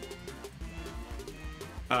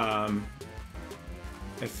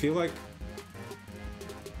 I feel like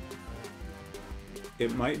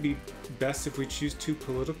it might be best if we choose two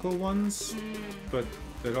political ones, but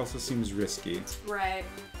that also seems risky. Right.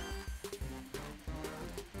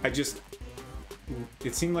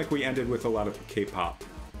 It seemed like we ended with a lot of K-pop.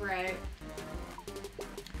 Right.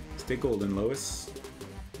 Stay golden, Lois.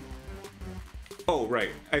 Oh, right.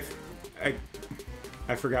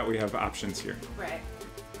 I forgot we have options here. Right.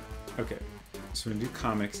 Okay, so we're gonna do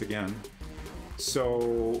comics again.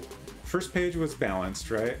 So, first page was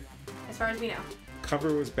balanced, right? As far as we know.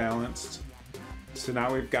 Cover was balanced. So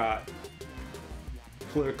now we've got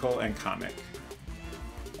political and comic.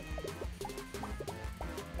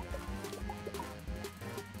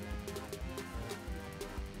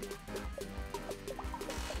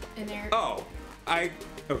 And there. Oh,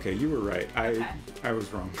 okay, you were right. Okay. I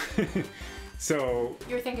was wrong. So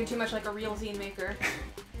You were thinking too much like a real zine maker.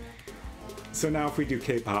 so now if we do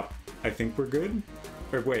K-pop, I think we're good.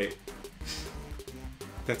 Or wait,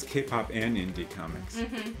 that's K-pop and indie comics.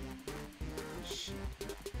 Mm-hmm.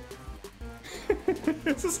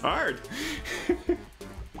 This is hard.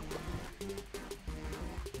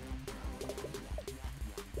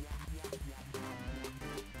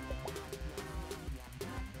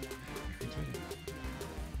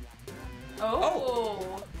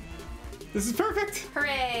 Oh! This is perfect.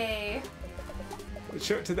 Hooray! Let's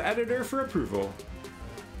show it to the editor for approval.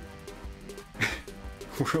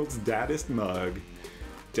 World's daddest mug.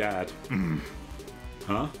 Dad.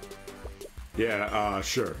 Huh? Yeah,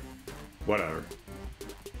 sure. Whatever.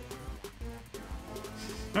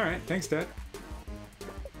 Alright, thanks, Dad.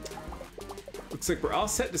 Looks like we're all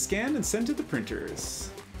set to scan and send to the printers.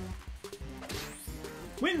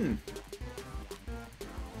 Win!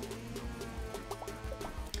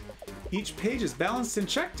 Each page is balanced and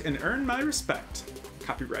checked and earn my respect.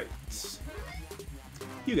 Copyright.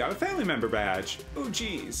 You got a family member badge. Oh,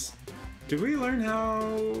 geez. Did we learn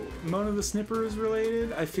how Mona the Snipper is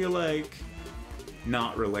related? I feel like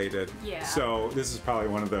not related. Yeah. So this is probably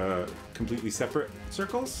one of the completely separate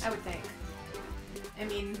circles. I would think. I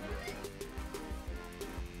mean,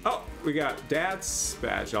 Oh, we got Dad's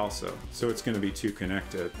badge also. So it's going to be two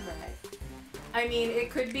connected. right. I mean, it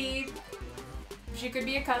could be. She could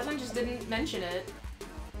be a cousin, just didn't mention it.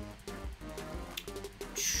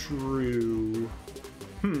 True.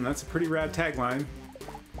 That's a pretty rad tagline.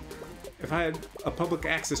 if I had a public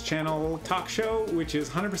access channel talk show, which is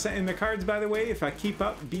 100% in the cards, by the way, if I keep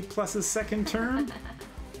up B+'s second term,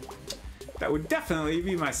 that would definitely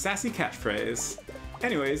be my sassy catchphrase.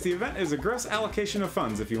 Anyways, the event is a gross allocation of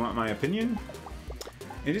funds, if you want my opinion.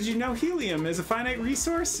 And did you know helium is a finite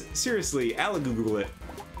resource? Seriously, Google it.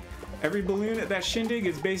 Every balloon at that shindig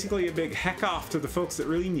is basically a big heck off to the folks that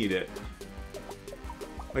really need it.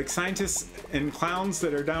 Like scientists and clowns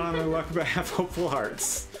that are down on their luck but have hopeful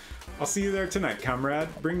hearts. I'll see you there tonight, comrade.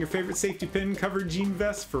 Bring your favorite safety pin covered jean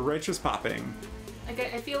vest for righteous popping.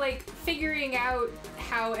 I feel like figuring out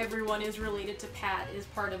how everyone is related to Pat is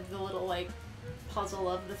part of the little, like, puzzle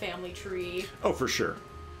of the family tree. Oh, for sure.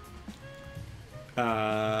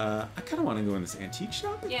 I kind of want to go in this antique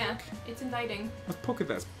shop. Yeah, it's inviting. Let's poke at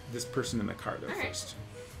this person in the car though first.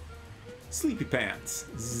 Sleepy pants.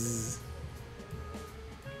 Zzz.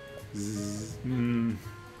 Zzz.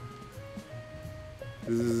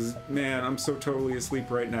 Zzz. Man, I'm so totally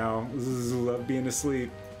asleep right now. Zzz. Love being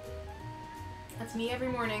asleep. That's me every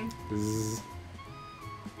morning. Zzz.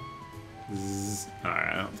 Zzz.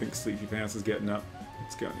 Alright, I don't think Sleepy Pants is getting up.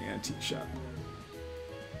 Let's go in the antique shop.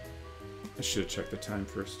 I should have checked the time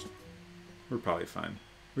first. We're probably fine.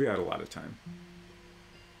 We got a lot of time.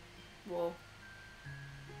 Whoa.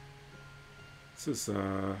 This is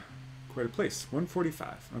quite a place.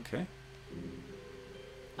 1:45. Okay.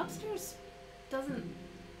 Upstairs doesn't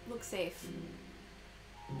look safe.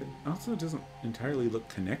 It also doesn't entirely look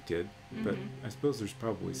connected, but I suppose there's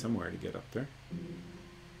probably somewhere to get up there.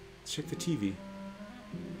 Let's check the TV.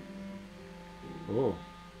 Oh,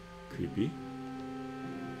 creepy.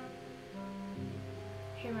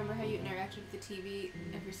 Hey, remember how you interacted with the TV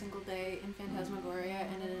every single day in Phantasmagoria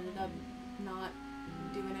and it ended up not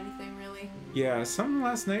doing anything really? Yeah, something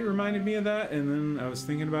last night reminded me of that, and then I was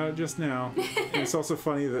thinking about it just now. And it's also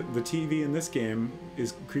funny that the TV in this game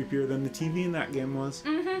is creepier than the TV in that game was.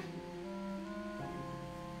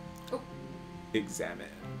 Oh. Examine.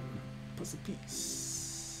 Puzzle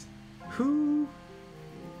piece. Who?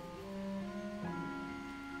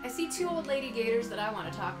 I see two old lady gators that I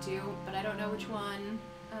want to talk to, but I don't know which one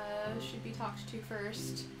should be talked to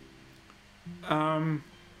first.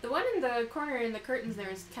 The one in the corner in the curtains there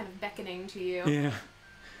is kind of beckoning to you. Yeah.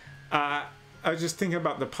 I was just thinking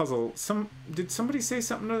about the puzzle. Did somebody say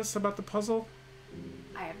something to us about the puzzle?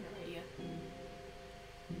 I have no idea.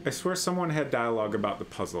 I swear someone had dialogue about the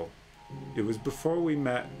puzzle. It was before we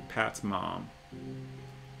met Pat's mom.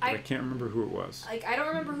 I can't remember who it was. Like, I don't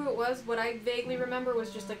remember who it was. What I vaguely remember was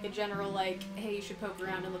just like a general, like, hey, you should poke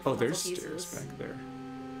around and look for puzzle pieces. Oh, there's stairs back there.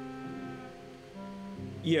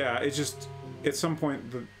 Yeah, it just... At some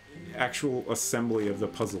point, the actual assembly of the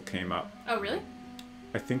puzzle came up. Oh, really?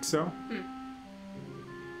 I think so. We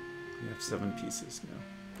have 7 pieces now.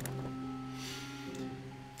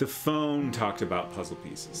 The phone talked about puzzle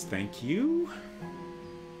pieces. Thank you.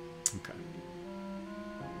 Okay.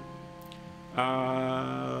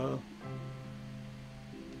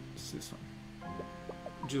 What's this one?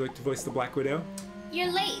 Would you like to voice the Black Widow?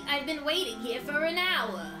 You're late. I've been waiting here for an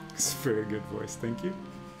hour. It's a very good voice. Thank you.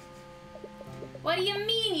 What do you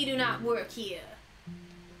mean you do not work here?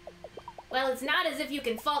 Well, it's not as if you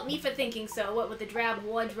can fault me for thinking so, what with the drab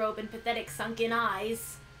wardrobe and pathetic sunken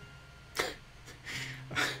eyes.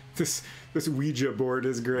 This Ouija board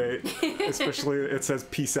is great. Especially it says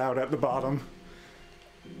peace out at the bottom.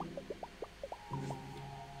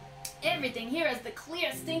 Everything here has the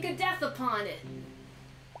clear stink of death upon it.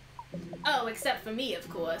 Oh, except for me, of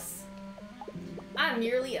course. I'm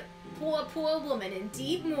merely a poor, poor woman in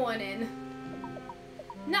deep mourning.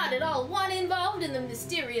 Not at all one involved in the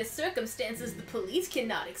mysterious circumstances the police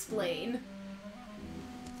cannot explain.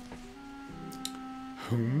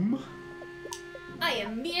 Whom? I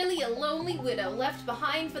am merely a lonely widow left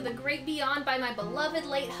behind for the great beyond by my beloved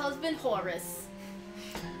late husband Horace.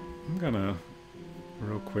 I'm gonna,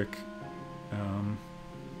 real quick,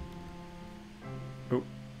 oh,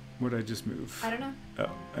 what'd I just move? I don't know.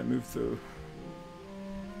 Oh, I moved the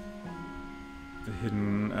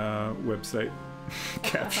hidden website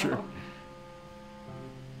capture. Oh.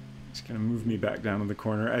 It's gonna move me back down in the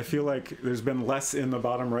corner. I feel like there's been less in the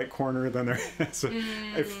bottom right corner than there has. So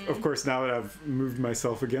of course, now that I've moved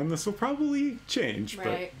myself again, this will probably change,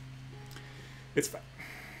 right. But it's fine.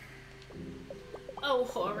 Oh,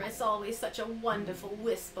 Horace, always such a wonderful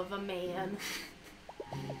wisp of a man.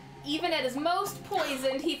 Even at his most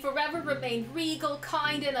poisoned, he forever remained regal,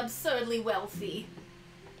 kind, and absurdly wealthy.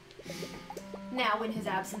 Now, in his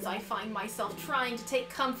absence, I find myself trying to take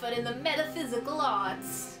comfort in the metaphysical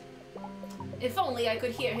arts. If only I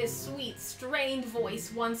could hear his sweet, strained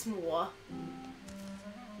voice once more.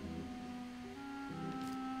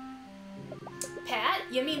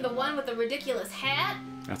 You mean the one with the ridiculous hat?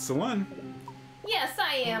 That's the one. Yes,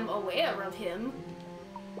 I am aware of him.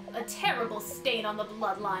 A terrible stain on the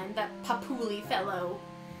bloodline, that Papuli fellow.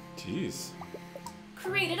 Jeez.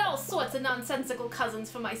 Created all sorts of nonsensical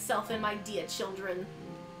cousins for myself and my dear children.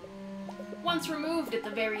 Once removed at the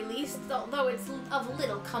very least, although it's of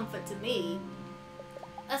little comfort to me.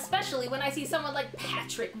 Especially when I see someone like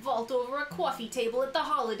Patrick vault over a coffee table at the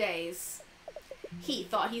holidays. He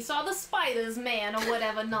thought he saw the Spiders Man or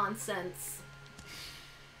whatever nonsense.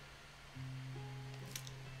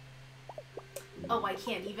 Oh, I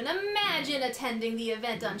can't even imagine attending the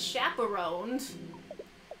event unchaperoned.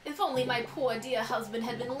 If only my poor dear husband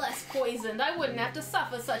had been less poisoned, I wouldn't have to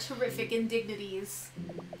suffer such horrific indignities.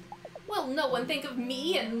 Will no one think of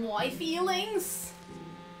me and my feelings?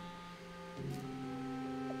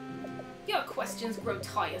 Your questions grow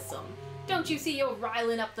tiresome. Don't you see you're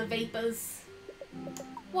riling up the vapors?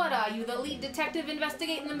 What are you, the lead detective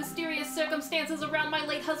investigating the mysterious circumstances around my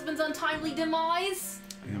late husband's untimely demise?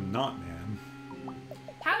 I am not, ma'am.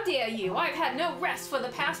 How dare you? I've had no rest for the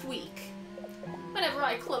past week. Whenever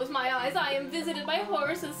I close my eyes, I am visited by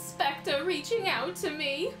Horace's specter reaching out to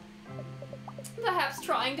me. Perhaps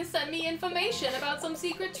trying to send me information about some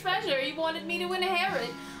secret treasure he wanted me to inherit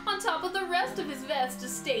on top of the rest of his vast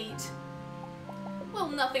estate. Will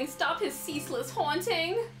nothing stop his ceaseless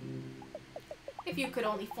haunting? If you could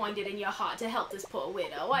only find it in your heart to help this poor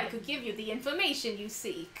widow, I could give you the information you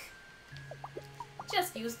seek.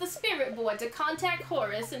 Just use the spirit board to contact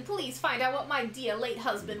Horace and please find out what my dear late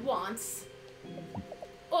husband wants.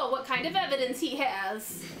 Or what kind of evidence he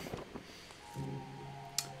has.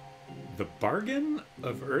 The Bargain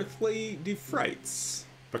of Earthly Defrights.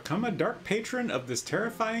 Become a dark patron of this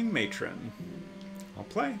terrifying matron. I'll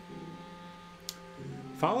play.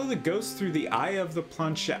 Follow the ghost through the eye of the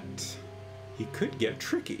planchette. He could get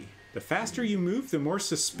tricky. The faster you move, the more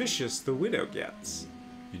suspicious the widow gets.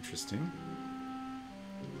 Interesting.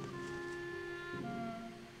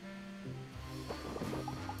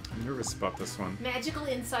 I'm nervous about this one. Magical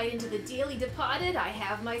insight into the dearly departed? I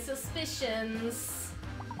have my suspicions.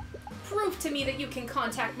 Prove to me that you can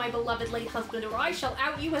contact my beloved late husband, or I shall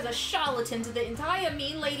out you as a charlatan to the entire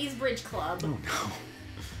Mean Ladies Bridge Club. Oh no.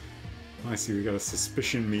 I see we got a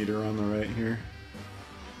suspicion meter on the right here.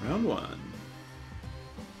 Round one.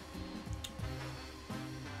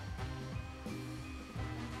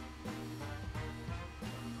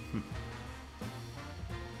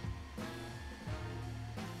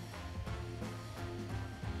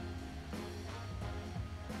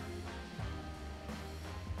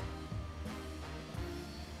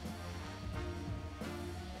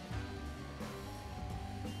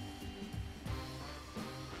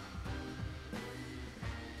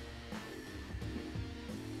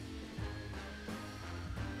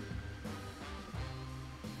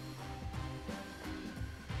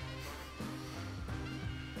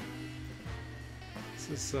 This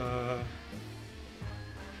is kind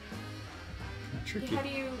of tricky.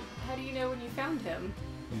 How do you know when you found him?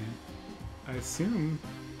 Yeah. I assume.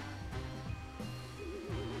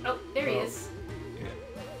 Oh, there he is. Yeah.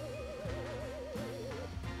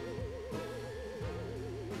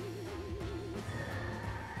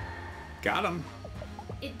 Got him.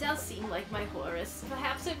 It does seem like my Horace.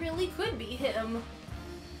 Perhaps it really could be him.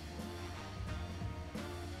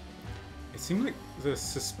 It seemed like the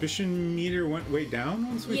suspicion meter went way down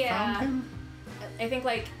once we found him. I think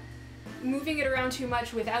like moving it around too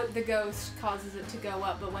much without the ghost causes it to go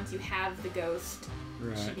up, but once you have the ghost, she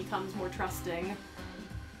Right. becomes more trusting.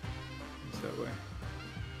 It's that way.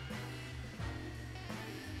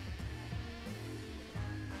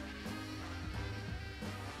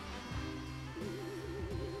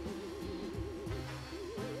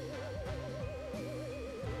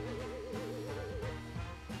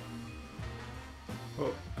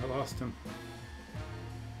 Oh, I lost him.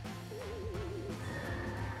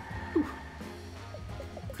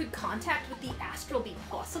 Could contact with the astral be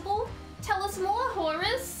possible? Tell us more,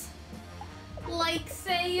 Horace. Like,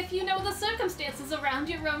 say, if you know the circumstances around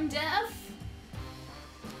your own death.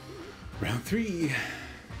 Round three.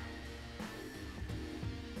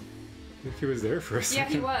 I think he was there for a Yeah,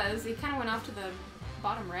 second. he was. He kind of went off to the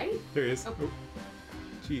bottom right. There he is. Oh. Oh.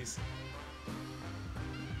 Jeez.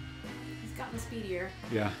 He's gotten speedier.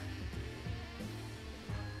 Yeah.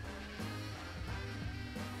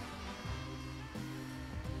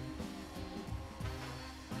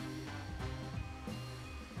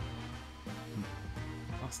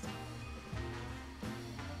 Lost him.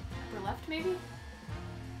 Upper left, maybe?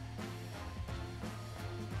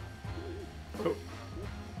 Oh.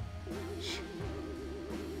 Shh.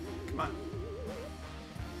 Come on.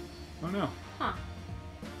 Oh no. Huh.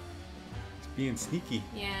 being sneaky.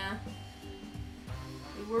 Yeah.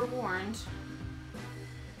 We were warned.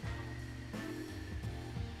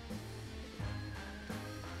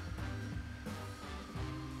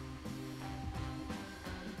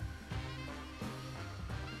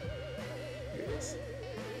 Here it is.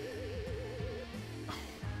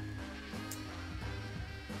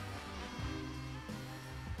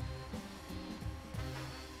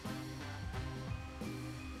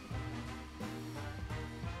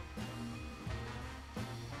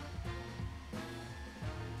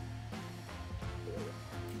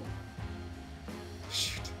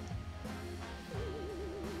 Shoot.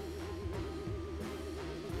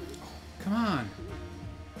 Oh, come on.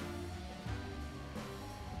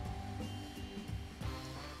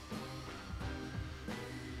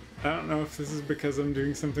 I don't know if this is because I'm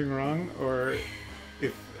doing something wrong or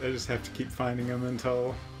if I just have to keep finding them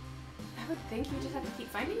until... I would think you just have to keep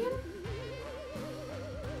finding him.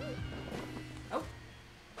 Oh.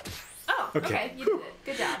 Oh, okay. You did it.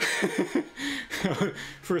 Good job.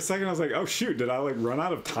 For a second I was like, oh shoot, did I like run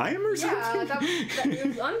out of time or something? Yeah, that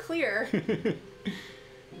was unclear.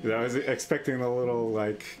 I was expecting the little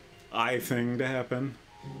like eye thing to happen.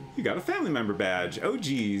 You got a family member badge. Oh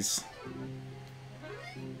geez.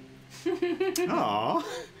 Aww.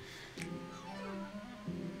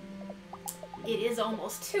 It is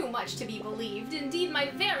almost too much to be believed. Indeed, my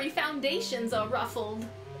very foundations are ruffled.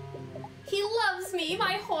 He loves me.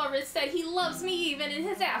 My Horus said he loves me even in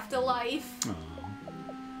his afterlife. Aww.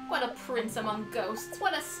 What a prince among ghosts.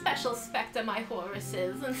 What a special spectre my Horus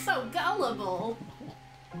is, and so gullible.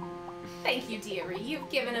 Thank you, dearie. You've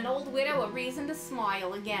given an old widow a reason to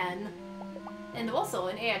smile again. And also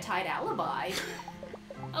an airtight alibi.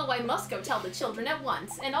 Oh, I must go tell the children at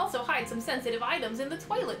once, and also hide some sensitive items in the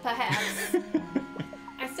toilet, perhaps.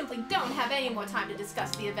 I simply don't have any more time to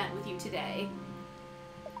discuss the event with you today.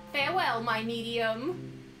 Farewell, my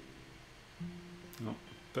medium. Well,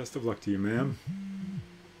 best of luck to you, ma'am.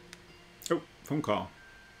 Oh, phone call.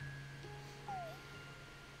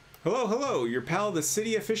 Hello, hello, your pal the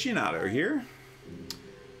City Aficionado here.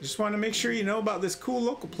 Just want to make sure you know about this cool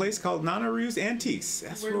local place called Nanaru's Antiques.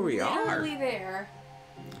 That's where we are. We're literally there.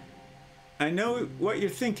 I know what you're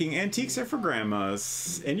thinking. Antiques are for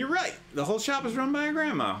grandmas. And you're right. The whole shop is run by a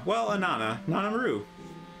grandma. Well, a Nana. Nanaru.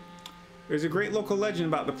 There's a great local legend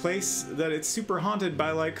about the place that it's super haunted by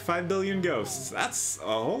like 5 billion ghosts. That's a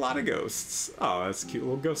whole lot of ghosts. Oh, that's a cute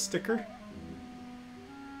little ghost sticker.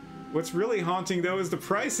 What's really haunting though is the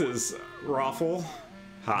prices, Raffle.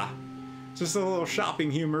 Ha. Just a little shopping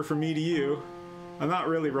humor from me to you. I'm not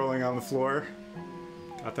really rolling on the floor.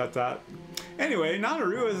 Dot dot dot. Anyway,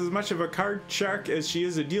 Nanaru is as much of a card shark as she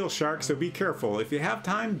is a deal shark, so be careful. If you have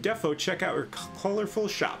time, defo check out her colorful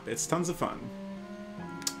shop. It's tons of fun.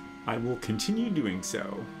 I will continue doing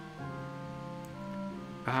so.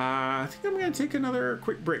 I think I'm going to take another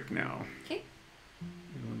quick break now. Okay.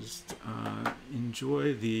 We'll just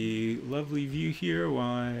enjoy the lovely view here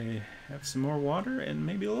while I have some more water and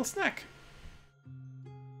maybe a little snack.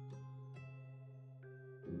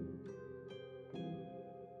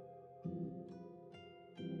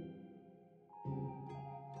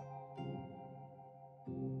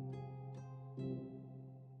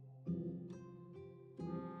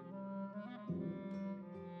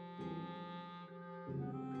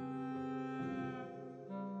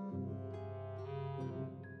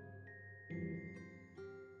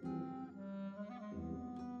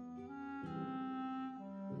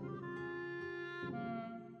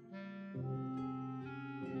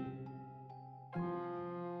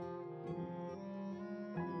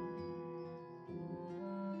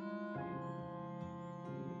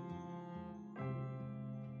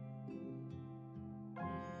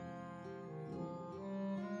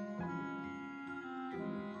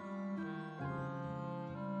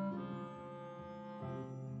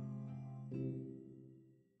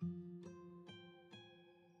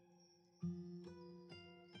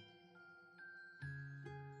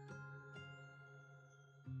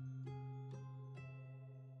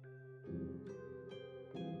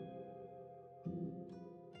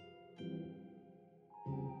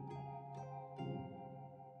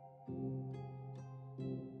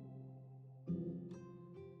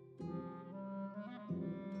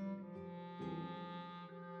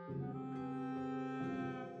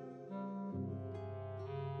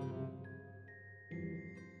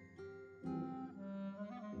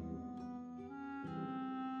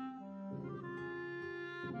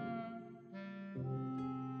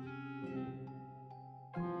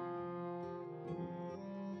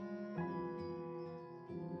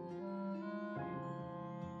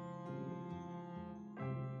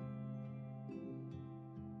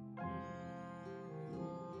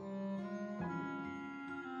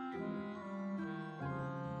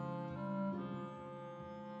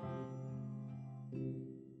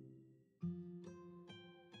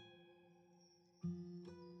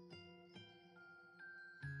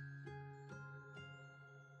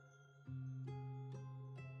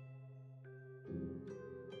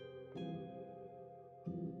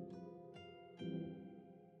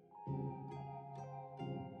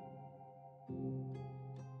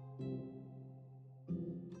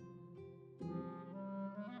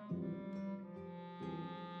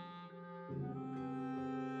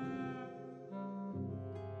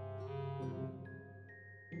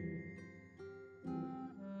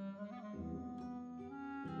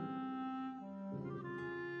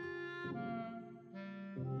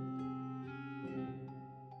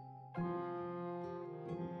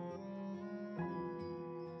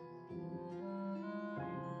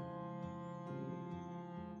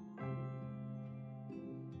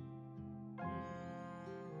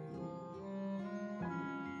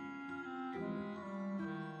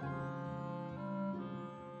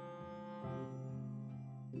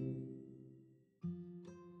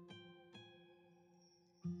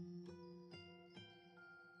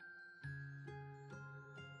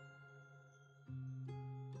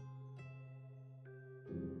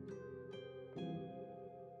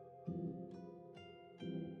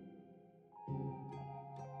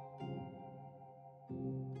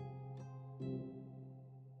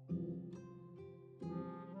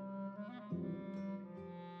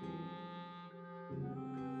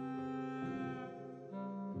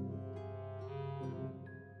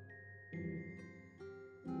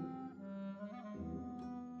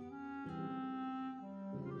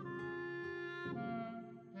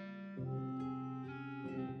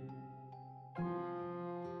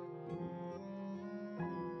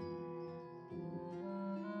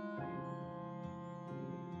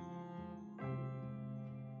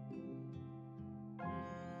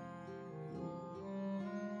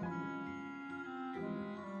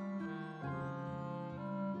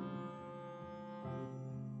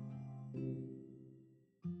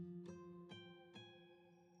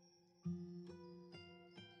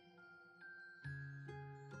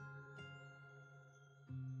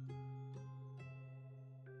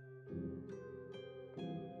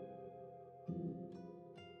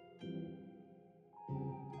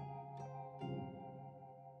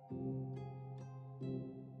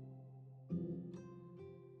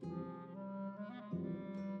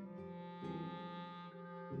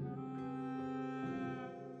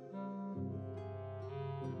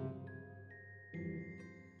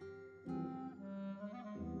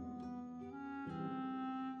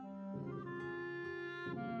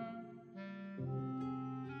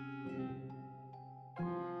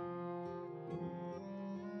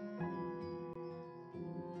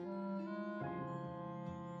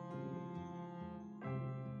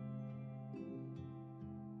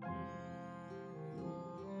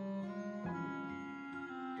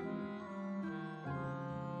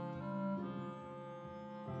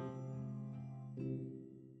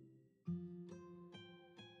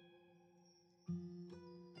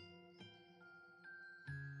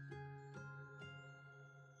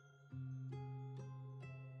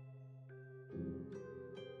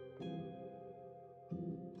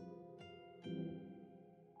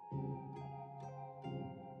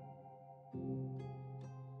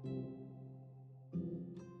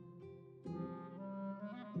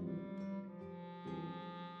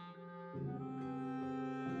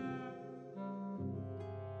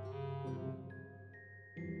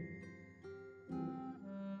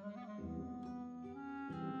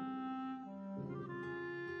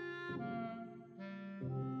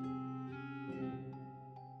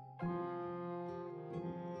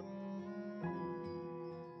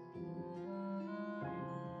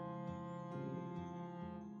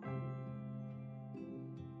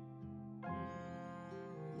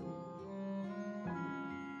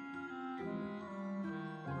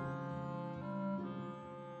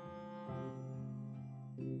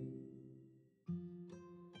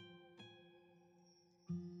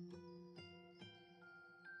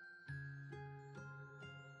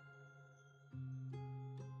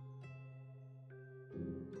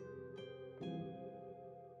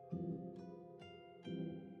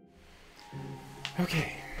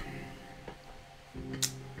 Okay.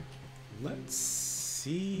 Let's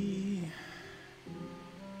see.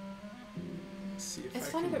 Let's see if It's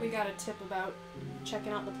I funny can... that we got a tip about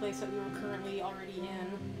checking out the place that we were currently already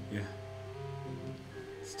in. Yeah.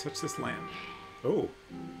 Let's touch this lamp. Oh.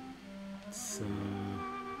 It's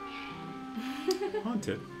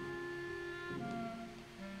haunted.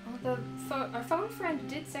 Well, our phone friend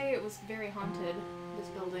did say it was very haunted, this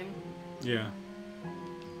building. Yeah.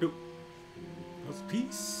 Oh. That was a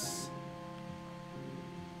piece.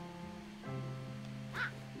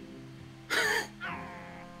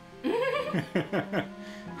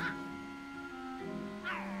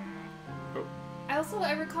 Oh.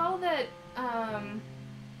 I recall that, I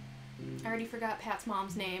already forgot Pat's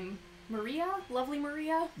mom's name. Maria? Lovely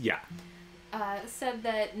Maria? Yeah. Said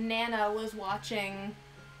that Nana was watching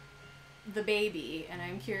the baby, and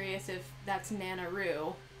I'm curious if that's Nana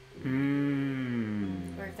Roo.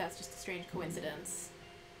 Or if that's just a strange coincidence.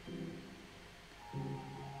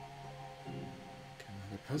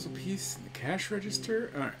 Another puzzle piece in the cash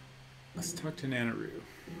register. Alright. Let's talk to Nanaroo.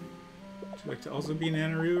 Would you like to also be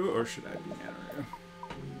Nanaroo, or should I be Nanaroo?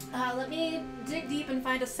 Let me dig deep and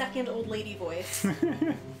find a second old lady voice.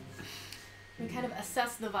 We kind of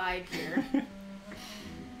assess the vibe here.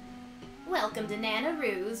 Welcome to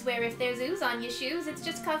Nanaroo's, where if there's ooze on your shoes, it's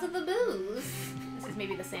just 'cause of the booze. This is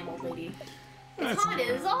maybe the same old lady. It's hot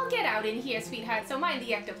as all get out in here, sweetheart, so mind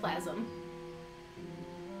the ectoplasm.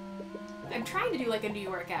 I'm trying to do like a New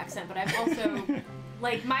York accent, but I've also...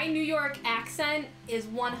 like, my New York accent is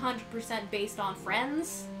 100% based on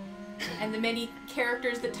Friends. And the many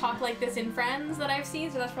characters that talk like this in Friends that I've seen,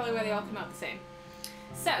 so that's probably why they all come out the same.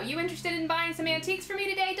 So, you interested in buying some antiques for me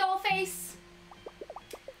today, dollface?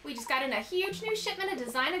 We just got in a huge new shipment of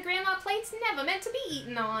designer grandma plates never meant to be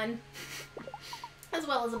eaten on. As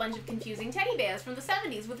well as a bunch of confusing teddy bears from the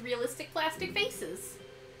 70s with realistic plastic faces.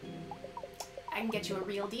 I can get you a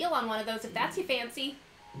real deal on one of those if that's your fancy.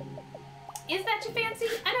 Is that your fancy?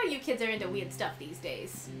 I know you kids are into weird stuff these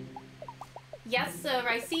days. Yes, sir,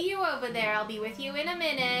 I see you over there. I'll be with you in a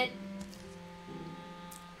minute.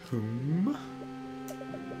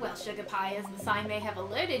 Well, Sugar Pie, as the sign may have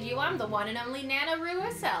alerted you, I'm the one and only Nanaroo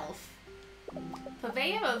herself.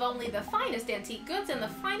 Purveyor of only the finest antique goods and the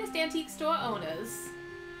finest antique store owners.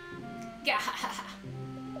 Gahaha.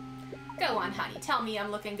 Go on, honey. Tell me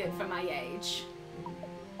I'm looking good for my age.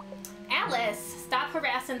 Alice, stop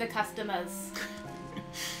harassing the customers.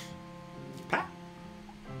 Pat?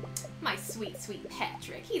 My sweet, sweet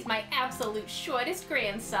Patrick. He's my absolute shortest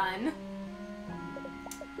grandson.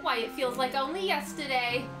 Why, it feels like only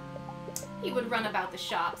yesterday. He would run about the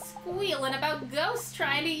shop, squealing about ghosts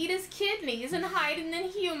trying to eat his kidneys and hiding in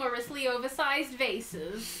humorously oversized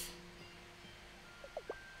vases.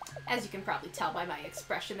 As you can probably tell by my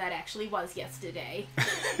expression, that actually was yesterday.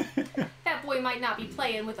 That boy might not be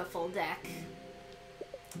playing with a full deck.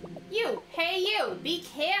 You, hey you, be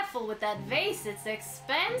careful with that vase, it's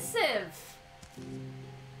expensive.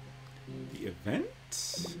 The event?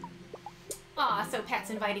 Aw, so Pat's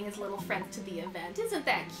inviting his little friends to the event. Isn't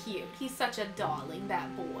that cute? He's such a darling,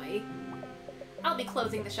 that boy. I'll be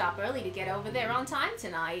closing the shop early to get over there on time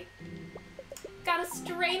tonight. Gotta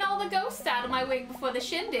strain all the ghosts out of my wig before the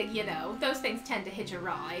shindig, you know. Those things tend to hitch a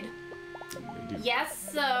ride.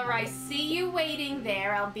 Yes, sir, I see you waiting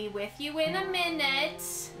there. I'll be with you in a minute.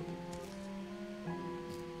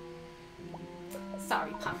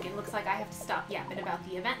 Sorry, Pumpkin. Looks like I have to stop yapping about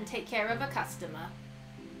the event and take care of a customer.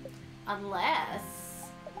 Unless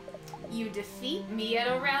you defeat me at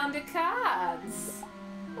a round of cards.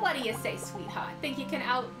 What do you say, sweetheart? Think you can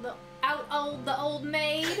out-old the old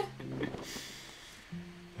maid?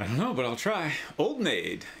 I don't know, but I'll try. Old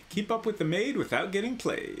maid. Keep up with the maid without getting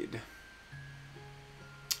played.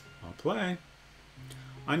 I'll play.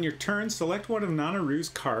 On your turn, select one of Nanaroo's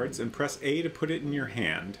cards and press A to put it in your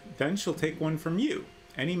hand. Then she'll take one from you.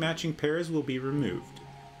 Any matching pairs will be removed.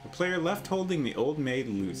 The player left holding the old maid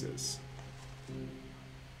loses.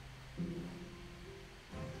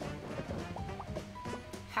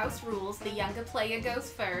 House rules, the younger player goes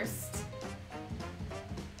first.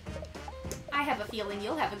 I have a feeling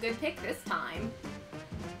you'll have a good pick this time.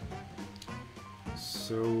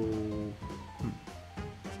 So...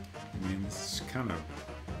 I mean, this is kind of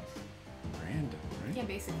random, right? Yeah,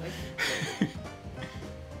 basically.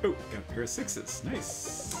 Oh, got a pair of sixes.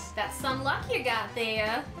 Nice. That's some luck you got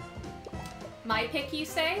there. My pick, you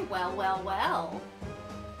say? Well, well, well.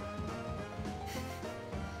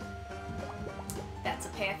 That's a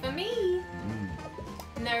pair for me.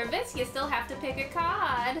 Nervous? You still have to pick a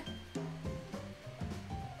card.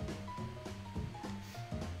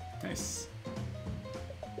 Nice.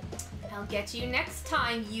 Get you next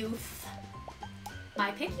time, youth.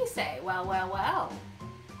 My pick, you say? Well, well, well.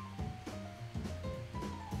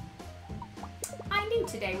 I knew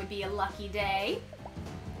today would be a lucky day.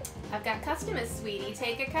 I've got customers, sweetie.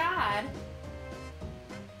 Take a card.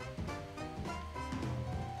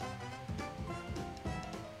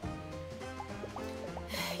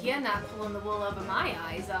 You're not pulling the wool over my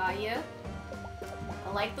eyes, are you?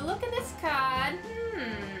 I like the look of this card.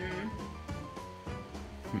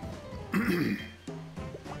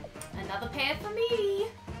 Another pair for me.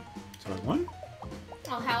 So I won?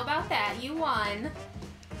 Well, how about that? You won.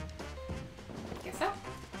 Guess so.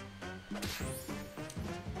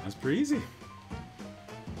 That's pretty easy.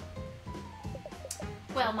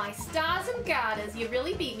 Well, my stars and garters, you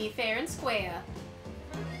really beat me fair and square.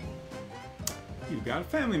 You got a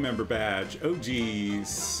family member badge. Oh,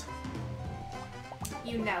 geez.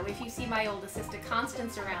 You know, if you see my older sister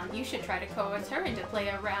Constance around, you should try to coerce her into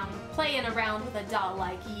playing around with a doll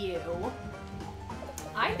like you.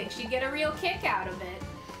 I think she'd get a real kick out of it.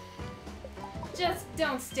 Just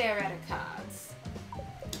don't stare at her cards.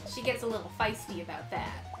 She gets a little feisty about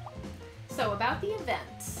that. So about the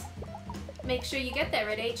event. Make sure you get there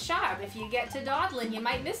at 8 sharp. If you get to dawdling, you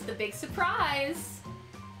might miss the big surprise.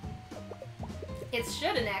 It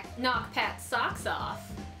should knock Pat's socks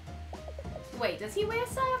off. Wait, does he wear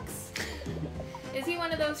socks? Is he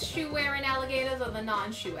one of those shoe-wearing alligators or the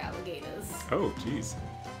non-shoe alligators? Oh, jeez.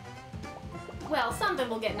 Well, something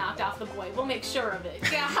will get knocked off the boy. We'll make sure of it.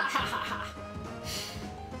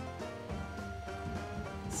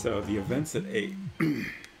 So the event's at 8.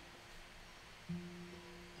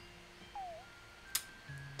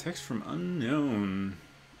 Text from unknown.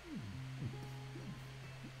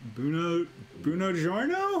 Buno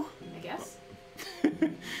Giorno? I guess.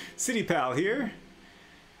 City Pal here.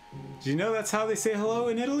 Do you know that's how they say hello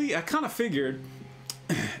in Italy? I kind of figured.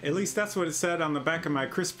 At least that's what it said on the back of my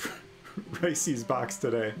crisp Rice's box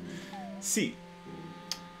today. See.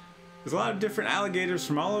 There's a lot of different alligators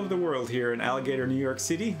from all over the world here in Alligator, New York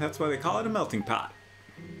City. That's why they call it a melting pot.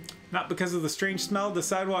 Not because of the strange smell the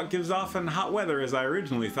sidewalk gives off in hot weather as I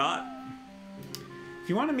originally thought. If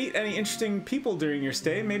you want to meet any interesting people during your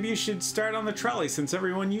stay, maybe you should start on the trolley since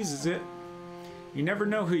everyone uses it. You never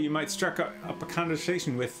know who you might strike up a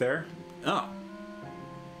conversation with there. Oh.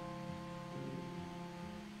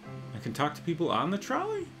 I can talk to people on the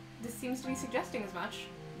trolley? This seems to be suggesting as much.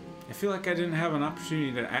 I feel like I didn't have an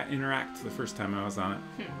opportunity to interact the first time I was on it.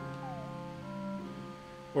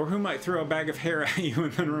 Or who might throw a bag of hair at you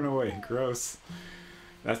and then run away? Gross.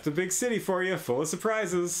 That's the big city for you, full of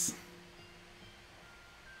surprises.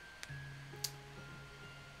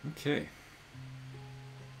 Okay.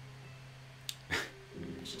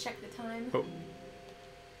 I should check the time. Oh.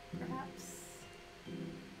 Perhaps.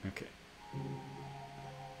 Okay.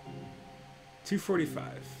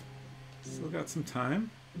 2:45. Still got some time.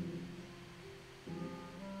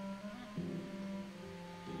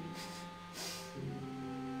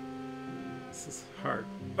 This is hard.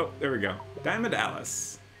 Oh, there we go. Diamond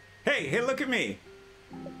Alice. Hey, look at me.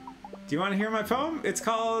 Do you want to hear my poem? It's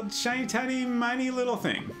called Shiny Tiny Miny Little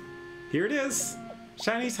Thing. Here it is.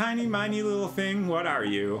 Shiny Tiny Miny Little Thing, what are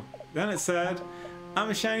you? Then it said, I'm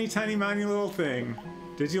a shiny tiny miny little thing.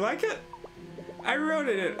 Did you like it? I wrote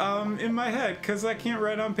it in my head because I can't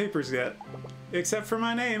write on papers yet. Except for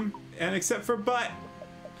my name and except for but.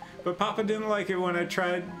 But Papa didn't like it when I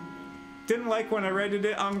tried. Didn't like when I rated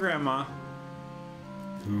it on Grandma.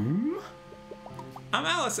 Whom? I'm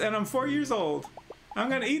Alice and I'm 4 years old. I'm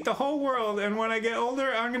gonna eat the whole world, and when I get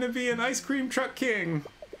older, I'm gonna be an ice cream truck king.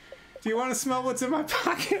 Do you want to smell what's in my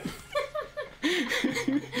pocket?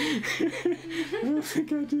 I don't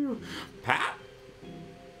think I do. Pat?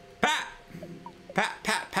 Pat!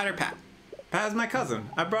 Patter Pat. Pat's my cousin.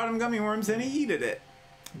 I brought him gummy worms and he eated it.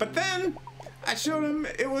 But then, I showed him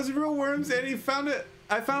it was real worms and he found it.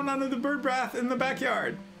 I found under the bird bath in the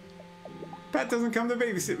backyard. Pat doesn't come to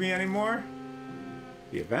babysit me anymore.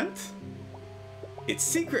 The event? It's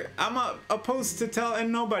secret. I'm opposed to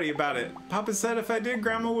telling nobody about it. Papa said if I did,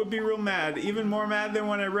 Grandma would be real mad. Even more mad than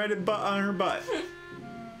when I read it butt on her butt.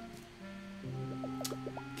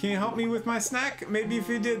 Can you help me with my snack? Maybe if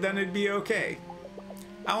you did, then it'd be okay.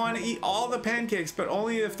 I want to eat all the pancakes, but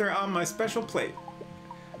only if they're on my special plate.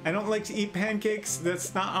 I don't like to eat pancakes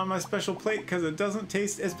that's not on my special plate because it doesn't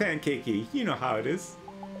taste as pancakey. You know how it is.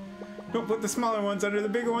 Don't put the smaller ones under the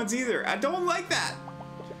bigger ones either. I don't like that.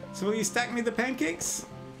 So will you stack me the pancakes?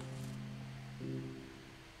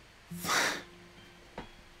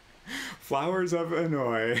 Flowers of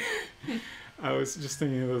Hanoi. I was just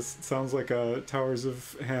thinking this sounds like Towers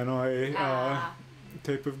of Hanoi.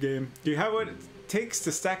 type of game. Do you have what it takes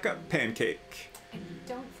to stack up Pancake? I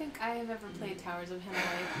don't think I have ever played Towers of Hanoi.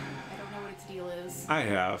 I don't know what its deal is. I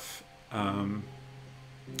have.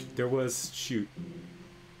 There was, shoot.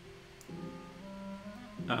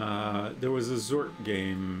 There was a Zork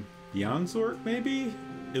game, Beyond Zork maybe?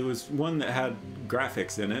 It was one that had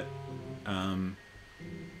graphics in it. And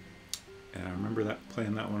I remember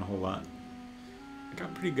playing that one a whole lot. I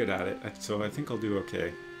got pretty good at it, so I think I'll do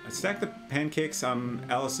okay. I stack the pancakes on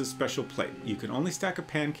Alice's special plate. You can only stack a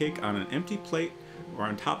pancake on an empty plate or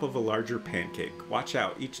on top of a larger pancake. Watch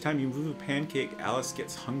out, each time you move a pancake, Alice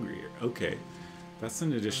gets hungrier. Okay, that's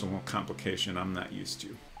an additional complication I'm not used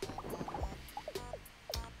to.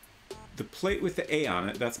 The plate with the A on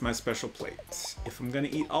it, that's my special plate. If I'm gonna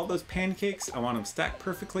eat all those pancakes, I want them stacked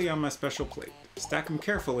perfectly on my special plate. Stack them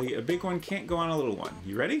carefully, a big one can't go on a little one.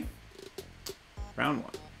 You ready? Round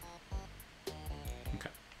one. Okay.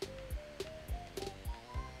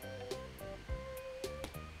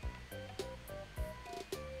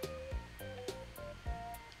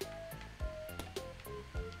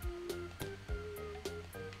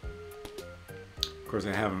 Of course,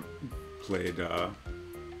 I haven't played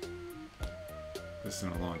this in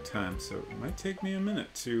a long time, so it might take me a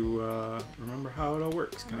minute to remember how it all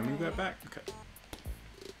works. Can I move that back? Okay.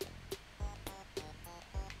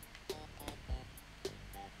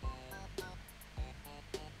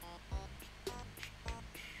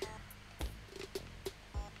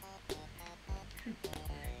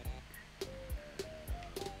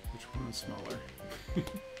 Which one is smaller?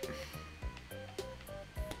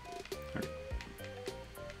 Okay.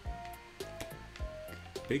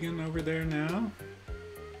 Big one over there now.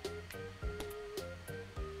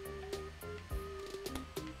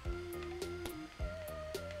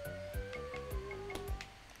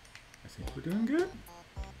 I think we're doing good.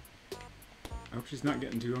 I hope she's not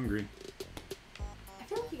getting too hungry. I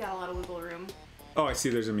feel like you got a lot of wiggle room. Oh, I see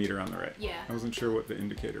there's a meter on the right. Yeah. I wasn't sure what the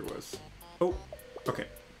indicator was. Oh, okay.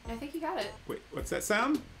 I think you got it. Wait, what's that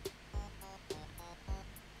sound?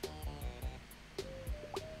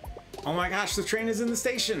 Oh my gosh, the train is in the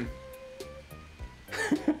station!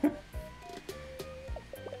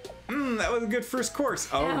 That was a good first course.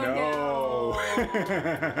 Oh, no.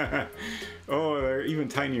 Oh, they're even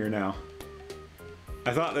tinier now.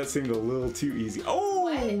 I thought that seemed a little too easy. Oh,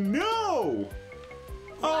 What? no!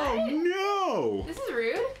 Oh, What? no! This is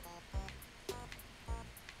rude.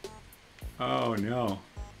 Oh, no.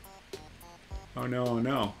 Oh, no, oh,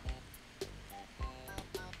 no.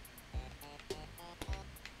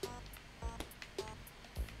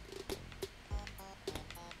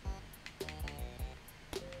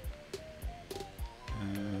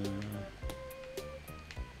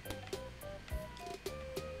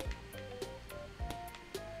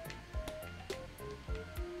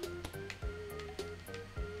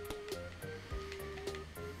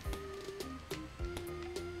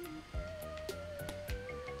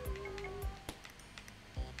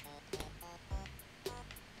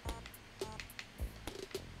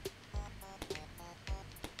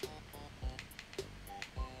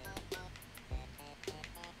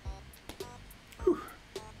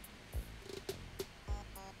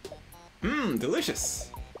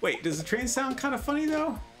 Delicious. Wait, does the train sound kind of funny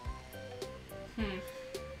though?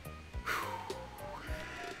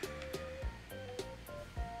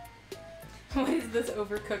 What is this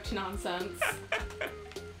overcooked nonsense?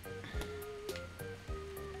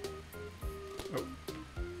 Oh.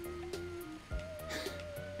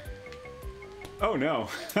 Oh no.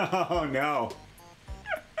 Oh no.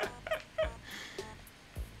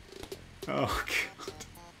 Oh god.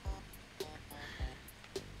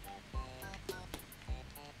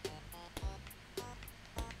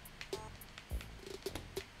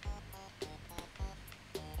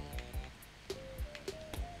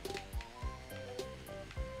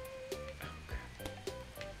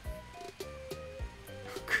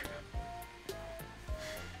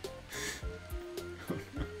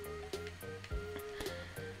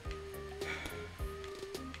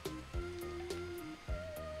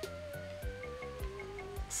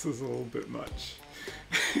 This is a little bit much.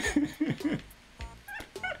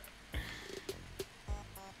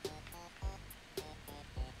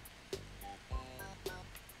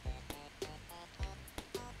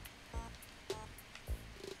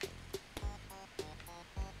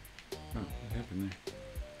 Oh, what happened there?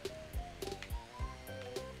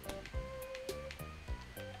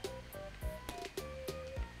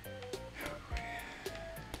 Crap.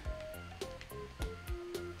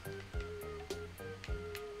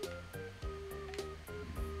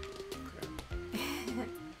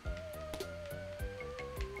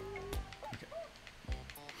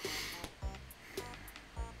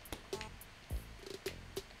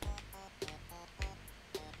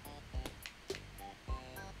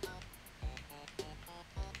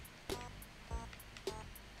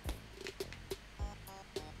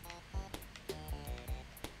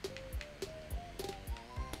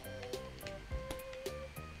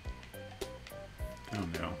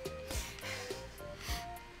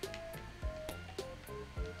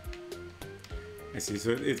 see.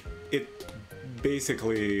 So it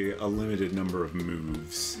basically a limited number of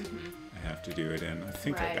moves I have to do it in. I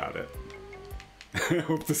think I got it. I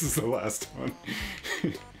hope this is the last one.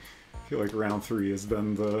 I feel like round 3 has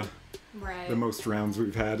been the most rounds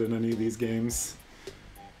we've had in any of these games.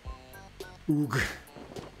 Oog.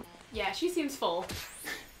 Yeah, she seems full.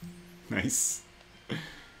 Nice.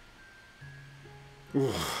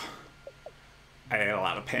 Ooh. I ate a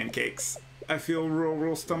lot of pancakes. I feel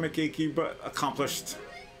real stomach achy, but accomplished.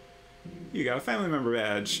 You got a family member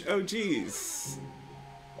badge. Oh, geez.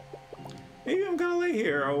 Maybe I'm gonna lay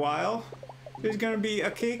here a while. There's gonna be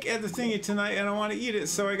a cake at the thingy tonight, and I want to eat it,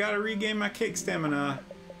 so I gotta regain my cake stamina.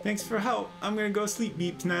 Thanks for help. I'm gonna go sleep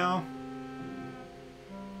beeps now.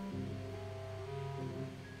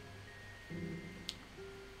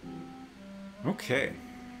 Okay.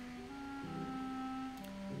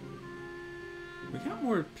 We got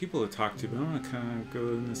more people to talk to, but I want to kind of go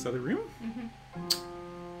in this other room.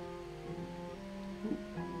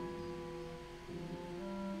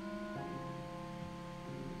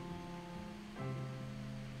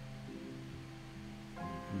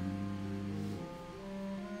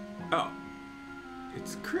 Oh,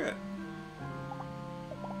 it's Crit.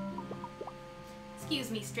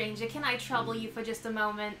 Excuse me, stranger. Can I trouble you for just a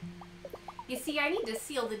moment? You see, I need to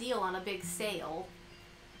seal the deal on a big sale.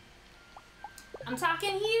 I'm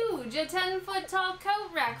talking huge, a 10-foot tall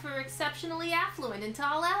coat rack for exceptionally affluent and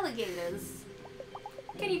tall alligators.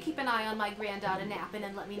 Can you keep an eye on my granddaughter napping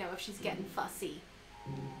and let me know if she's getting fussy?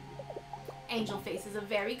 Angel Face is a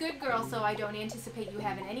very good girl, so I don't anticipate you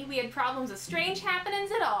having any weird problems or strange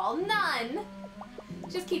happenings at all. None!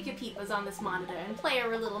 Just keep your peepers on this monitor and play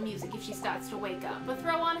her a little music if she starts to wake up, or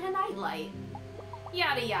throw on her nightlight.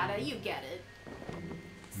 Yada yada, you get it.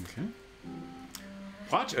 Okay.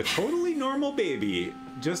 Watch a totally normal baby.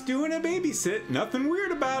 Just doing a babysit, nothing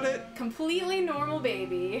weird about it. Completely normal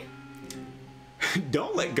baby.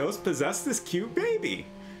 Don't let ghosts possess this cute baby.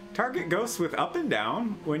 Target ghosts with up and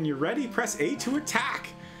down. When you're ready, press A to attack.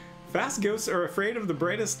 Fast ghosts are afraid of the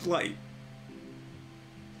brightest light.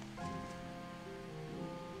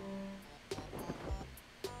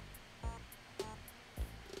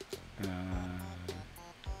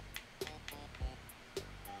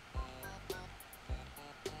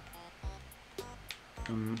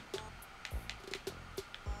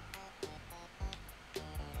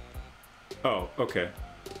 Oh, okay.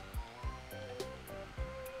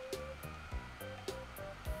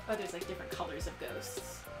 Oh, there's like different colors of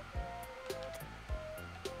ghosts.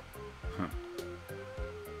 Huh.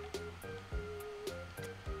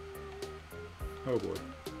 Oh boy.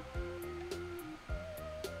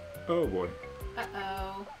 Oh boy.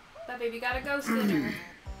 Uh-oh. That baby got a ghost in her.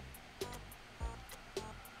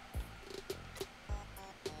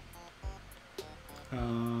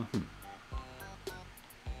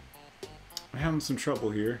 I'm having some trouble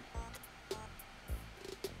here.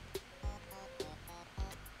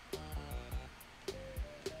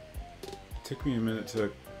 Took me a minute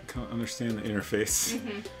to understand the interface.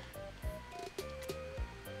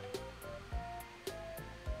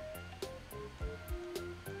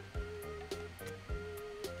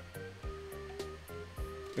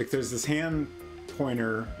 Like there's this hand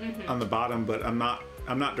pointer on the bottom, but I'm not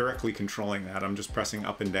directly controlling that. I'm just pressing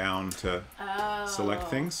up and down to select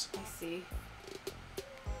things. I see.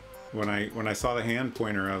 When I saw the hand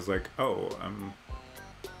pointer, I was like, oh, I'm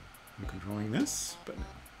controlling this, but no.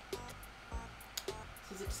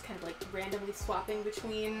 So is it just kind of like randomly swapping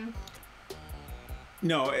between?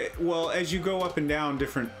 No, well, as you go up and down,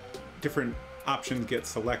 different options get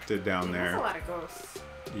selected down there. That's a lot of ghosts.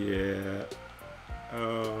 Yeah.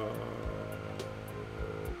 Oh.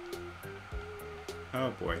 Oh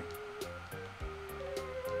boy.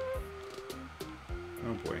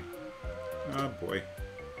 Oh boy. Oh boy.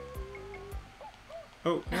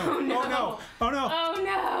 Oh no. Oh no. Oh no. Oh no. Oh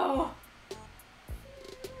no.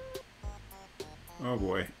 Oh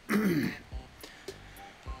boy. This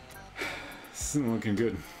isn't looking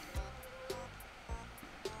good.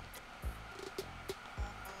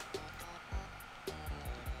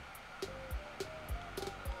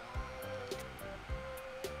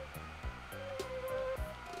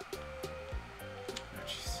 Oh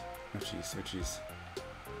jeez. Oh jeez. Oh jeez.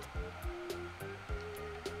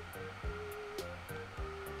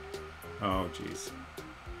 Oh jeez.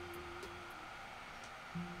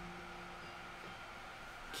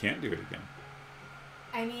 Can't do it again.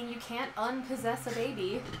 I mean, you can't unpossess a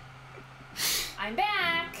baby. I'm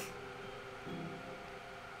back!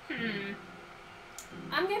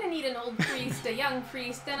 I'm gonna need an old priest, a young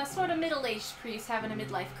priest, and a sort of middle-aged priest having a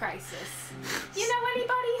midlife crisis. You know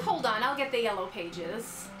anybody? Hold on, I'll get the yellow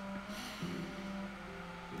pages.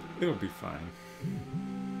 It'll be fine.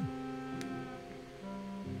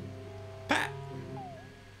 Pat!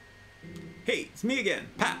 Hey, it's me again,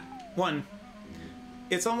 Pat. 1.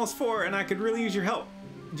 It's almost 4 and I could really use your help.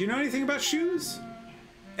 Do you know anything about shoes?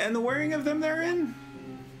 And the wearing of them therein?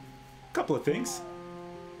 Couple of things.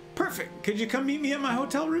 Perfect. Could you come meet me at my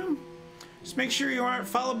hotel room? Just make sure you aren't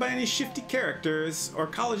followed by any shifty characters or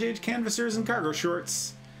college-age canvassers in cargo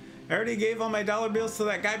shorts. I already gave all my dollar bills to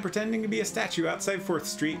that guy pretending to be a statue outside 4th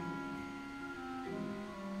Street.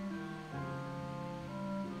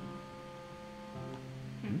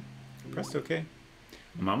 Pressed OK.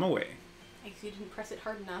 I'm on my way. I guess you didn't press it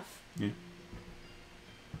hard enough. Yeah.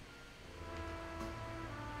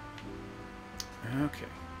 Okay.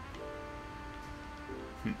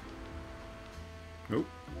 Nope.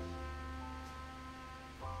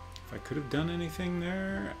 If I could have done anything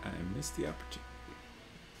there, I missed the opportunity.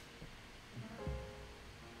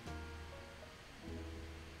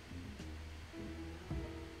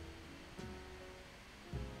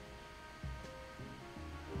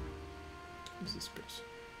 Who's this person?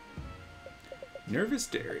 Nervous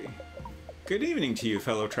Dairy. Good evening to you,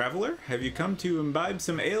 fellow traveler. Have you come to imbibe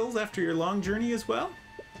some ales after your long journey as well?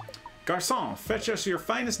 Garçon, fetch us your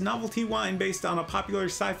finest novelty wine based on a popular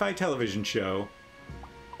sci-fi television show.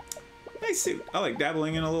 Nice suit. I like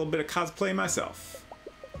dabbling in a little bit of cosplay myself.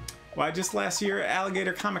 Why, just last year at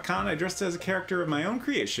Alligator Comic-Con, I dressed as a character of my own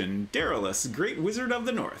creation, Darylus, Great Wizard of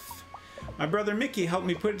the North. My brother Mickey helped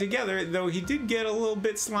me put it together, though he did get a little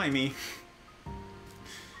bit slimy.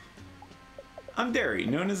 I'm Derry,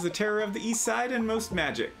 known as the Terror of the East Side and most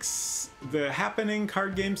magics, the happening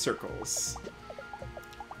card game circles.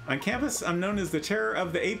 On campus, I'm known as the Terror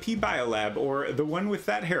of the AP Biolab, or the one with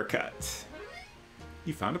that haircut.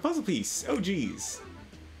 You found a puzzle piece. Oh, geez.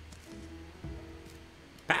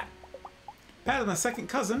 Pat. Pat is my second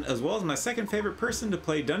cousin, as well as my second favorite person to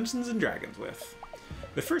play Dungeons and Dragons with.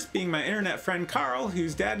 The first being my internet friend Carl,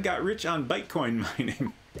 whose dad got rich on Bitcoin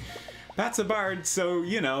mining. Pat's a bard, so,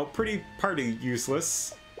 you know, pretty party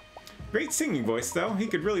useless. Great singing voice, though. He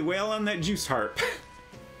could really wail on that juice harp.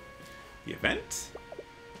 The event?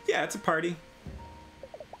 Yeah, it's a party.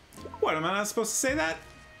 What, am I not supposed to say that?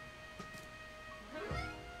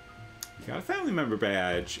 You got a family member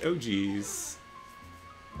badge. Oh, geez.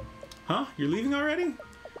 Huh? You're leaving already?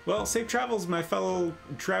 Well, safe travels, my fellow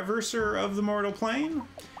traverser of the mortal plane.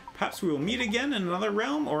 Perhaps we will meet again in another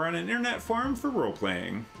realm or on an internet forum for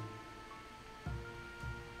role-playing.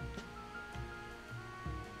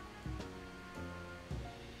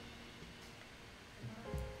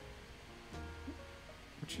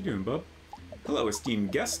 What you doing, bub? Hello,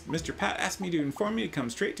 esteemed guest. Mr. Pat asked me to inform you to come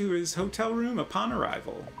straight to his hotel room upon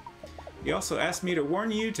arrival. He also asked me to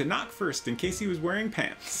warn you to knock first in case he was wearing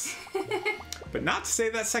pants. But not to say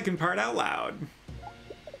that second part out loud.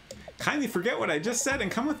 Kindly forget what I just said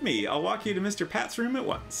and come with me. I'll walk you to Mr. Pat's room at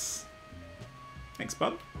once. Thanks,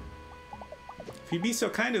 bub. If you'd be so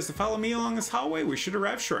kind as to follow me along this hallway, we should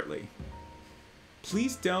arrive shortly.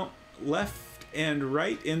 Please don't left and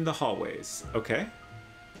right in the hallways, okay?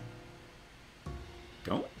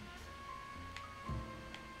 Don't?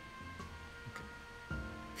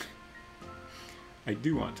 Okay. I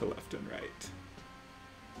do want to left and right.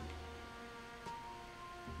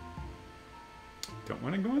 Don't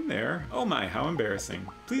want to go in there. Oh my, how embarrassing.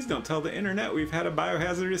 Please don't tell the internet we've had a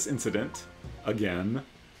biohazardous incident. Again.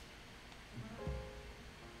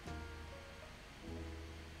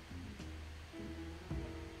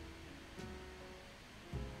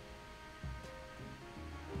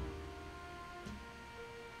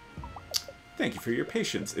 Thank you for your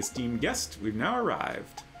patience, esteemed guest. We've now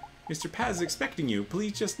arrived. Mr. Pat is expecting you.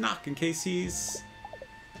 Please just knock in case he's...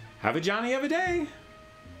 Have a Johnny of a day!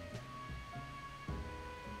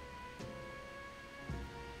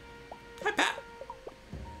 Hi, Pat.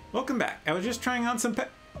 Welcome back. I was just trying on some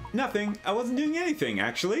Nothing. I wasn't doing anything,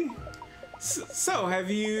 actually. So,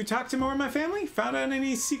 have you talked to more of my family? Found out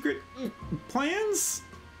any secret plans?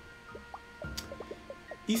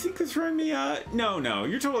 You think they're throwing me No,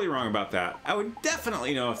 you're totally wrong about that. I would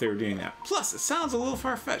definitely know if they were doing that. Plus, it sounds a little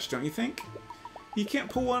far-fetched, don't you think? You can't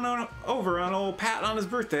pull one over on old Pat on his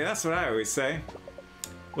birthday, that's what I always say.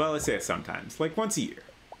 Well, I say it sometimes, like once a year.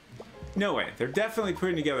 No way, they're definitely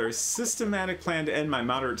putting together a systematic plan to end my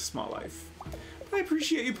moderate to small life. But I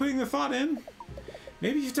appreciate you putting the thought in.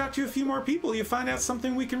 Maybe if you talk to a few more people, you'll find out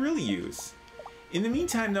something we can really use. In the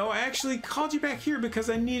meantime, though, I actually called you back here because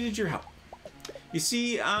I needed your help. You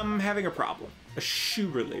see, I'm having a problem. A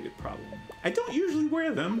shoe-related problem. I don't usually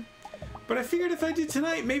wear them, but I figured if I did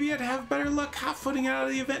tonight, maybe I'd have better luck hot-footing out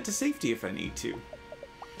of the event to safety if I need to.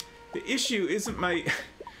 The issue isn't my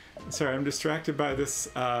Sorry, I'm distracted by this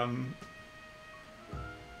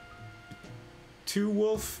Two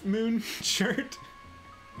Wolf Moon shirt.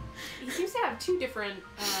 He seems to have two different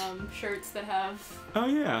shirts that have Oh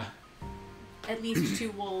yeah. at least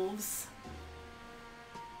two wolves.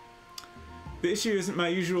 The issue isn't my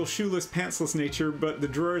usual shoeless, pantsless nature, but the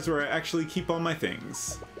drawers where I actually keep all my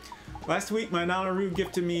things. Last week, my Nanaru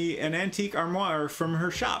gifted me an antique armoire from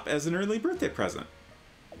her shop as an early birthday present.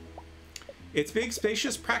 It's big,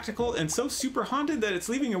 spacious, practical, and so super haunted that it's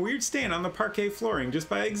leaving a weird stain on the parquet flooring just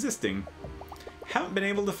by existing. Haven't been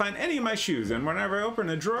able to find any of my shoes, and whenever I open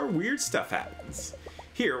a drawer, weird stuff happens.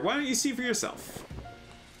 Here, why don't you see for yourself?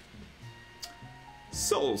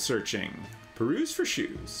 Soul searching. Peruse for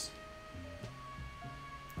shoes.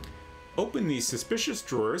 Open these suspicious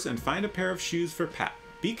drawers and find a pair of shoes for Pat.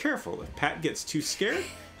 Be careful, if Pat gets too scared,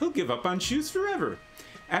 he'll give up on shoes forever.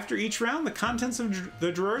 After each round, the contents of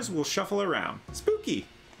the drawers will shuffle around. Spooky!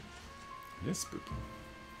 It is spooky.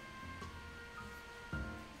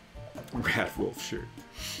 Rat Wolf shirt.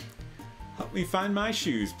 Help me find my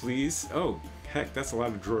shoes, please. Oh, heck, that's a lot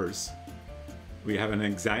of drawers. We have an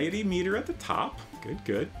anxiety meter at the top. Good,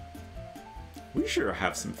 good. We sure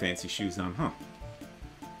have some fancy shoes on, huh?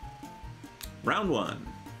 Round one.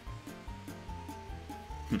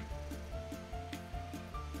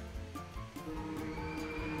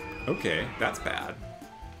 Okay, that's bad.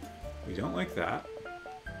 We don't like that.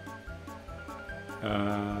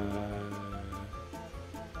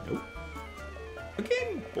 Nope. A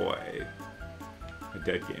Game Boy. A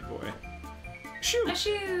dead Game Boy. Shoe! A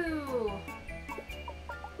shoe!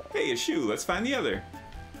 Hey, a shoe. Let's find the other.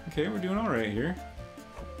 Okay, we're doing alright here.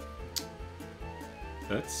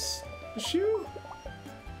 That's a shoe?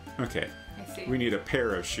 Okay. I see. We need a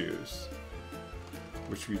pair of shoes.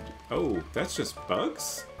 Which we... Oh, that's just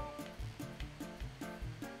bugs?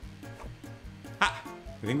 Ah!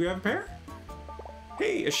 I think we have a pair?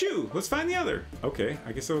 Hey, a shoe! Let's find the other! Okay,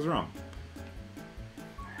 I guess I was wrong.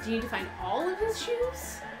 Do you need to find all of his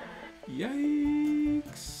shoes?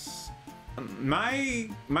 Yikes. My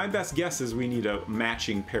best guess is we need a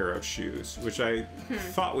matching pair of shoes, which I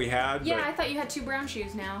thought we had, Yeah, but I thought you had two brown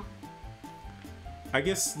shoes now. I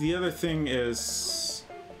guess the other thing is...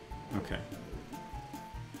 Okay.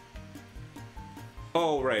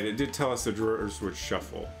 Oh, right, it did tell us the drawers would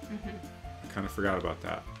shuffle. I kind of forgot about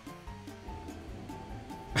that.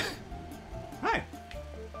 Hi!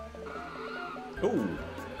 Oh!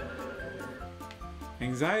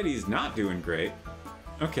 Anxiety's not doing great.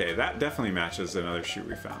 Okay, that definitely matches another shoe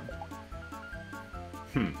we found.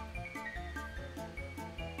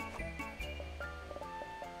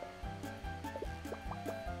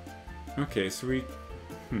 Okay, so we...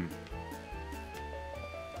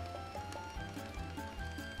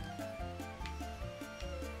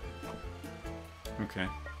 Okay.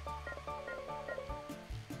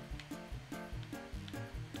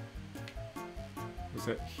 Was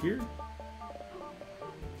that here?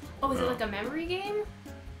 Oh, is it like a memory game?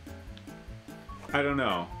 I don't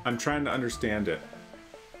know. I'm trying to understand it.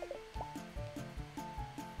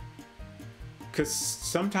 Because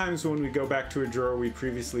sometimes when we go back to a drawer we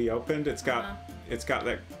previously opened, it's got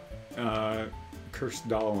that cursed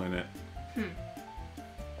doll in it.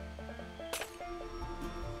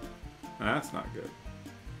 That's not good.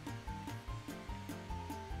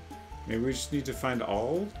 Maybe we just need to find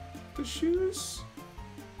all the shoes?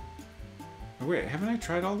 Oh, wait, haven't I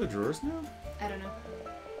tried all the drawers now? I don't know.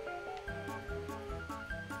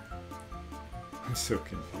 I'm so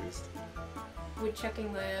confused. Would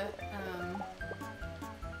checking the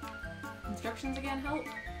instructions again help?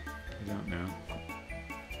 I don't know.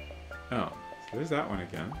 Oh, so there's that one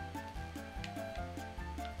again.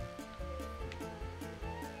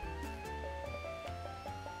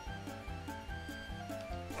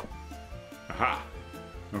 Aha!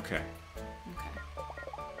 Okay.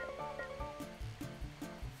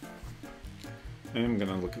 I'm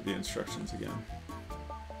gonna look at the instructions again.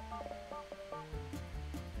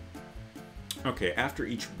 Okay, after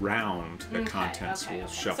each round, the contents will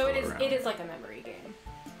shuffle so around. it is like a memory game.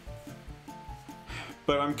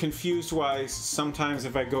 But I'm confused why sometimes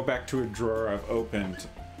if I go back to a drawer I've opened,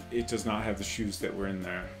 it does not have the shoes that were in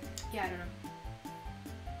there. Yeah, I don't know.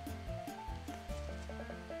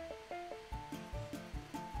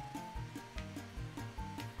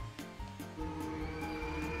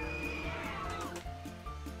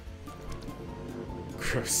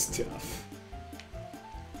 Gross stuff.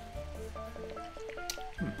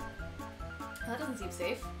 Well, that doesn't seem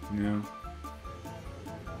safe. No.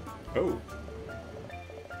 Oh.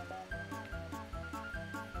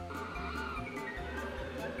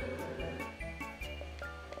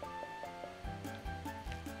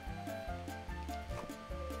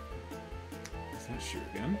 shoe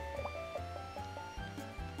again.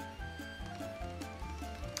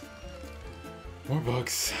 More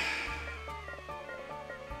bugs.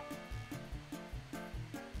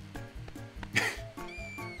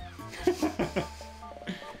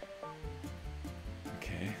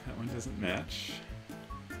 Okay, that one doesn't match.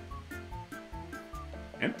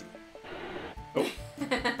 Empty. Oh.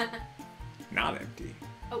 Not empty.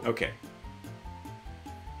 Oh. Okay.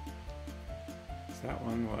 So that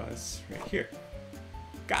one was right here.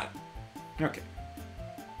 Got it. Okay.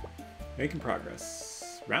 Making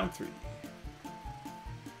progress. Round 3.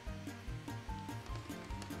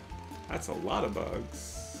 That's a lot of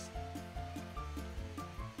bugs.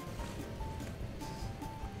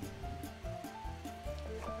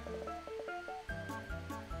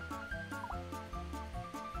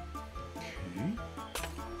 Okay.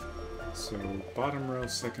 So bottom row,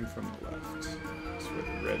 second from the left. That's where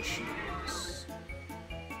the red shoe is.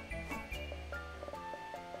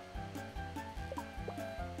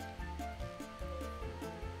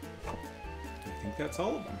 I think that's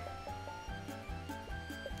all of them.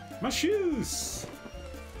 My shoes!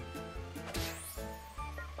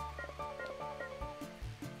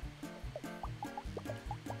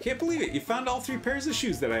 Can't believe it, you found all 3 pairs of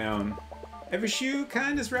shoes that I own. Every shoe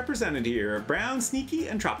kind is represented here, brown, sneaky,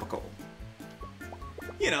 and tropical.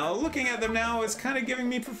 You know, looking at them now is kind of giving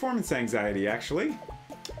me performance anxiety, actually.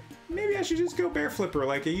 Maybe I should just go bare flipper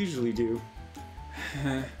like I usually do.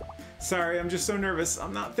 Sorry, I'm just so nervous,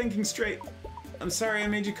 I'm not thinking straight. I'm sorry I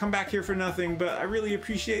made you come back here for nothing, but I really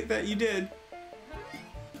appreciate that you did.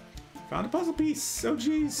 Found a puzzle piece. Oh,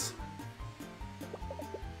 geez.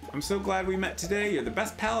 I'm so glad we met today. You're the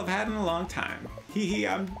best pal I've had in a long time. Hee hee,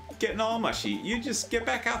 I'm getting all mushy. You just get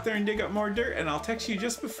back out there and dig up more dirt, and I'll text you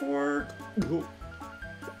just before the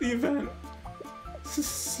event.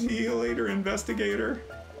 See you later, investigator.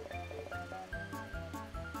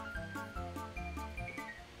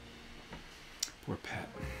 Poor Pat.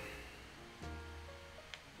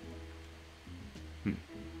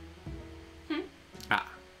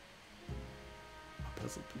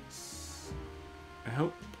 Puzzle piece. I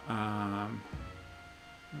hope, well,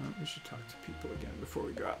 we should talk to people again before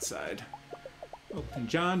we go outside. Open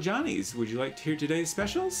Johnny's. Would you like to hear today's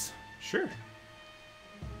specials? Sure.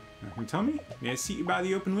 Nothing to tell me? May I seat you by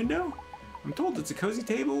the open window? I'm told it's a cozy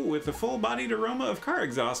table with a full-bodied aroma of car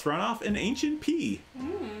exhaust runoff and ancient pee.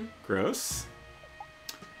 Gross.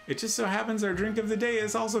 It just so happens our drink of the day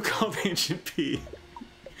is also called ancient pee.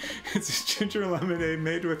 It's a ginger lemonade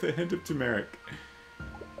made with a hint of turmeric.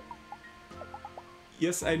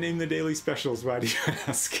 Yes, I named the daily specials. Why do you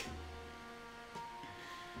ask?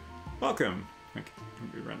 Welcome. Okay,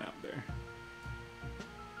 we run out there.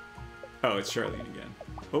 Oh, it's Charlene again.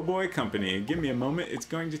 Oh boy, company. Give me a moment. It's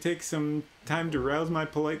going to take some time to rouse my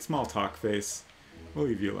polite small talk face. We'll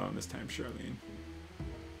leave you alone this time, Charlene.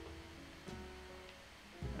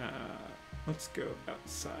 Let's go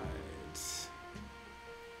outside.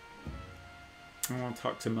 I want to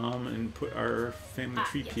talk to Mom and put our family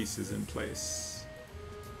tree pieces in place.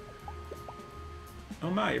 Oh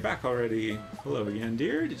my, you're back already. Hello again,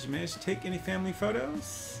 dear. Did you manage to take any family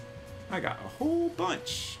photos? I got a whole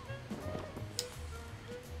bunch.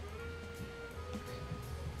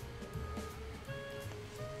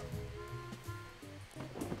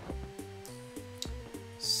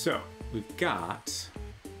 So, we've got...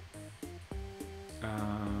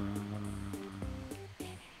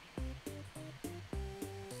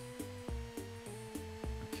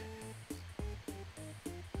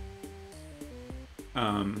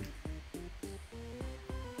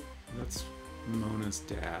 that's Mona's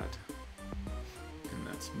dad, and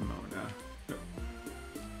that's Mona. Oh.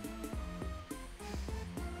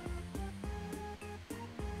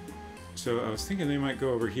 So I was thinking they might go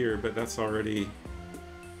over here, but that's already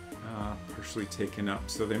partially taken up,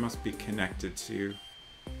 so they must be connected to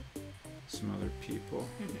some other people.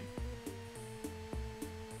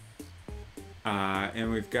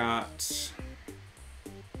 And we've got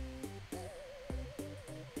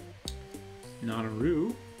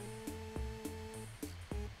Nanaru,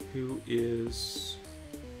 who is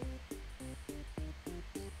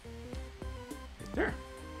right there.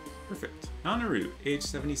 Perfect. Nanaru, age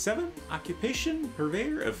 77, occupation,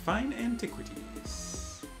 purveyor of fine antiquities.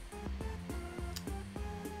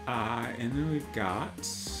 And then we've got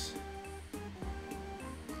this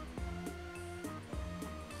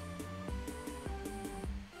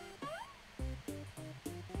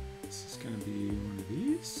is going to be one of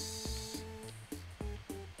these.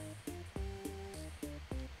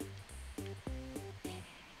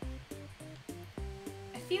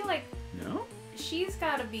 I feel like No? she's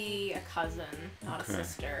got to be a cousin, not a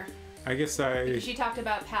sister. I guess Because she talked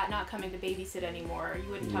about Pat not coming to babysit anymore.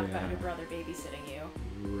 You wouldn't talk about Yeah. her brother babysitting you.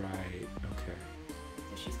 Right, okay.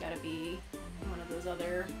 So she's got to be one of those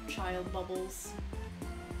other child bubbles.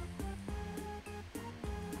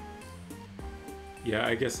 Yeah,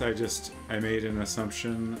 I guess I made an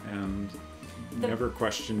assumption and never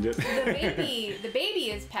questioned it. The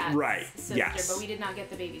baby is Pat's Right, sister, yes. but we did not get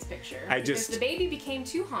the baby's picture. Because the baby became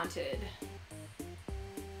too haunted.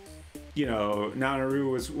 You know,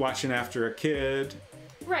 Nanaru was watching after a kid.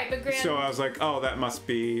 Right, but So I was like, oh, that must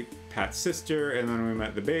be Pat's sister. And then we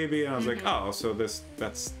met the baby, and I was like, oh, so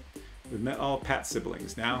we've met all Pat's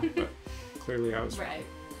siblings now. But clearly I was wrong. Right.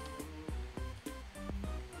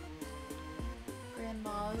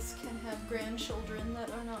 Grandmas can have grandchildren that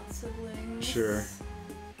are not siblings. Sure.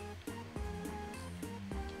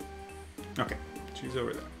 Okay, she's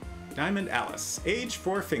over there. Diamond Alice, age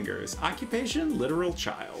 4 fingers, occupation literal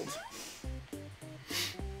child.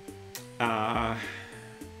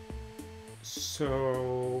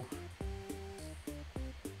 So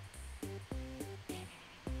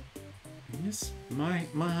I guess my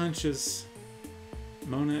hunch is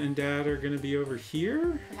Mona and Dad are gonna be over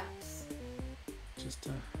here. Perhaps. Just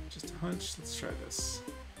a hunch. Let's try this.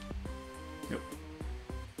 Nope.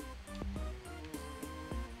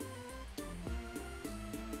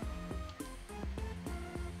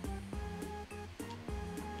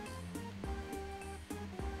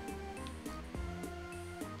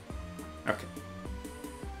 Okay.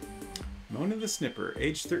 Mona the Snipper,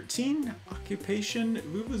 age 13, occupation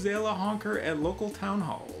Vuvuzela honker at local town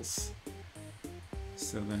halls.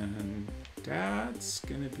 So then Dad's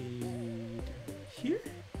gonna be down here.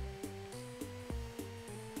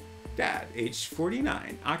 Dad, age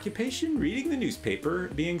 49, occupation reading the newspaper,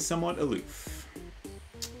 being somewhat aloof.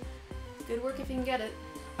 Good work if you can get it.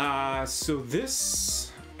 So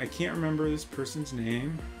this, I can't remember this person's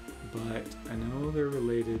name, but I know they're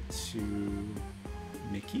related to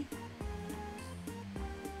Mickey.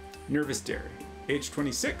 Nervous Dairy, age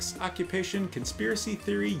 26, occupation conspiracy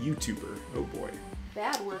theory YouTuber. Oh boy.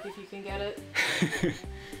 Bad work if you can get it.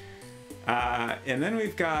 And then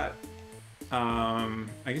we've got, I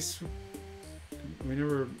guess we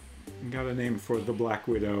never got a name for the Black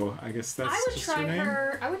Widow. I guess that's just her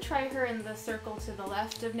name. I would try her in the circle to the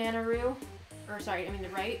left of Nanaru. Or sorry, I mean the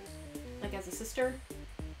right. Like as a sister.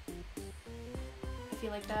 I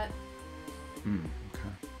feel like that.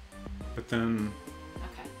 Okay. But then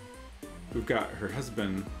Okay. we've got her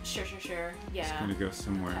husband. Sure. Yeah. It's gonna go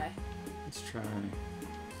somewhere. Okay. Let's try.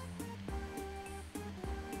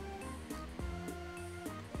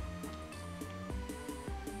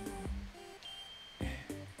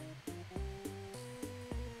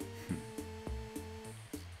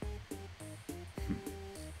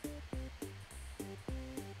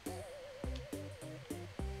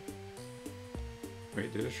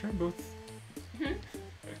 Wait, did I try both?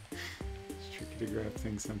 It's tricky to grab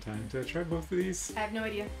things sometimes. Did I try both of these? I have no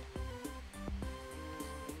idea.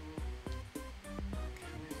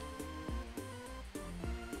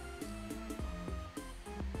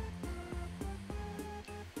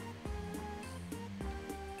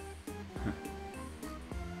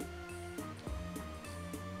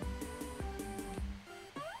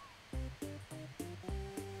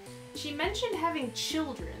 She mentioned having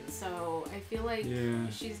children, so I feel like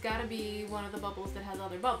she's got to be one of the bubbles that has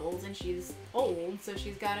other bubbles, and she's old, so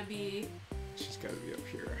she's got to be... She's got to be up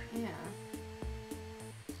here. Yeah.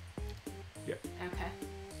 Yep. Okay.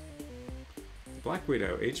 Black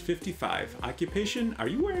Widow, age 55. Occupation, are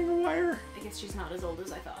you wearing a wire? I guess she's not as old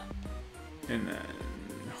as I thought. And then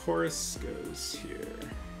Horace goes here.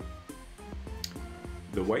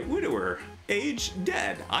 The White Widower, age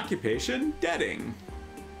dead. Occupation, deading.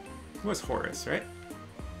 It was Horace, right?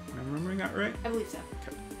 Am I remembering that right? I believe so.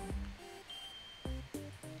 Okay.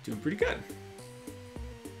 Doing pretty good.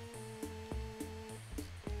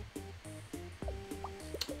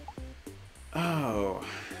 Oh,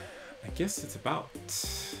 I guess it's about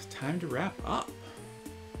time to wrap up.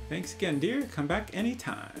 Thanks again, dear. Come back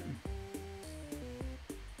anytime.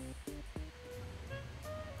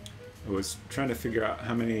 I was trying to figure out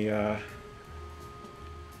how many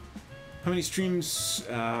streams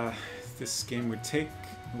this game would take.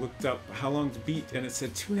 I looked up how long to beat, and it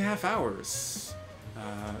said 2.5 hours,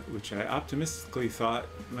 which I optimistically thought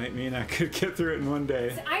might mean I could get through it in one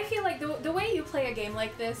day. I feel like the way you play a game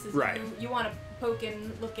like this is Right. you want to poke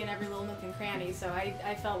and look in every little nook and cranny, so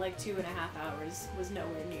I felt like 2.5 hours was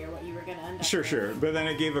nowhere near what you were going to end up Sure, with. sure. But then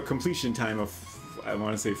it gave a completion time of, I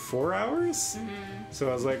want to say 4 hours? So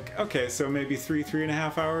I was like, okay, so maybe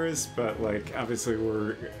 3.5 hours, but like, obviously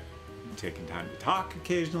we're taking time to talk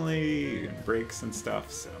occasionally, and breaks and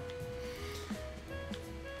stuff, so.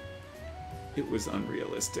 it was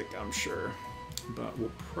unrealistic, I'm sure. But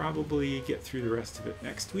we'll probably get through the rest of it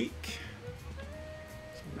next week.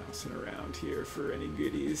 So mousing around here for any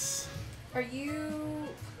goodies. Are you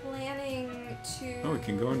planning to... Oh, we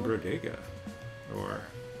can go in Bodega. Or...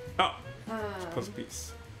 Oh! Puzzle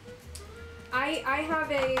piece. I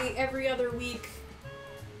have a every other week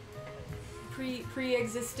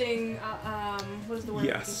pre-existing, what is the word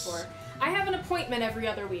I'm looking for? I have an appointment every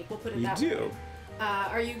other week, we'll put it that way. You do?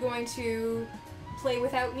 Are you going to play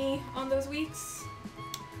without me on those weeks?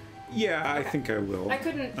 Yeah, okay. I think I will. I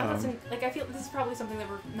couldn't, like, I feel this is probably something that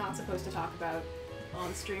we're not supposed to talk about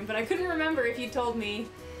on stream, but I couldn't remember if you told me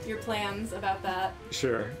your plans about that.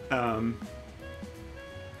 Sure.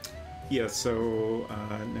 Yeah, so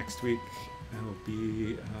next week it'll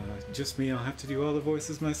be just me. I'll have to do all the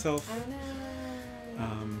voices myself. Oh no.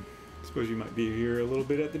 Suppose you might be here a little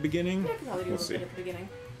bit at the beginning. Yeah, I could probably do a little bit at the beginning.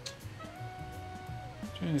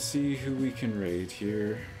 Trying to see who we can raid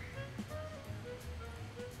here.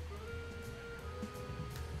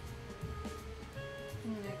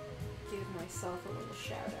 I'm gonna give myself a little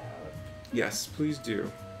shout out. Yes, please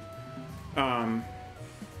do.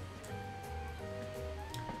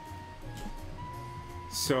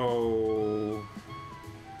 So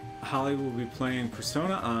Holly will be playing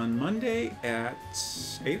Persona on Monday at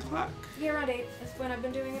 8 o'clock. Yeah, around 8 is when I've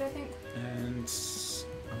been doing it, I think. And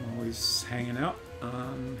I'm always hanging out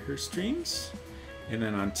on her streams. And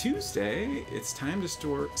then on Tuesday, it's time to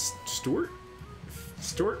start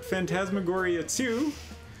Phantasmagoria 2,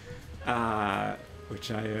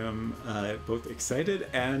 which I am both excited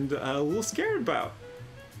and a little scared about.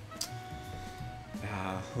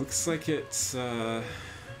 Looks like it's, I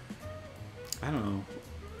don't know,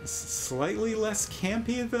 slightly less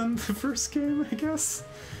campy than the first game, I guess.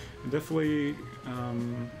 And definitely, I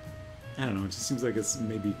don't know, it just seems like it's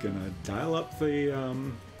maybe gonna dial up the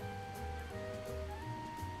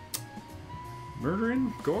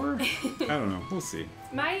murdering, gore? I don't know, we'll see.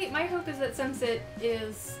 My hope is that since it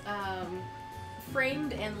is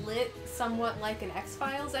framed and lit somewhat like an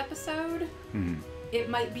X-Files episode, it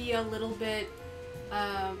might be a little bit,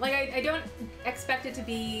 like I don't expect it to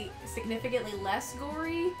be significantly less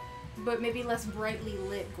gory, but maybe less brightly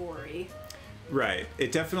lit gory. Right.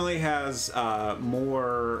 It definitely has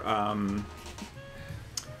more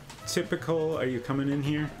typical... Are you coming in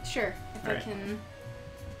here? Sure. If I can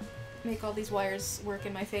make all these wires work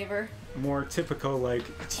in my favor. More typical, like,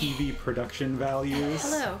 TV production values.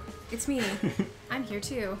 Hello. It's me. I'm here,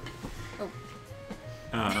 too.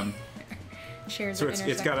 Oh. Shares so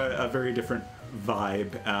it's got a very different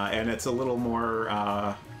vibe, and it's a little more,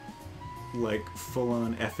 like,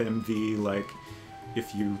 full-on FMV, like...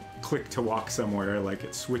 If you click to walk somewhere, like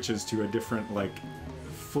it switches to a different, like,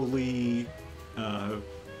 fully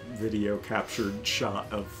video captured shot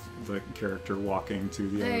of the character walking to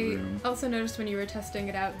the other room. I also noticed when you were testing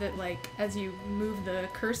it out that, like, as you move the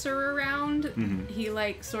cursor around, he,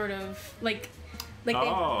 like, sort of, like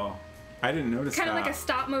oh, I didn't notice that. Kind of like a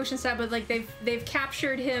stop motion style, but, like, they've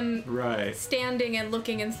captured him standing and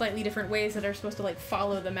looking in slightly different ways that are supposed to, like,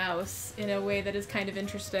 follow the mouse in a way that is kind of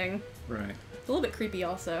interesting. Right. It's a little bit creepy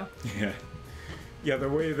also. Yeah. Yeah, the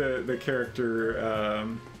way the character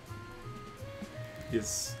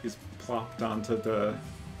is plopped onto the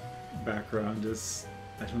background is,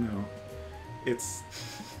 I don't know. It's...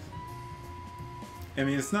 I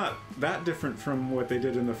mean, it's not that different from what they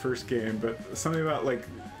did in the first game, but something about, like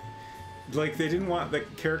they didn't want the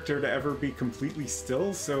character to ever be completely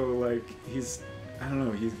still, so, like, he's... I don't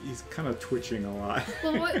know, he's kind of twitching a lot.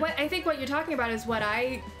 Well, what I think what you're talking about is what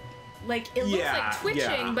I... Like, it looks like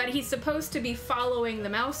twitching, but he's supposed to be following the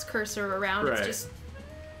mouse cursor around. It's just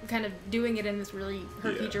kind of doing it in this really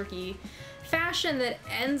herky-jerky fashion that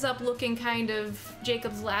ends up looking kind of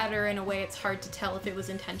Jacob's Ladder in a way it's hard to tell if it was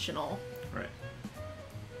intentional. Right.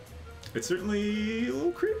 It's certainly a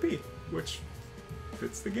little creepy, which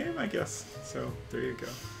fits the game, I guess. So, there you go.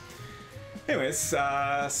 Anyways,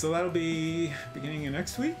 so that'll be beginning of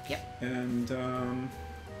next week. Yep. And, oh,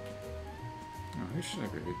 who should I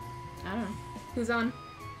read? I don't know. Who's on?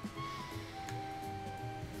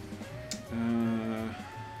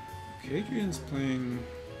 Adrian's playing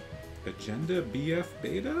Agenda BF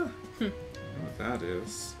Beta? I don't know what that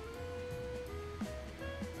is.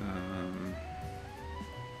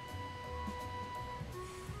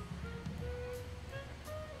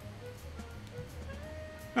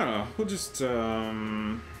 I don't know. We'll just,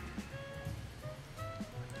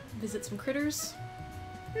 visit some critters?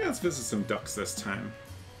 Yeah, let's visit some ducks this time.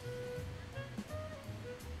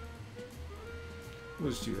 We'll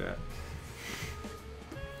just do that.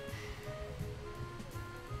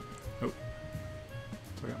 Oh.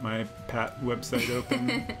 So I got my Pat website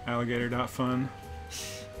open, alligator.fun.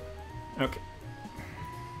 Okay.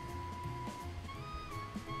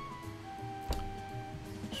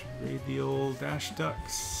 Just raid the old dash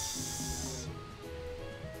ducks.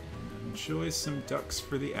 And enjoy some ducks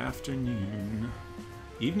for the afternoon.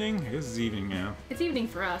 Evening? I guess it's evening now. It's evening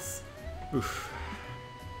for us. Oof.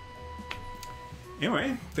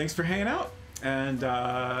 Anyway, thanks for hanging out, and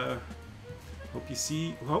hope to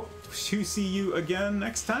see you again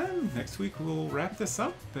next time. Next week we'll wrap this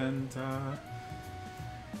up, and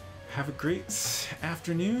have a great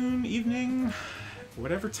afternoon, evening,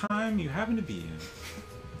 whatever time you happen to be in.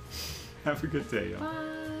 Have a good day, y'all. Bye.